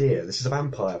 Oh dear, this is a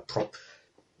vampire prop.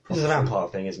 This is a vampire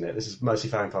thing, isn't it? This is mostly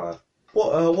vampire.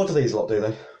 What do these lot do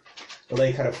then? Well,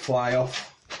 they kind of fly off.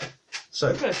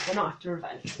 So, Good, we're not after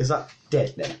revenge. is that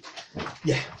dead then?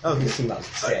 Yeah, Oh, you yes. see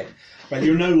that's dead. Right,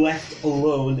 you're now left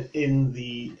alone in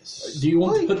the. Do you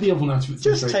want to put the other one out of its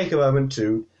Just misery? take a moment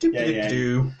to Yeah.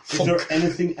 do. Is there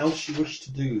anything else you wish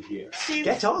to do here? See,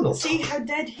 Get Arnold. see how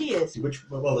dead he is.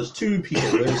 Well, there's two people.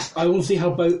 There's I want to see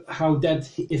how dead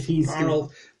if he's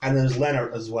Arnold and there's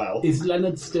Leonard as well. Is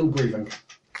Leonard still breathing?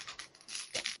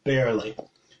 Barely.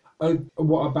 Oh,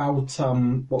 what about what's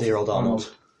Dear old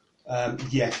Arnold.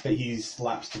 Yes, but he's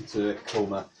lapsed into a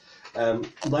coma.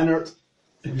 Leonard,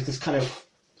 who's this kind of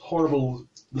horrible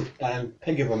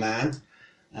pig of a man,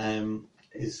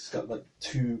 he's got like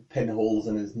 2 pinholes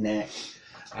in his neck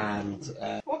and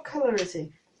What colour is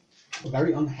he? a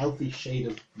very unhealthy shade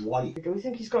of white. Do we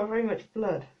think he's got very much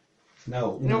blood?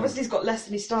 No, I mean, obviously he's got less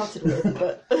than he started with,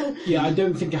 but... Yeah, I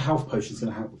don't think a health potion's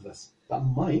going to help with this. that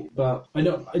might. But I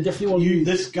definitely want You,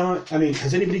 this guy. I mean,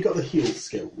 has anybody got the heal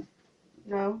skill?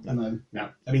 no. No. No.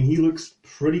 I mean, he looks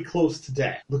pretty close to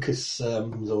death. Lucas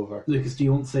comes over. Lucas, do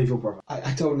you want to save your brother?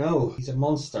 I don't know. He's a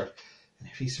monster. And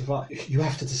if he survives, you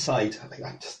have to decide.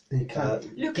 You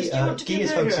can't. Lucas, do you want to Guy give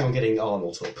is her focusing a- on getting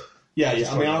Arnold up. Yeah. I mean,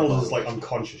 Sorry, Arnold Arnold. is like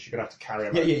unconscious. You're gonna have to carry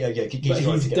him. Yeah. out. Guy's But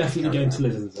trying he's to get definitely going to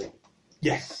live, isn't he?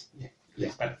 Yes. Yeah.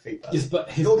 Yes. Better feet. Yes, but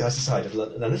his Your guys decided,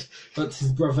 Leonard.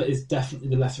 brother is definitely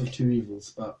the lesser of two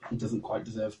evils, but he doesn't quite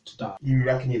deserve to die. You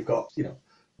reckon you've got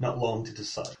not long to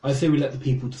decide. I say we let the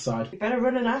people decide. You better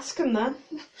run and ask him then.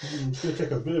 It's going to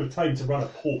take a bit of time to run a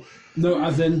poll. No,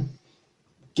 as in,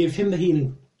 give him the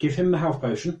healing, give him the health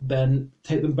potion, then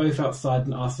take them both outside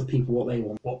and ask the people what they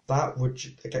want. That would...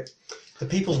 Okay. The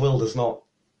people's will does not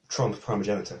trump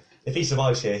primogeniture. If he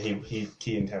survives here, he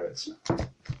inherits.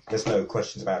 There's no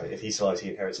questions about it. If he survives, he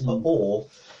inherits. Or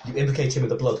you implicate him with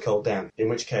the blood cult down, in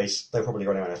which case they'll probably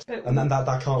run out. But And then that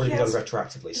can't really be done yes.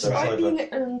 retroactively. So Despite it's either being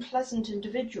an unpleasant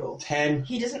individual, 10,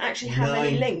 he doesn't actually have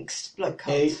any 9, links to blood 8,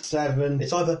 cults. 7, you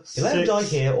let him 6, die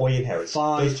here or he inherits.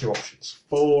 5, Those two options.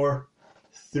 4,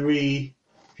 3,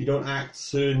 if you don't act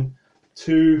soon,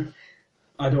 2,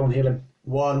 I don't want to heal him.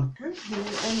 1.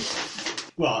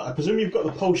 Well, I presume you've got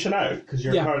the potion out, because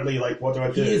you're Yeah. currently like, what do I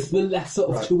do? He is the lesser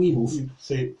of Right. two evils.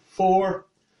 See, 4.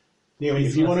 Naomi,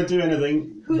 if you want to do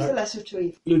anything, Who's no, the lesser of two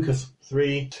evils? Lucas,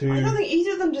 3, I 2, don't think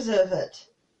either of them deserve it.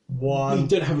 we 1,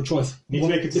 don't have a choice. Need to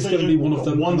make a It's going to decision. be one We've of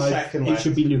got them. 1 and second it left.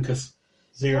 should be Lucas.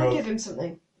 Can I 0. give him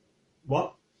something?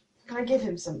 What? Can I give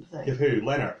him something? Give who?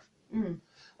 Leonard? Mm.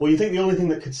 Well, you think the only thing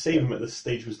that could save him at this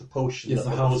stage was the potion Yes,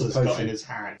 that the half Moses the got potion. in his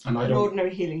hand. And I An don't.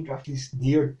 ordinary healing drop. He's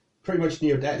pretty much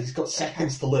near death. He's got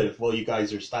seconds to live while you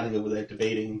guys are standing over there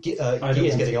debating. He I don't is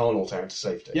want getting Arnold out to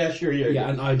safety. Yeah, sure, Yeah,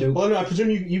 and I don't. Well, no, I presume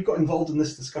you got involved in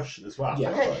this discussion as well. Yeah.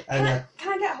 Okay, And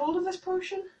can I get hold of this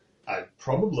potion?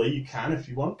 probably you can if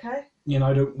you want. Okay.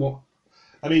 I don't want.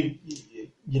 I mean,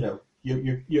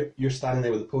 you're standing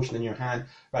there with a potion in your hand,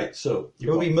 right? So It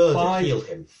will be murder. 5, Heal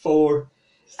him. 4,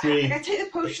 I 3. take the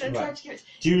potion and try Right. to give it.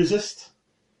 Do you resist?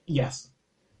 Yes.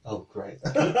 Oh, great.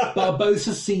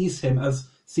 Barbosa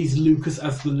sees Lucas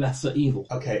as the lesser evil.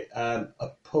 Okay,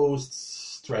 opposed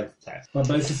strength test.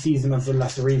 Barbosa sees him as the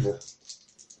lesser evil.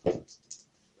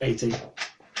 18.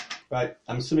 Right,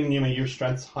 I'm assuming, Numa, your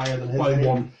strength's higher than his. By anyway?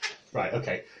 1. Right,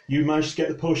 okay. You manage to get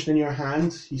the potion in your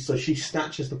hand, so she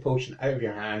snatches the potion out of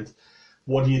your hand.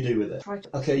 What do you do with it? Try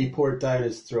to. Okay, you pour it down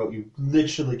his throat. You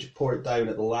literally just pour it down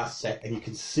at the last second, and you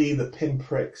can see the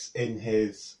pinpricks in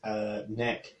his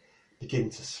neck begin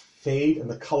to fade, and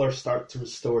the colour start to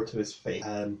restore to his face.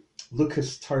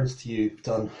 Lucas turns to you.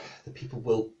 Done. The people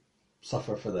will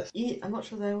suffer for this. I'm not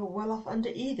sure they were well off under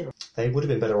either. They would have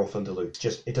been better off under Luke.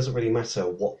 Just it doesn't really matter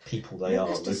what people they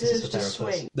Lucas are. Lucas is deserves the to better person.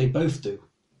 swing. They both do.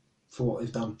 For what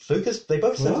they've done. Lucas, they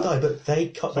both deserve to die, but they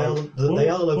cut down. They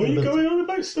are the What local are you nobility. going on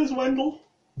about, says Wendell?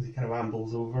 As he kind of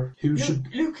ambles over. Who should.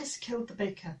 Lucas killed the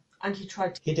baker, and he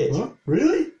tried to. He did. What?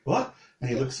 Really? What? And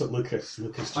he looks at Lucas.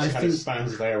 Lucas just I kind of think-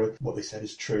 stands there with what they said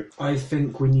is true. I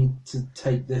think we need to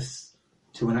take this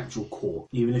to an actual court,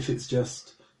 even if it's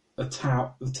just the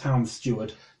town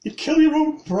steward. You kill your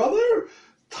own brother?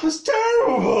 That's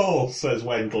terrible, says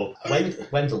Wendell.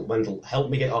 Wendell, help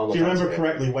me get Arnold. Do you out of remember here.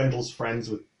 correctly, Wendell's friends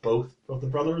with both of the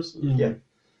brothers? Yeah.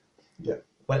 Yeah.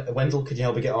 Wendell, could you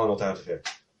help me get Arnold out of here?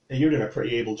 You're doing a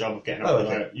pretty able job of getting Oh, him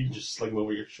okay. out. You can just sling him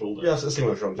over your shoulder. Yeah, that's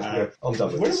what's wrong. I'm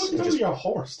done with Where this. was your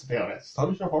horse, to be honest?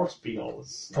 How's your horse been all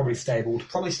this? Probably stabled.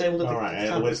 Probably stay with the Alright,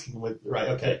 right,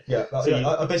 okay. Yeah, So you-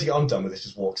 I basically I'm done with this.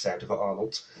 Just walks out of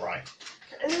Arnold. Right.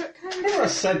 Can Remember I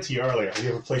said to you earlier, have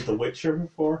you ever played The Witcher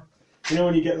before? You know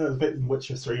when you get that bit in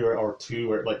Witcher 3 or 2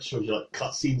 where it like shows you like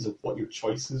cutscenes of what your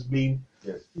choices mean?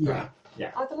 Yeah.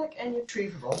 Are there like any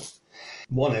retrievable?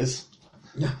 One is.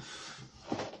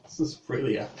 This is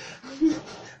really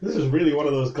this is really one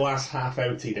of those glass half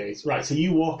empty days. Right, so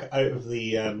you walk out of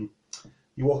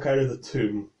the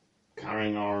tomb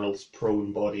carrying Arnold's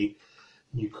prone body.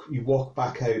 You walk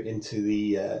back out into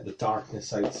the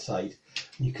darkness outside.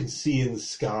 You can see in the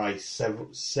sky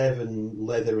seven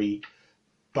leathery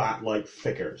bat-like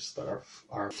figures that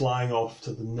are flying off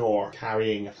to the north,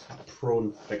 carrying a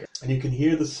prone figure, and you can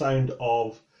hear the sound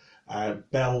of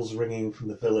bells ringing from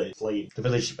the village. The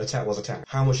village was attacked.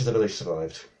 How much has the village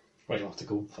survived? Well, you'll have to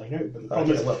go and find out. But the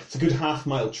problem is, well, it's a good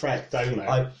half-mile trek down there.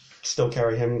 I still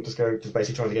carry him, just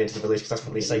basically trying to get into the village because that's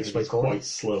probably the safest place for him. Quite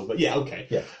slow, but yeah, okay.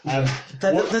 Yeah.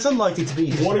 What- There's unlikely to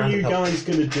be. What are you guys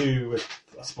going to do with,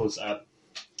 I suppose, I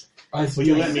will you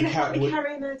suggest- let me Can will,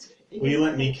 carry him out? will you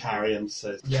let me carry him,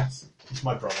 says, Yes. he's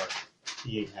my brother,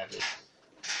 he ain't heavy.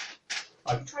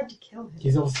 I tried to kill him.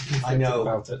 He's obviously I conflicted know.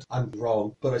 about it. I'm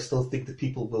wrong, but I still think the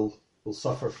people will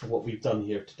suffer for what we've done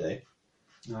here today.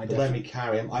 I But let me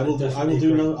carry him. I will definitely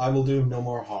do agree. him no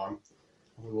more harm.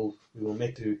 We will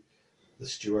make the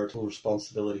steward full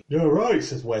responsibility. You're right,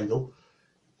 says Wendell.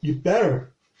 You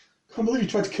better. Can't believe you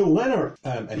tried to kill Leonard.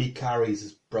 And he carries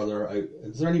his brother out.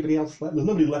 Is there anybody else left? There's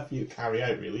nobody left for you to carry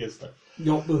out, really, is there?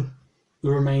 Not the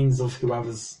remains of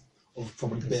whoever's, of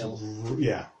probably Bill.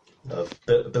 Yeah,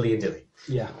 Billy and Dilly.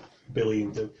 Yeah. Billy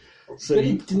and Doug. So But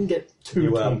he you, didn't get too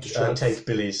You time to show. take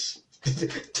Billy's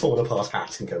torn apart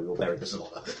hat and go, well, there it is.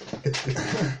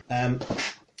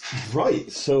 Right,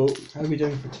 so how are we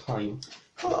doing for time?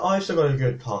 Well, I've still got a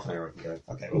good half an hour I can go.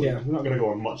 Okay, well, Yeah. we're not going to go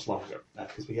on much longer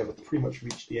because we have pretty much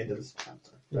reached the end of this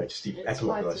chapter. Right, just the It's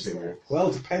epilogue, I hard to assume. say. Yeah. Well,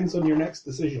 it depends on your next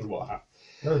decision what happens.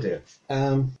 Oh dear.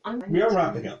 We are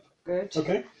wrapping up. Good.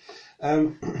 Okay.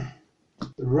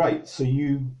 Right, so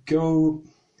you go.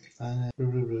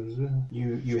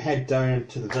 You head down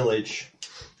to the village.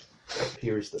 It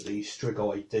appears that the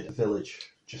Strigoi did a village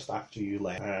just after you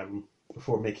left.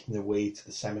 Before making their way to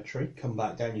the cemetery, come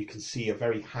back down. You can see a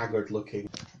very haggard-looking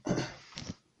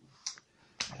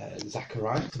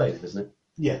Zachariah. It's bailiff, isn't it?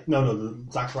 Yeah, no.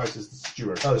 Zacharias is the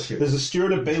steward. Oh, the steward. There's a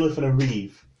steward, a bailiff, and a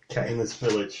reeve Okay. in this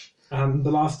village.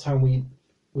 The last time we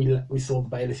saw the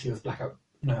bailiff, he was blackout.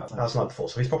 No, That's not before,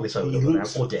 so he's probably so He ill now,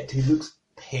 looks, or dead. he looks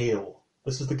pale.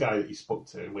 This is the guy that you spoke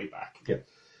to way back. Yeah.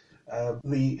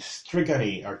 The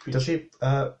Strigani are Does she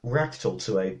react at all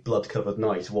to a blood-covered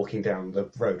knight walking down the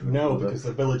road? No, because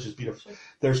the village has been.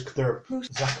 There's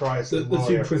Zacharias, the the two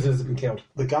lawyer, prisoners have been killed.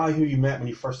 the guy who you met when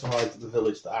you first arrived at the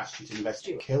village that asked you to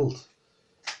investigate, killed,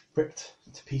 ripped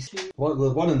to pieces. The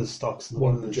one in the stocks and the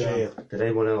one in the jail. Did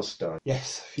anyone else die?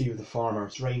 Yes, a few of the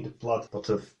farmers drained of blood. What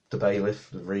of the bailiff,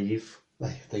 the reeve,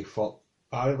 They fought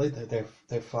violently.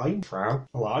 They're fine, Frau?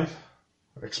 alive.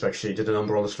 I expect she did a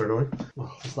number on us for annoying.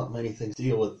 Well, there's not many things to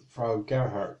deal with. Frau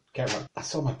Gerhardt. I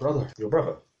saw my brother. Your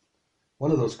brother?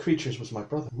 One of those creatures was my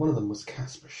brother. One of them was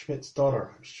Caspar Schmidt's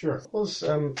daughter, I'm sure. What was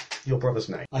your brother's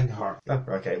name? Einhard. Oh,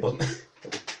 okay, it wasn't.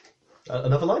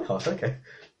 Another Lionheart, okay.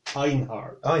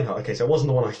 Einhard. Einhart, okay, so it wasn't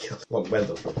the one I killed. Well,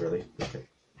 Wendell, not really. Okay.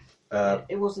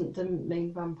 It wasn't the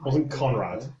main vampire. Wasn't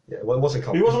Conrad. Yeah, well, it wasn't He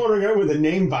Conrad. wasn't wandering out with a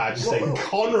name badge saying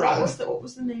Conrad. What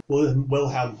was the name?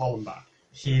 Wilhelm Hollenbach.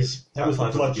 He's That was the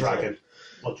about Blood 500 years old. Dragon.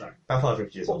 Blood Dragon. About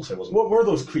 500 years old, so it wasn't. What were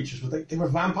those creatures? They were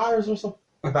vampires or something?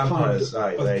 Vampires,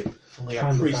 aye, they Only a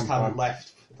Kind of priest vampire. hadn't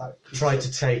left. That tried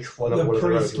to take one of The their own.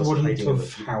 priest He was wouldn't hiding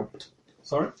have in helped.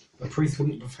 Sorry? The priest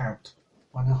wouldn't have helped.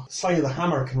 Why not? Sign of the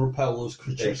Hammer can repel those They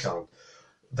creatures. can't.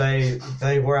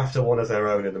 They were after one of their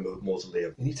own in the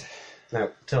mausoleum. You need to... Now,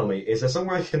 tell me, is there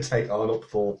somewhere I can take Arnold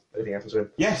before anything happens to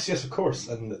him? Yes, of course.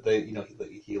 And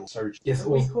he'll surge. Yes,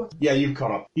 well, Yeah, you've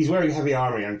caught up. He's wearing heavy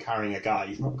armour and carrying a guy.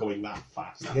 He's not going that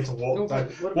fast. He had to walk down,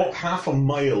 What walk about- half a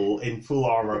mile in full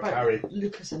armour, About carry.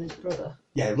 Lucas and his brother.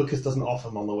 Yeah, Lucas doesn't off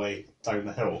him on the way down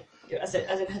the hill. As in,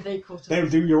 had they caught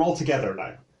up? You're all together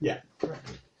now. Yeah.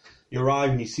 Correct. You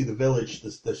arrive and you see the village.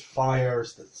 There's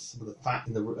fires. There's some of the fat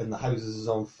in the houses is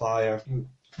on fire.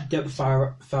 get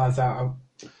the fires out.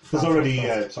 There's already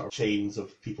sort of chains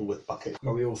of people with buckets.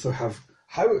 But we also have.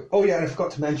 Oh yeah, and I forgot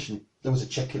to mention there was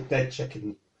a dead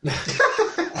chicken.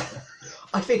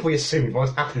 I think we assumed what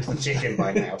happened to the chicken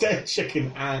by now. Dead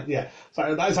chicken, and yeah,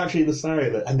 so that is actually the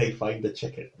scenario and they find the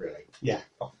chicken. Really? Yeah.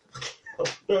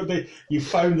 You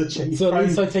found the chicken. So at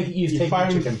least I take it you've You taken the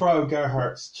found chicken. Frau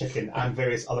Gerhardt's chicken and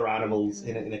various other animals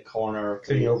in a corner.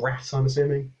 Including a rat, I'm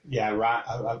assuming? Yeah,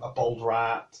 a bald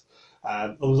rat.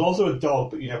 There was also a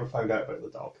dog, but you never found out about the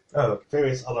dog. Oh,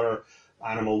 Various other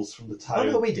animals from the I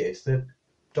town. know we did. The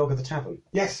dog at the tavern.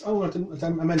 Yes. Oh, I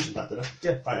mentioned that, did I?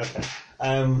 Yeah. Right.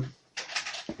 Okay.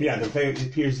 Yeah. It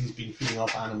appears he's been feeding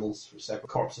off animals for several.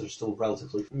 Corpses are still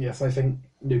relatively. Yes, I think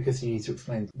Lucas, you need to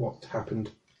explain what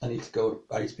happened. I need to go.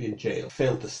 I need to be in jail.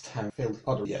 Failed this town. Failed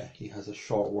other. Yeah. He has a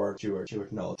short word.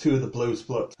 Stewart nod. Two of the Blues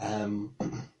Blood. Two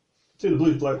of the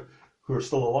Blues Blood who are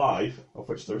still alive, of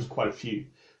which there's quite a few.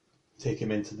 Take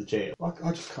him into the jail.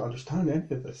 I just can't understand any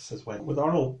of this. Says when with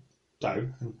Arnold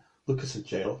down and Lucas in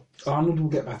jail. Arnold will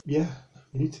get back. Yeah,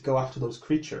 you need to go after those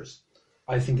creatures.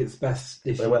 I think it's best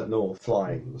if They went north,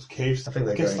 flying. Those caves. I think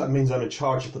they're guess going- that means I'm in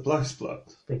charge of the Blouse Blood.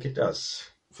 I think it does.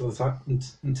 for the time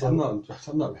until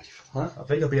I'm not ready for that. I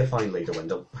think he'll be a fine leader,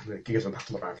 Wendell. He gives him a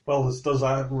pat on the back. Well, this does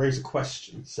raise a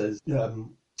question. It says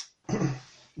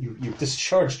you've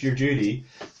discharged your duty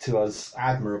to us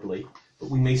admirably, but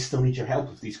we may still need your help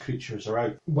if these creatures are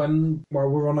out. while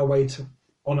we're on our way to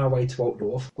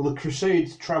Altdorf. Well, the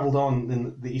Crusades travelled on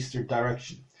in the eastern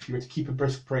direction. If you were to keep a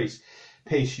brisk pace,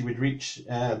 you would reach.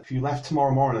 If you left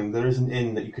tomorrow morning, there is an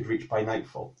inn that you could reach by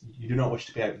nightfall. You do not wish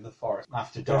to be out in the forest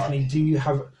after dark. Definitely. Do you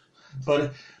have?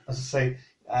 But as I say,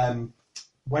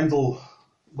 Wendell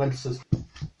says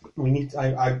we need.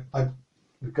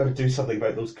 We've got to do something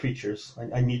about those creatures.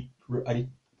 I need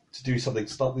to do something.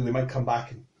 Stop them. They might come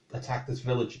back and attack this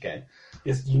village again.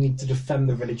 Yes, you need to defend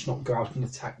the village, not go out and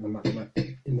attack them.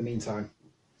 In the meantime,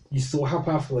 you saw how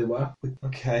powerful they were.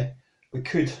 Okay, we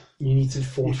could. You need to You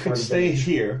fortify could the stay village.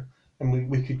 here, and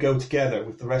we could go together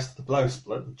with the rest of the Blouse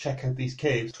Blood and check out these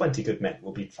caves. 20 good men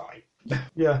will be fine.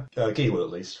 Yeah, Guy will at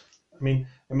least. I mean,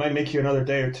 it might make you another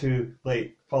day or two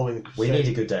late following the We crusade.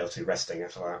 need a good day or two resting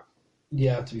after that.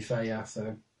 Yeah, to be fair, yeah.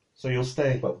 So So you'll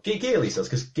stay. Well, Gear at least does,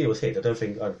 because Gear was hit. I don't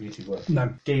think either of you two were.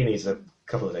 no, Gear needs a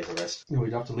couple of days of rest. No,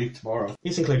 we'd have to leave tomorrow.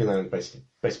 He's including that basically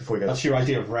before he goes. That's your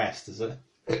idea of rest, is it?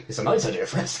 It's a nice idea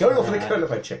of rest. Going off on a current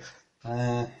adventure.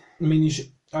 Uh, I mean,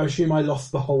 I assume I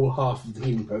lost the whole half of the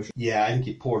healing potion. yeah, I think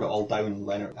you poured it all down,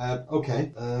 Leonard.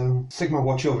 Okay. Sigma,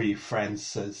 watch over you, friends,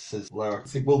 says Laura.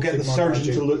 We'll get the Sigma, surgeon guide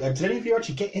to you. look. Did any of you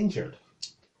actually get injured?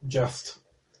 Just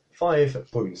 5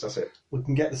 wounds, that's it. We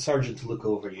can get the surgeon to look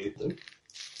over you.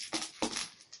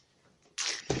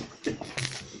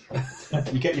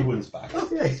 You get your wounds back. Oh,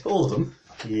 yeah, all of them.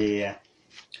 Yeah.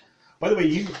 By the way,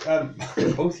 you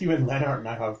both you and Leonard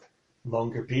now have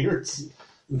longer beards.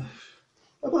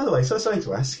 Oh, by the way, so I was going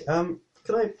to ask, can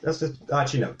I...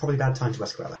 Actually, no, probably bad time to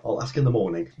ask about that. I'll ask in the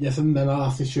morning. yes, and then I'll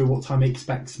ask Issue what time he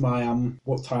expects my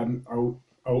what time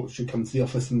I should come to the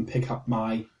office and pick up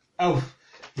my. Oh,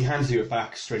 he hands you it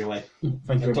back straight away.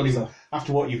 Thank you, Don't even, sir.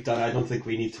 after what you've done, I don't think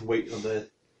we need to wait on the...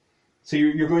 So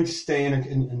you're going to stay in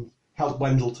and help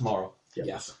Wendell tomorrow? Yep.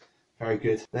 Yes, Very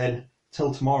good. Then,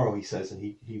 till tomorrow, he says, and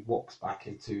he walks back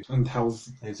into and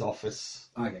how's his office.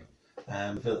 okay?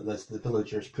 The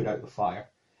villagers put out the fire.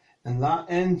 And that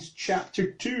ends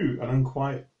chapter 2, An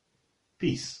Unquiet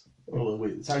Peace. Although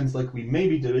it sounds like we may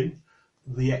be doing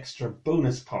the extra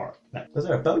bonus part. Was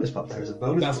there a bonus part there? There's a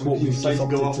bonus That's part. what You we've decide to just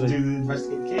go opted off and to do the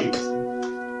investigate caves.